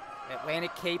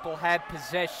 Atlantic Cape will have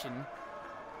possession.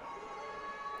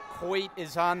 Coit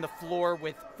is on the floor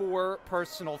with 4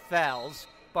 personal fouls.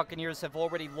 Buccaneers have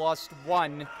already lost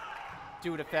 1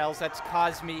 due to fouls. That's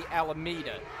Cosme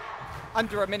Alameda.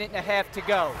 Under a minute and a half to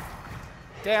go.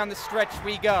 Down the stretch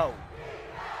we go.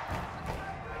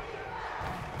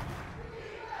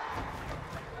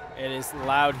 It is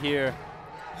loud here.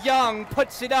 Young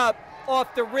puts it up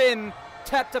off the rim,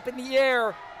 tapped up in the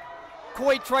air.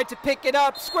 Coit tried to pick it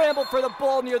up, scrambled for the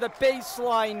ball near the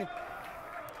baseline,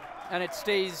 and it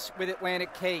stays with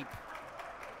Atlantic Cape.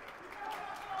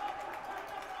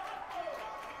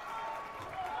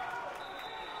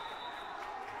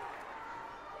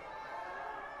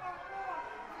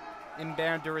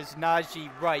 Inbounder is Najee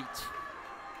Wright.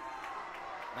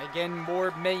 Again,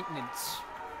 more maintenance.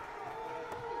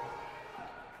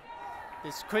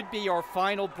 This could be our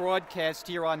final broadcast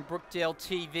here on Brookdale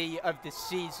TV of the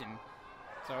season.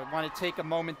 So I want to take a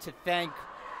moment to thank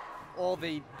all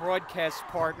the broadcast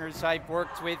partners I've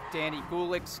worked with, Danny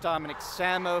Gulix, Dominic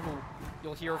Sama, who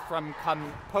you'll hear from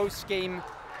come post-game,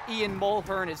 Ian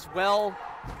Mulhern as well.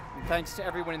 And thanks to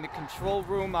everyone in the control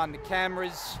room, on the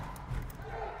cameras,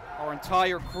 our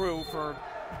entire crew for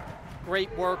great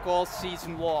work all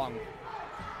season long.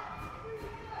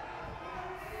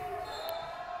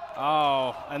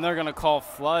 Oh, and they're going to call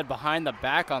Flood behind the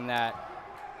back on that.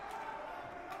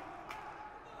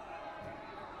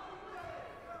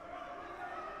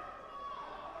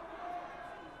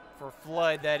 For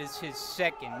Flood, that is his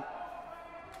second.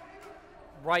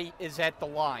 Wright is at the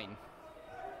line.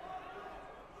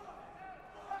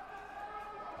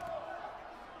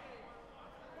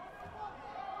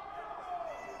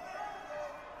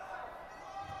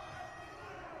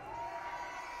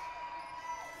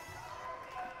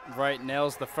 Wright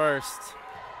nails the first.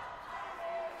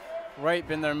 Wright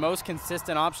been their most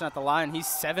consistent option at the line. He's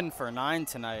 7 for 9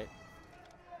 tonight.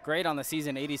 Great on the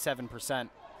season, 87%.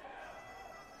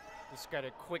 Just got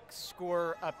a quick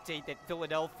score update that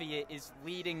Philadelphia is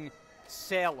leading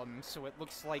Salem, so it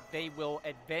looks like they will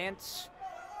advance.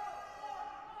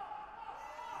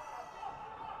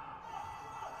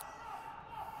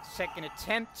 Second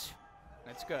attempt,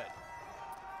 that's good.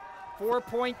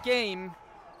 4-point game.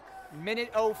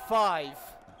 Minute 05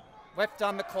 left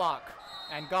on the clock,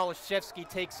 and Goloszewski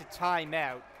takes a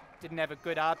timeout. Didn't have a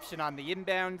good option on the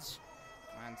inbounds,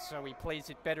 and so he plays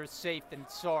it better safe than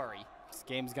sorry. This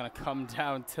game's going to come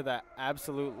down to the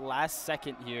absolute last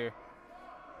second here.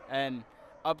 And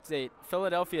update,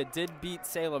 Philadelphia did beat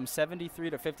Salem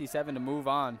 73-57 to move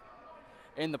on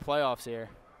in the playoffs here.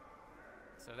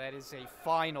 So that is a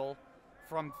final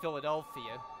from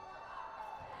Philadelphia.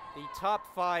 The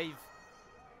top 5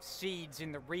 seeds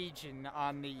in the region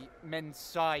on the men's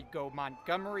side go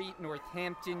Montgomery,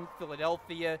 Northampton,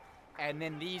 Philadelphia, and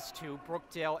then these two,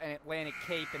 Brookdale and Atlantic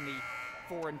Cape, in the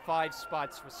 4 and 5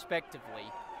 spots respectively.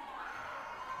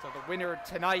 So the winner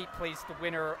tonight plays the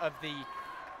winner of the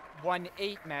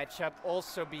 1-8 matchup,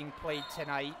 also being played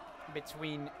tonight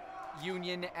between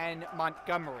Union and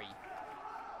Montgomery.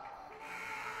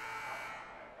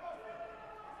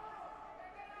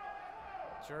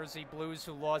 Jersey Blues,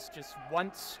 who lost just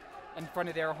once in front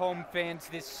of their home fans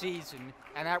this season,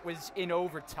 and that was in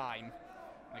overtime.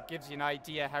 That gives you an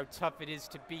idea how tough it is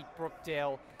to beat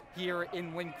Brookdale here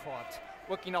in Lincroft.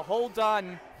 Looking to hold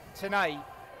on tonight.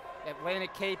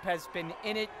 Atlantic Cape has been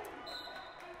in it,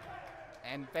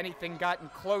 and if anything, gotten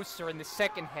closer in the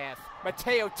second half.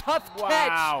 Mateo, tough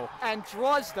catch, and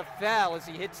draws the foul as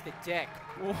he hits the deck.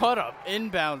 What a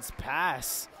inbounds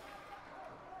pass.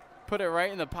 Put it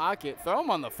right in the pocket. Throw him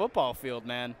on the football field,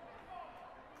 man.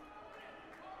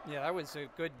 Yeah, that was a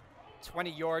good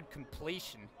 20-yard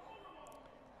completion.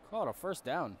 Called a first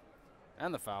down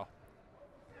and the foul.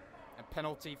 A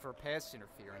penalty for pass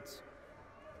interference.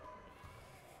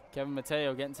 Kevin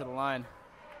Mateo getting to the line.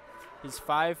 He's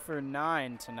 5 for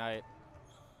 9 tonight.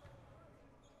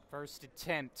 First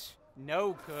attempt,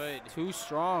 no good. Too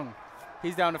strong.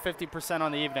 He's down to 50%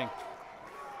 on the evening.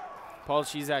 Paul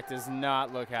Shizak does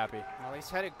not look happy. Well,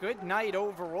 he's had a good night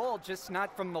overall, just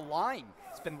not from the line.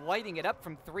 He's been lighting it up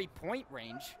from 3-point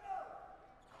range.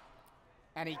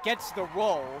 And he gets the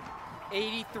roll,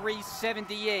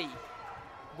 83-78.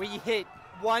 We hit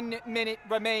 1 minute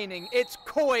remaining. It's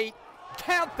Coit,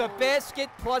 Count the basket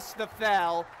plus the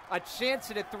foul. A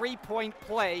chance at a three-point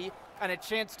play and a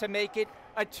chance to make it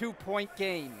a two-point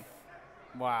game.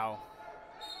 Wow.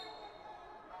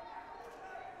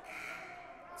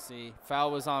 Let's see.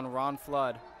 Foul was on Ron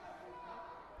Flood.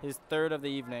 His third of the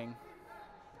evening.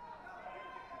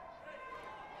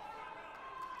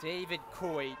 David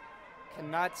Coit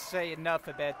cannot say enough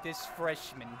about this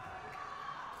freshman.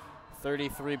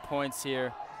 33 points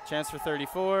here. Chance for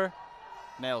 34.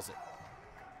 Nails it.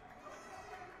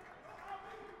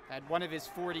 Had one of his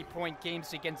 40-point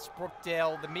games against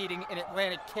Brookdale, the meeting in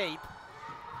Atlantic Cape.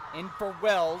 In for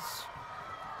Wells.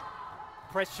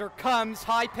 Pressure comes,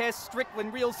 high pass,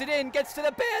 Strickland reels it in, gets to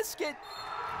the basket,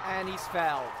 and he's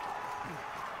fouled.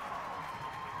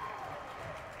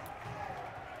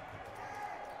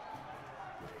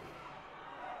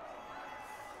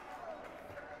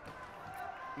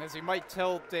 And as you might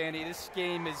tell, Danny, this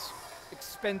game is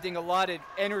expending a lot of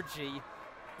energy.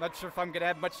 Not sure if I'm going to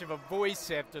have much of a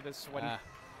voice after this one.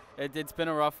 It's been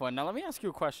a rough one. Now let me ask you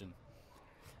a question.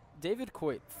 David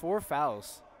Coit, 4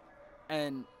 fouls,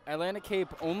 and Atlantic Cape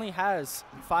only has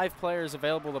 5 players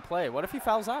available to play. What if he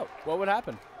fouls out? What would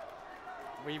happen?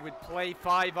 We would play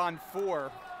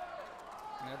 5-on-4.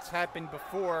 That's happened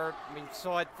before. We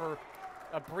saw it for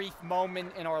a brief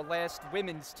moment in our last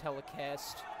women's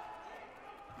telecast.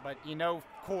 But you know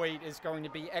Coit is going to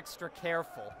be extra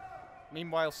careful.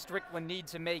 Meanwhile, Strickland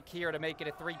needs a make here to make it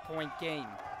a 3-point game.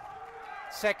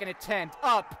 Second attempt,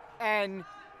 up, and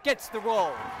gets the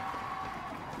roll.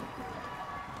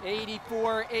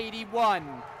 84-81.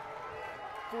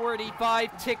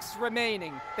 45 ticks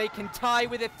remaining. They can tie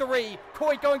with a 3.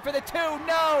 Coit going for the 2.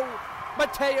 No!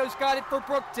 Mateo's got it for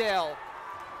Brookdale.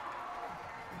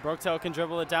 Brookdale can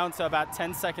dribble it down to about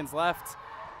 10 seconds left.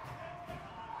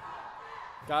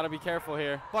 Gotta be careful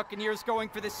here. Buccaneers going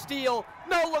for the steal.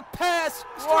 No look pass.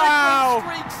 Wow!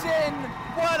 Strickland streaks in.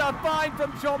 What a find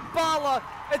from Jombala.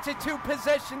 It's a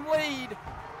 2-possession lead.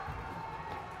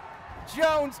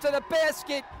 Jones to the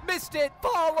basket. Missed it.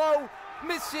 Follow.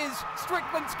 Misses.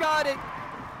 Strickland's got it.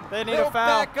 They need a foul.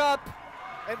 Back up.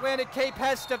 Atlantic Cape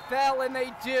has to foul, and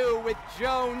they do with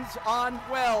Jones on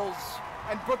Wells.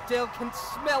 And Brookdale can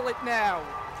smell it now.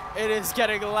 It is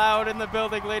getting loud in the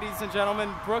building, ladies and gentlemen.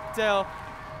 Brookdale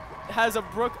has a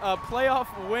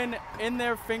playoff win in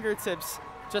their fingertips.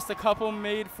 Just a couple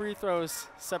made free throws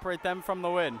separate them from the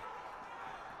win.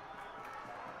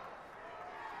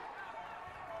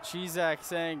 Chizak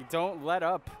saying, don't let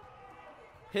up.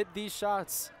 Hit these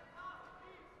shots.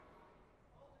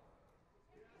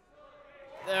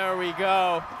 There we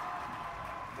go.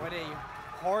 What a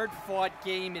hard-fought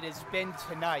game it has been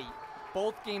tonight.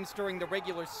 Both games during the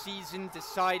regular season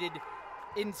decided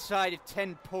inside of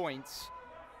 10 points.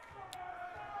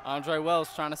 Andre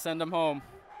Wells trying to send him home.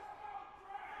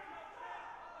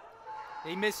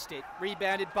 They missed it.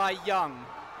 Rebounded by Young.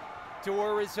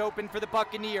 Door is open for the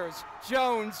Buccaneers.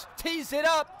 Jones tees it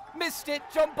up. Missed it.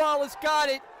 Jombala's got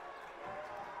it.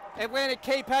 Atlantic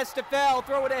Cape has to foul.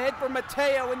 Throw it ahead for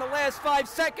Mateo in the last 5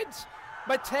 seconds.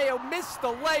 Mateo missed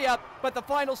the layup, but the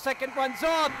final second runs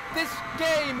off. This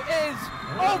game is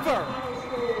over.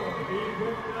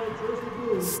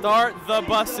 Start the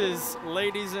buses,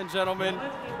 ladies and gentlemen.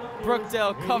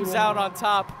 Brookdale comes out on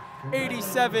top,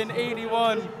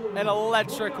 87-81, an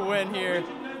electric win here.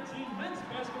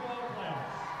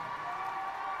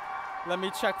 Let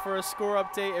me check for a score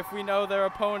update if we know their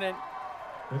opponent.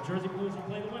 The Jersey Blues will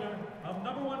play the winner of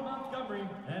number 1 Montgomery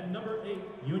and number 8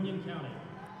 Union County.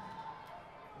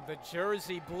 The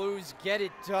Jersey Blues get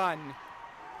it done.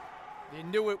 They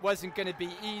knew it wasn't going to be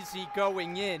easy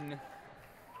going in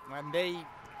when they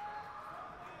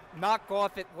knock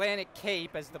off Atlantic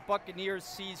Cape as the Buccaneers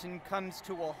season comes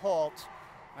to a halt,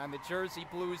 and the Jersey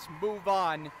Blues move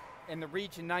on in the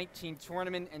Region 19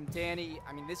 tournament. And Danny,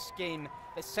 I mean, this game,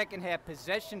 the second half,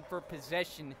 possession for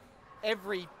possession,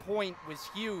 every point was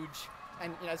huge.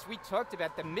 And as we talked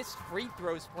about, the missed free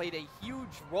throws played a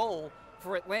huge role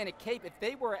for Atlantic Cape. If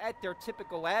they were at their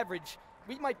typical average,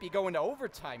 we might be going to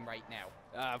overtime right now.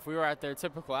 If we were at their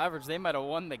typical average, they might have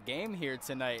won the game here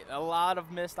tonight. A lot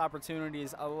of missed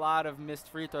opportunities, a lot of missed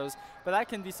free throws, but that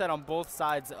can be said on both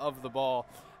sides of the ball.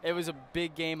 It was a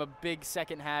big game, a big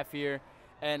second half here,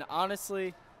 and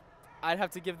honestly, I'd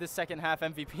have to give this second half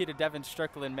MVP to Devin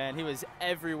Strickland, man. He was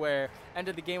everywhere.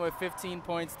 Ended the game with 15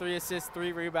 points, 3 assists,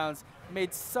 3 rebounds.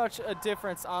 Made such a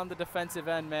difference on the defensive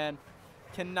end, man.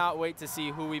 Cannot wait to see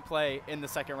who we play in the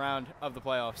second round of the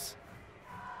playoffs.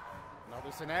 Now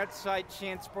there's an outside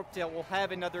chance Brookdale will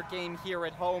have another game here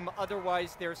at home.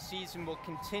 Otherwise, their season will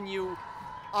continue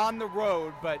on the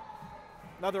road. But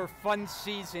another fun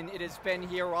season it has been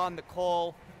here on the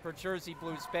call. for Jersey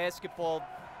Blues basketball.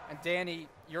 And Danny,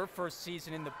 your first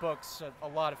season in the books, a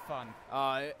lot of fun.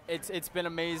 It's been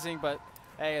amazing, but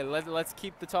hey, let's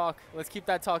keep the talk. Let's keep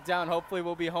that talk down. Hopefully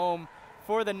we'll be home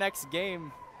for the next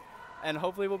game, and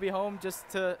hopefully we'll be home just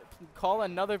to call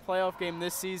another playoff game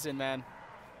this season, man.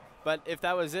 But if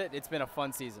that was it, it's been a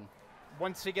fun season.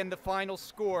 Once again, the final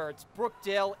score, it's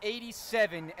Brookdale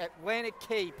 87, Atlantic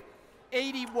Cape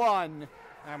 81.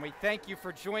 And we thank you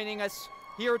for joining us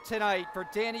here tonight. For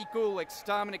Danny Gulick,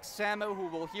 Dominic Samo, who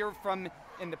we'll hear from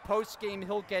in the postgame.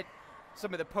 He'll get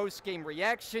some of the postgame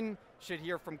reaction. Should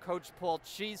hear from Coach Paul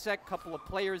Chizek, a couple of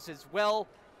players as well.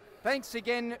 Thanks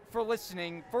again for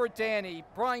listening. For Danny,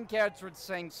 Brian Gadsford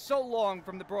saying so long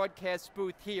from the broadcast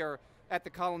booth here at the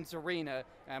Collins Arena.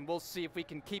 And we'll see if we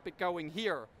can keep it going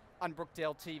here on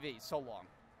Brookdale TV. So long.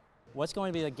 What's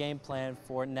going to be the game plan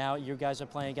for now? You guys are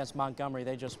playing against Montgomery.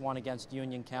 They just won against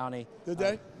Union County. Did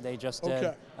they? They just did.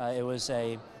 Okay. It was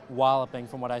a walloping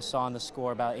from what I saw on the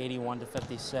score, about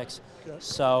 81-56. Okay.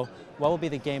 So what will be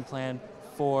the game plan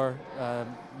for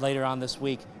later on this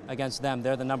week against them?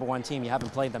 They're the #1 team. You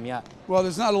haven't played them yet. Well,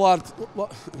 there's not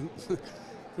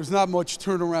there's not much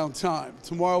turnaround time.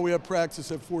 Tomorrow we have practice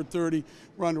at 4:30.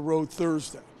 We're on the road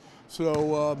Thursday.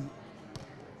 So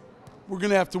we're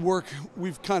going to have to work.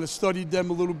 We've kind of studied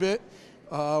them a little bit.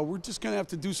 We're just going to have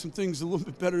to do some things a little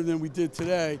bit better than we did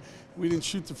today. We didn't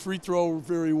shoot the free throw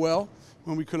very well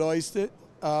when we could have iced it.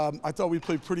 I thought we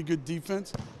played pretty good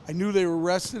defense. I knew they were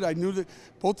rested. I knew that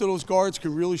both of those guards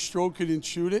can really stroke it and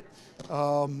shoot it.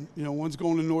 You know, one's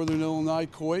going to Northern Illinois,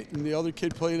 Coit, and the other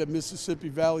kid played at Mississippi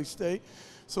Valley State.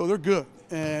 So they're good.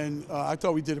 And I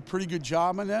thought we did a pretty good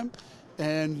job on them.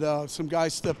 And some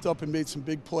guys stepped up and made some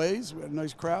big plays. We had a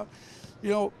nice crowd. You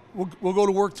know, we'll go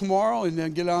to work tomorrow and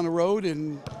then get on the road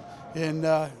and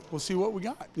we'll see what we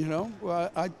got. You know,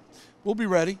 we'll be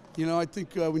ready. You know, I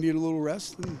think we need a little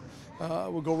rest, and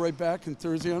we'll go right back on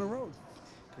Thursday on the road.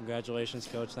 Congratulations,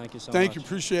 Coach. Thank you so much. Thank you.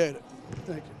 Appreciate it.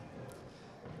 Thank you.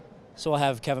 So we'll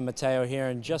have Kevin Mateo here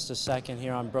in just a second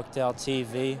here on Brookdale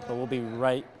TV, but we'll be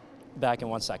right back in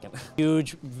 1 second.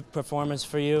 Huge performance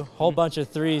for you. Whole bunch of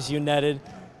threes you netted,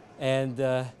 and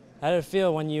how did it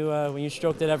feel when you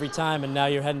stroked it every time, and now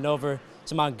you're heading over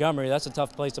to Montgomery? That's a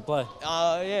tough place to play.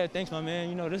 Yeah, thanks, my man.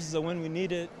 You know, this is a win we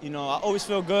needed. You know, I always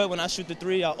feel good when I shoot the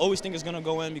three. I always think it's gonna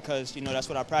go in because, you know, that's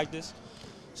what I practice.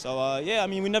 So yeah, I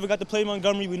mean, we never got to play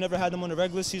Montgomery. We never had them on the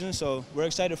regular season, so we're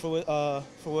excited for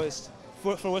what's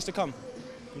to come.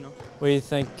 You know. What do you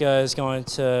think is going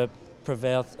to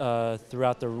prevail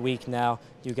throughout the week now?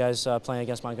 You guys playing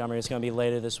against Montgomery. It's going to be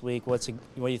later this week. What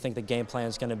do you think the game plan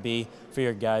is going to be for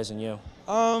your guys and you?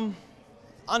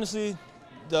 Honestly,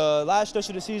 the last stretch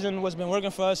of the season, what's been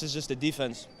working for us is just the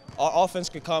defense. Our offense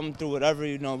could come through whatever,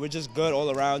 you know. We're just good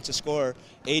all around to score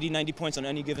 80, 90 points on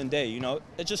any given day, you know.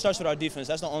 It just starts with our defense.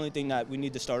 That's the only thing that we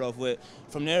need to start off with.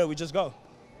 From there, we just go.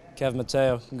 Kevin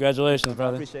Mateo, congratulations,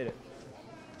 brother. I appreciate it.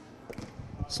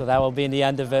 So that will be the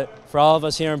end of it. For all of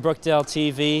us here in Brookdale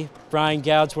TV, Brian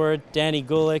Goudsward, Danny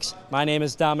Gulick, my name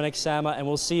is Dominic Sama, and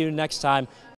we'll see you next time